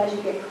 But as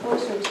you get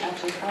closer to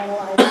actually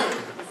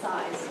finalizing the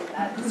size of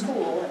that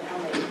school and how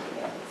many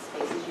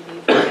spaces you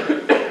need,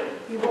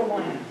 you will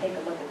want to take a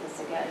look at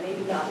this again.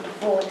 Maybe not the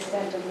full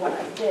extent of what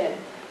I did,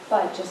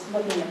 but just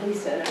looking at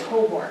least at a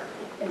cohort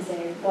and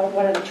saying,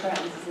 what are the trends?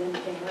 Has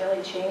anything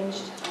really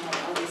changed?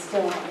 Are we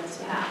still on this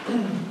path?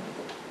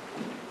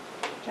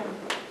 Jim?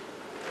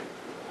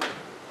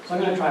 So I'm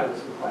going to try with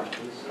some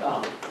questions.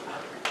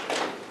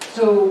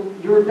 So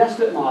your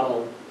investment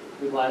model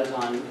relies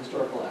on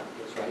historical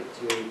averages,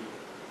 right, to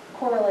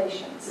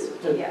correlations,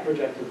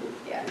 project into the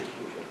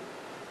future.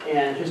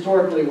 And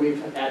historically,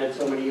 we've added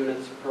so many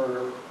units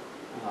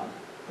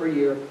per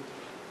year.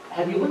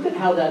 Have you looked at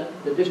how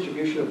the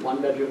distribution of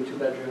one-bedroom,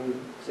 two-bedroom,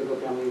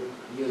 single-family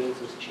units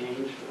has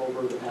changed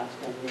over the past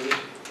 10 years?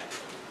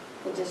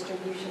 The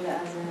distribution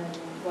as in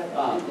what?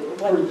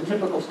 For the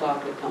typical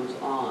stock that comes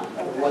on,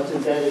 what's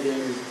embedded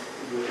in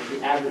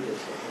the averages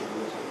that you're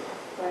using?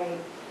 Right.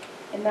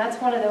 And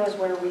that's one of those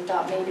where we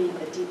thought maybe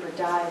the deeper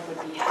dive would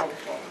be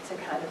helpful to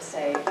kind of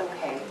say,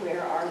 okay,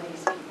 where are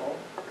these people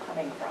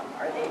coming from?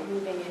 Are they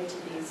moving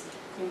into these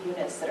new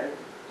units that are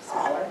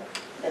smaller,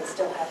 that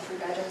still have 3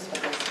 bedrooms,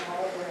 but they're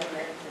smaller, where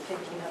they're in the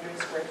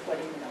 1,500 square foot,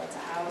 even though it's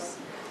a house?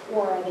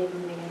 Or are they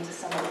moving into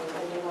some of the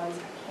older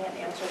ones? I can't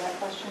answer that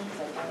question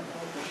because I don't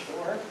know for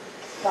sure.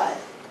 But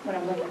when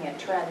I'm looking at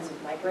trends of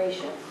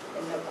migration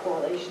and the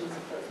correlations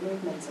of those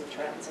movements of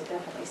trends, I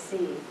definitely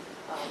see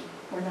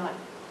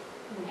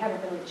we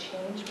haven't really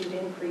changed, we've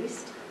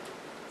increased.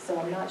 So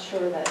I'm not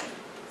sure that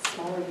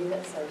smaller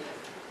units have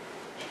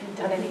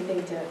done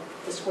anything to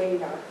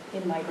dissuade our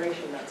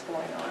in-migration that's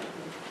going on.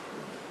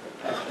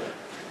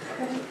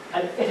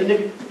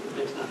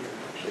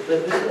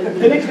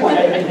 The next point,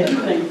 I do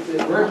think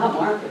that we're in a hot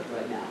market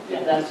right now.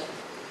 And that's,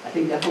 I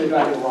think, definitely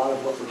driving a lot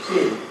of what we're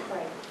seeing.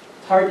 Right.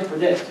 It's hard to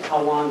predict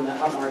how long the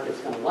hot market's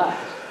going to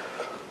last.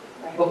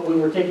 Right. But when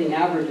we're taking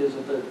averages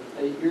of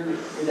your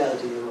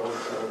data's a year old,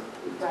 so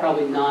it's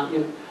probably not,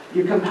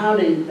 you're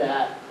compounding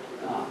that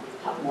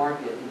hot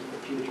market into the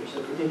future. So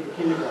if you take your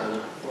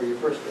kindergarten or your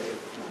first grade,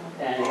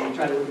 and you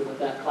try to look at what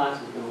that class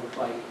is going to look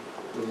like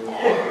when you're in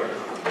fourth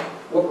grade,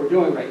 what we're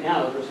doing right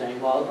now is we're saying,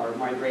 well, our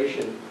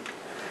migration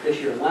this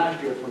year and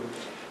last year from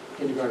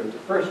kindergarten to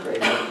first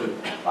grade has been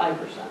 5%.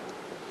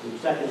 From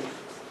second to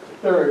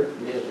third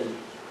may have been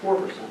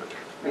 4%.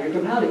 And you're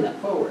compounding that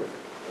forward.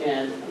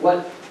 And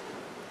what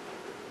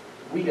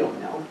we don't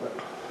know, but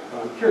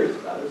what I'm curious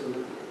about is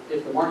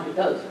if the market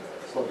does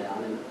slow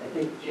down, and I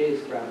think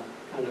Jay's graph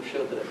kind of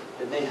showed that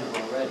it may have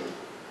already,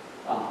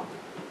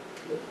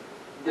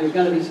 there's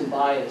going to be some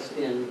bias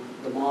in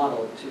the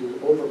model to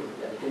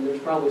over-predict, and there's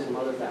probably some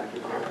other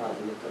factors that are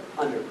causing it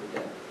to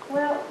under-predict.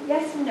 Well,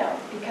 yes and no,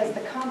 because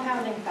the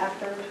compounding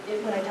factor,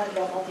 when I talked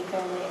about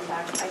multifamily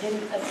impacts, I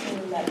didn't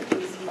assume that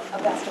a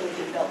Vesta would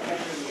be built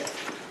every year.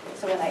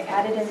 So when I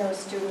added in those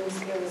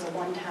students, it was a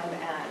one-time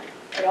add.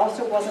 It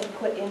also wasn't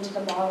put into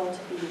the model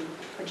to be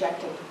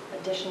projected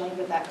additionally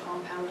with that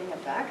compounding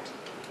effect.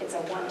 It's a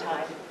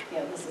one-time,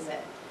 this is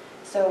it.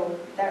 So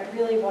that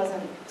really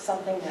wasn't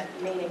something that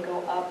made it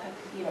go up,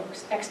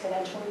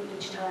 exponentially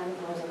each time,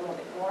 grows a little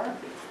bit more.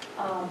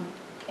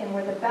 And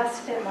where the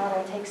best fit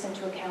model takes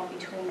into account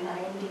between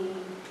 90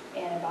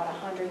 and about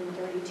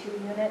 132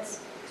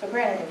 units. So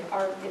granted,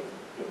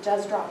 it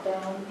does drop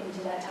down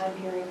into that time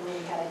period where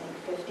we had, I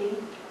think,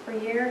 50 per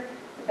year.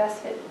 The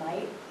best fit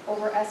might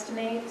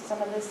overestimate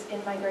some of this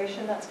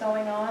in-migration that's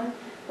going on,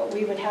 but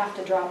we would have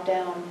to drop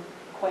down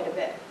quite a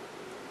bit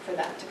for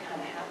that to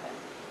kind of happen.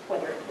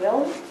 Whether it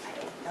will, I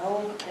don't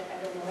know.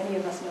 I don't know any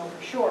of us know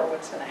for sure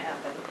what's going to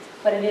happen.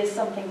 But it is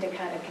something to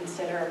kind of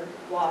consider,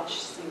 watch,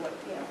 see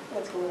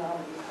what's going on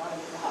with the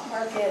economy, the hot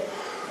market,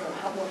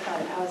 what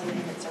kind of housing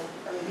units are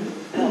being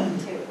built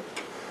too.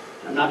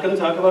 I'm not going to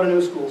talk about a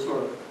new school,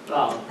 sort of.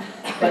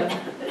 But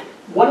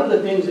one of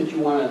the things that you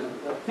want to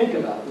think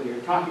about when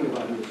you're talking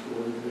about a new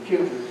school into the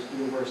future is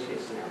your worst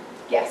case scenario.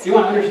 Yes. So you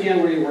want to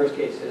understand where your worst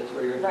case is,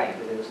 where your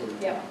expected is,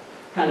 and yep.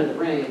 kind of the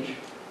range.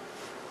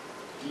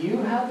 Do you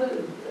have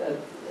a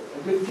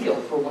good feel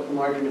for what the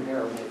margin of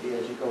error might be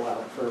as you go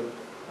out for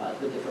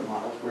the different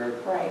models, where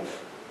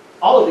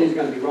all of these are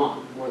going to be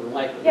wrong, more than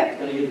likely. Yep. It's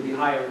going to either be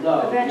high or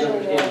low. Eventually, you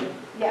understand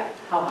yeah.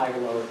 how high or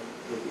low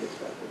would be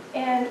expected.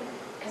 And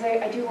because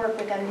I do work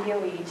with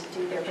MDOE to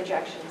do their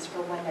projections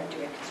for when they're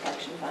doing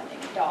construction funding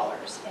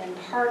dollars. And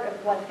part of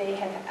what they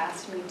have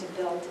asked me to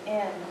build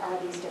in are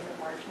these different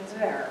margins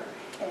of error.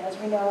 And as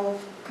we know,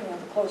 the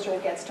closer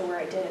it gets to where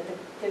I did it,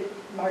 the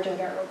margin of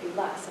error will be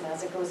less. And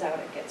as it goes out,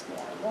 it gets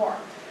more and more.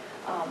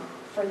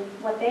 For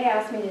what they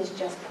asked me to is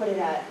just put it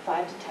at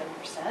 5 to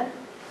 10%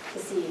 to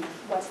see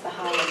what's the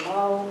high and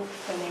low.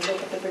 When they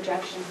look at the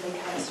projections, they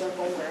kind of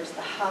circle where's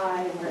the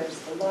high, where's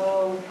the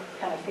low,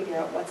 kind of figure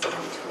out what's in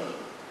between.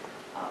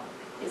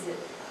 Is it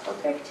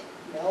perfect?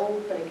 No,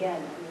 but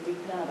again,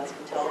 none of us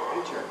can tell the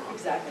future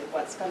exactly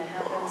what's going to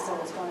happen. So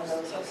it's one of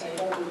those, okay,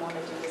 what do we want to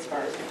do as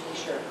far as making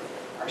sure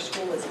our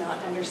school is not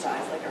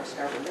undersized like our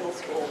Scarborough Middle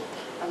School.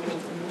 I mean,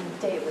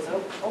 the day it was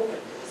open,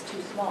 it was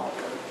too small.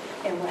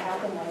 And what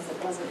happened was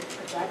it wasn't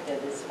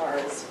projected as far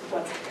as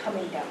what's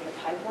coming down the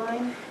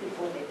pipeline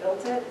before they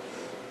built it.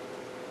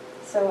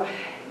 So,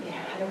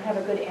 I don't have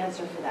a good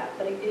answer for that.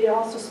 But it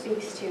also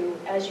speaks to,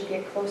 as you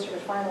get closer to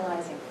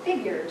finalizing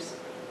figures,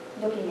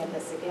 looking at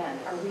this again,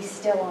 are we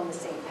still on the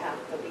same path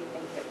that we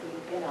think that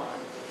we've been on?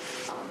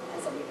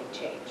 Has anything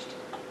changed?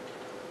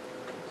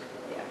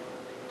 Yeah.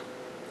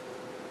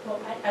 Well,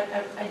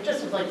 I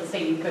just would like to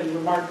say you've been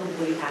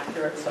remarkably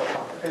accurate so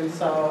far, and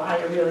so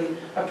I really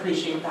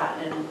appreciate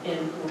that. And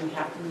when we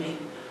have to make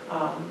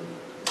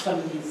some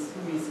of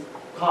these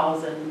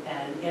calls and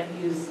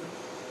use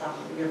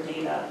your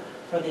data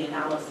for the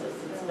analysis,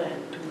 it's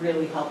been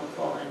really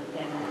helpful.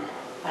 And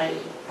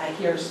I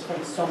hear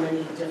from so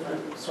many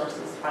different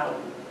sources how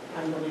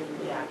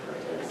unbelievably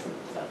accurate it is.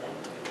 So thank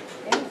you.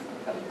 Yes,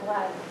 I'm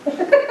glad.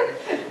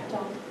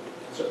 Tom.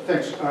 So,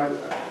 thanks.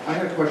 I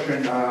had a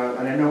question,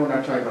 and I know we're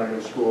not talking about a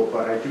new school,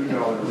 but I do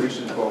know in a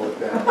recent vote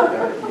that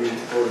you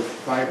voted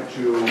 5-2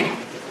 to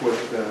put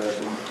the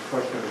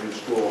question of a new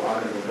school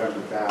on a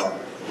November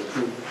ballot.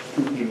 There were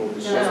two people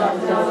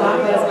decided.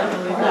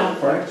 No.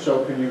 Right?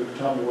 So can you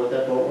tell me what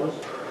that vote was?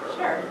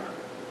 Sure.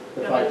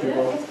 The 5-2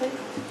 vote?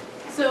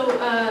 So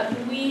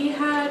we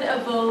had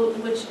a vote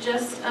which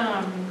just,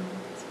 a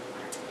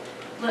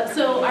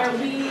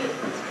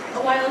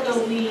while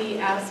ago we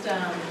asked to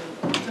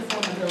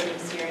form a building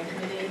steering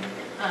committee.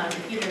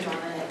 Peter's on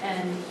it,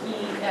 and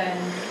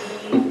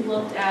he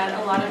looked at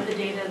a lot of the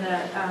data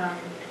that,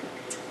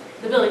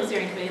 the building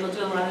steering committee looked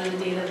at a lot of the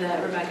data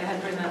that Rebecca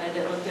had presented.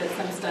 It looked at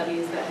some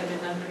studies that had been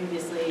done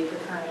previously, the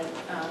current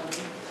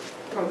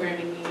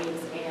programming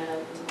needs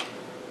and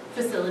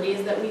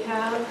facilities that we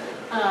have.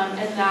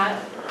 And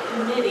that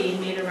committee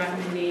made a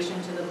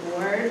recommendation to the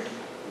board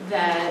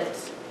that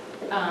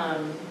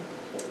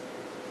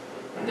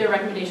their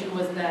recommendation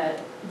was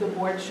that the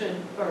board should,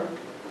 or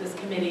this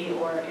committee and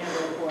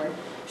the board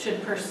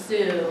should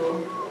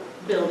pursue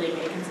building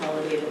a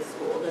consolidated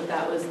school,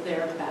 that was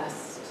their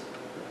best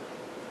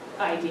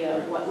idea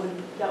of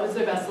that was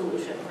their best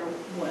solution for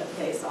what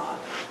they saw.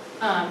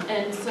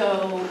 And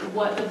so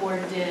what the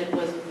board did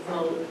was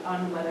vote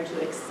on whether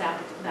to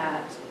accept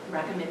that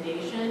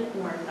recommendation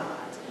or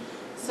not.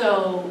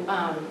 So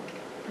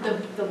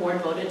the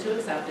board voted to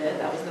accept it,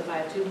 that was the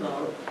 5-2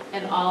 vote,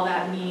 and all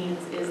that means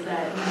is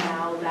that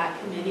now that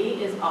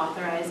committee is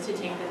authorized to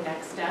take the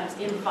next steps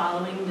in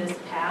following this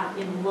path,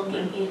 in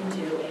looking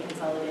into a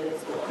consolidated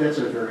school. That's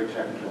a very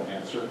technical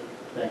answer,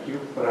 thank you.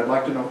 But I'd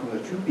like to know from the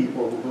two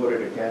people who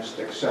voted against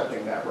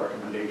accepting that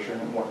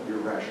recommendation, what your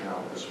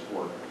rationale is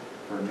for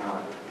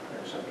not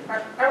accepting.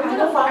 Are we I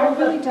gonna follow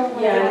really the? don't want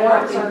to Yeah, have we're a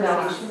up to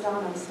conversation,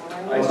 Dawn, I'm sorry.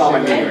 I saw my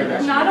name And right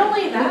next to not you.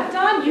 only that,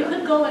 Don, you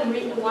could go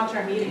and watch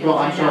our meeting. and Well,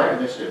 I'm find sorry, I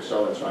out. missed it,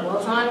 so that's fine. Well,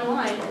 it's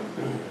online. I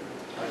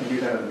can do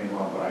that in the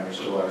meanwhile, but I can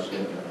still ask it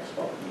in the next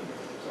public meeting.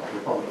 So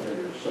we're public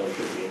figures, so we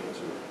should be able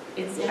to.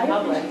 It's in I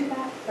public. appreciate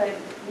that, but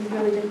we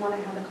really did want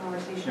to have the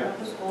conversation Yeah, about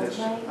the school that's-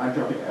 tonight. I'm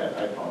jumping ahead,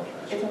 I apologize.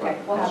 It's okay,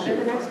 we'll have it at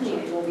the next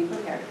meeting, we'll be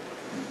prepared.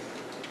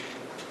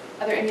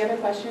 Are there any other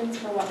questions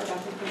for what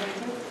Rebecca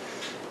presented?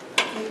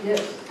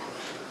 Yes.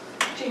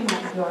 Jean,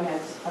 go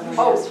ahead. I'm going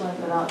to Oh. ask one,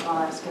 but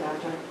I'll ask it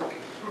after.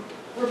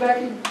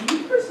 Rebecca, you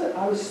present,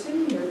 I was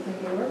sitting here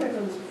thinking, where have I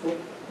done this before?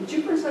 Did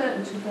you present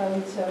in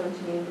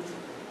 2017?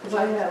 Because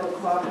I have a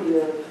copy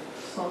of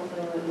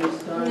something that was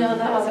done. No,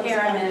 that was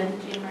Harriman,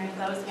 Jean Marie,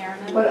 that was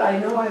Harriman. But I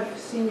know I've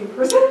seen you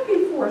present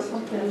before,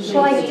 something.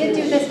 Well, I did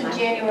do this in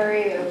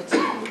January of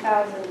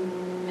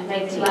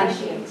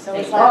 2019, so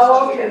it's Oh,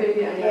 last okay, year.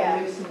 maybe I Yeah.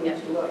 have seen you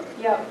too, look.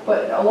 Yep.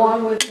 But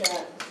along with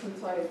that,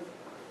 since I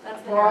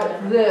That's the brought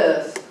Harriman.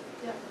 this,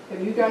 Yep.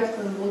 have you guys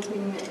been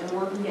looking and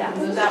working Yeah, on so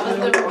this? that was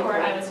the too? report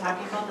Okay. I was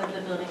talking about, that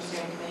the building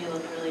steering committee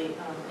looked really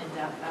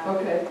in-depth at.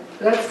 Okay,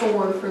 that's the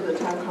one for the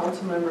town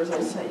council members.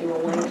 I sent you a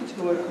link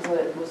to it because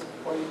it was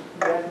like,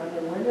 back in my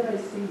head, when did I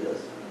see this?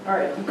 All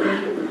right, thank you.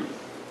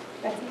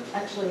 Becky?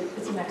 Actually,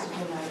 it's an next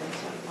agenda item,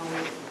 so I'll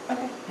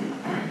Okay.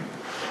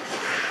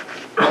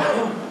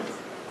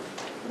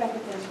 Rebecca,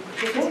 thank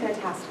you. This is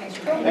fantastic.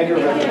 Thank you,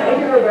 Rebecca. Thank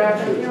you,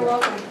 Rebecca. You're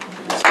welcome.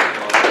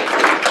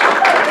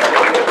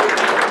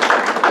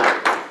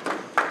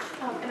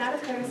 And out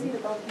of courtesy to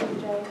both you and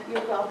Jay,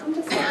 you're welcome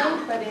to stay,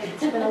 but it's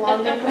been a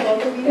long day for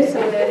both of you, so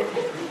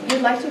if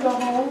you'd like to go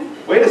home.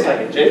 Wait a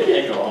second, Jay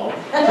can't go home.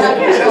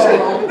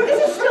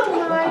 This is still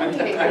my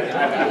meeting.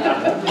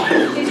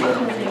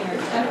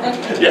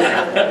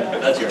 Yeah,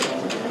 that's yours.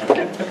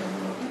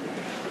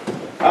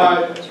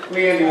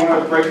 Leanne, do you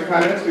want to break for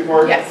 5 minutes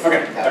before? Yes,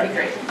 Okay. that would be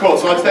great. Cool,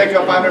 so let's take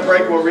a 5-minute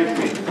break, we'll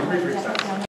reconvene.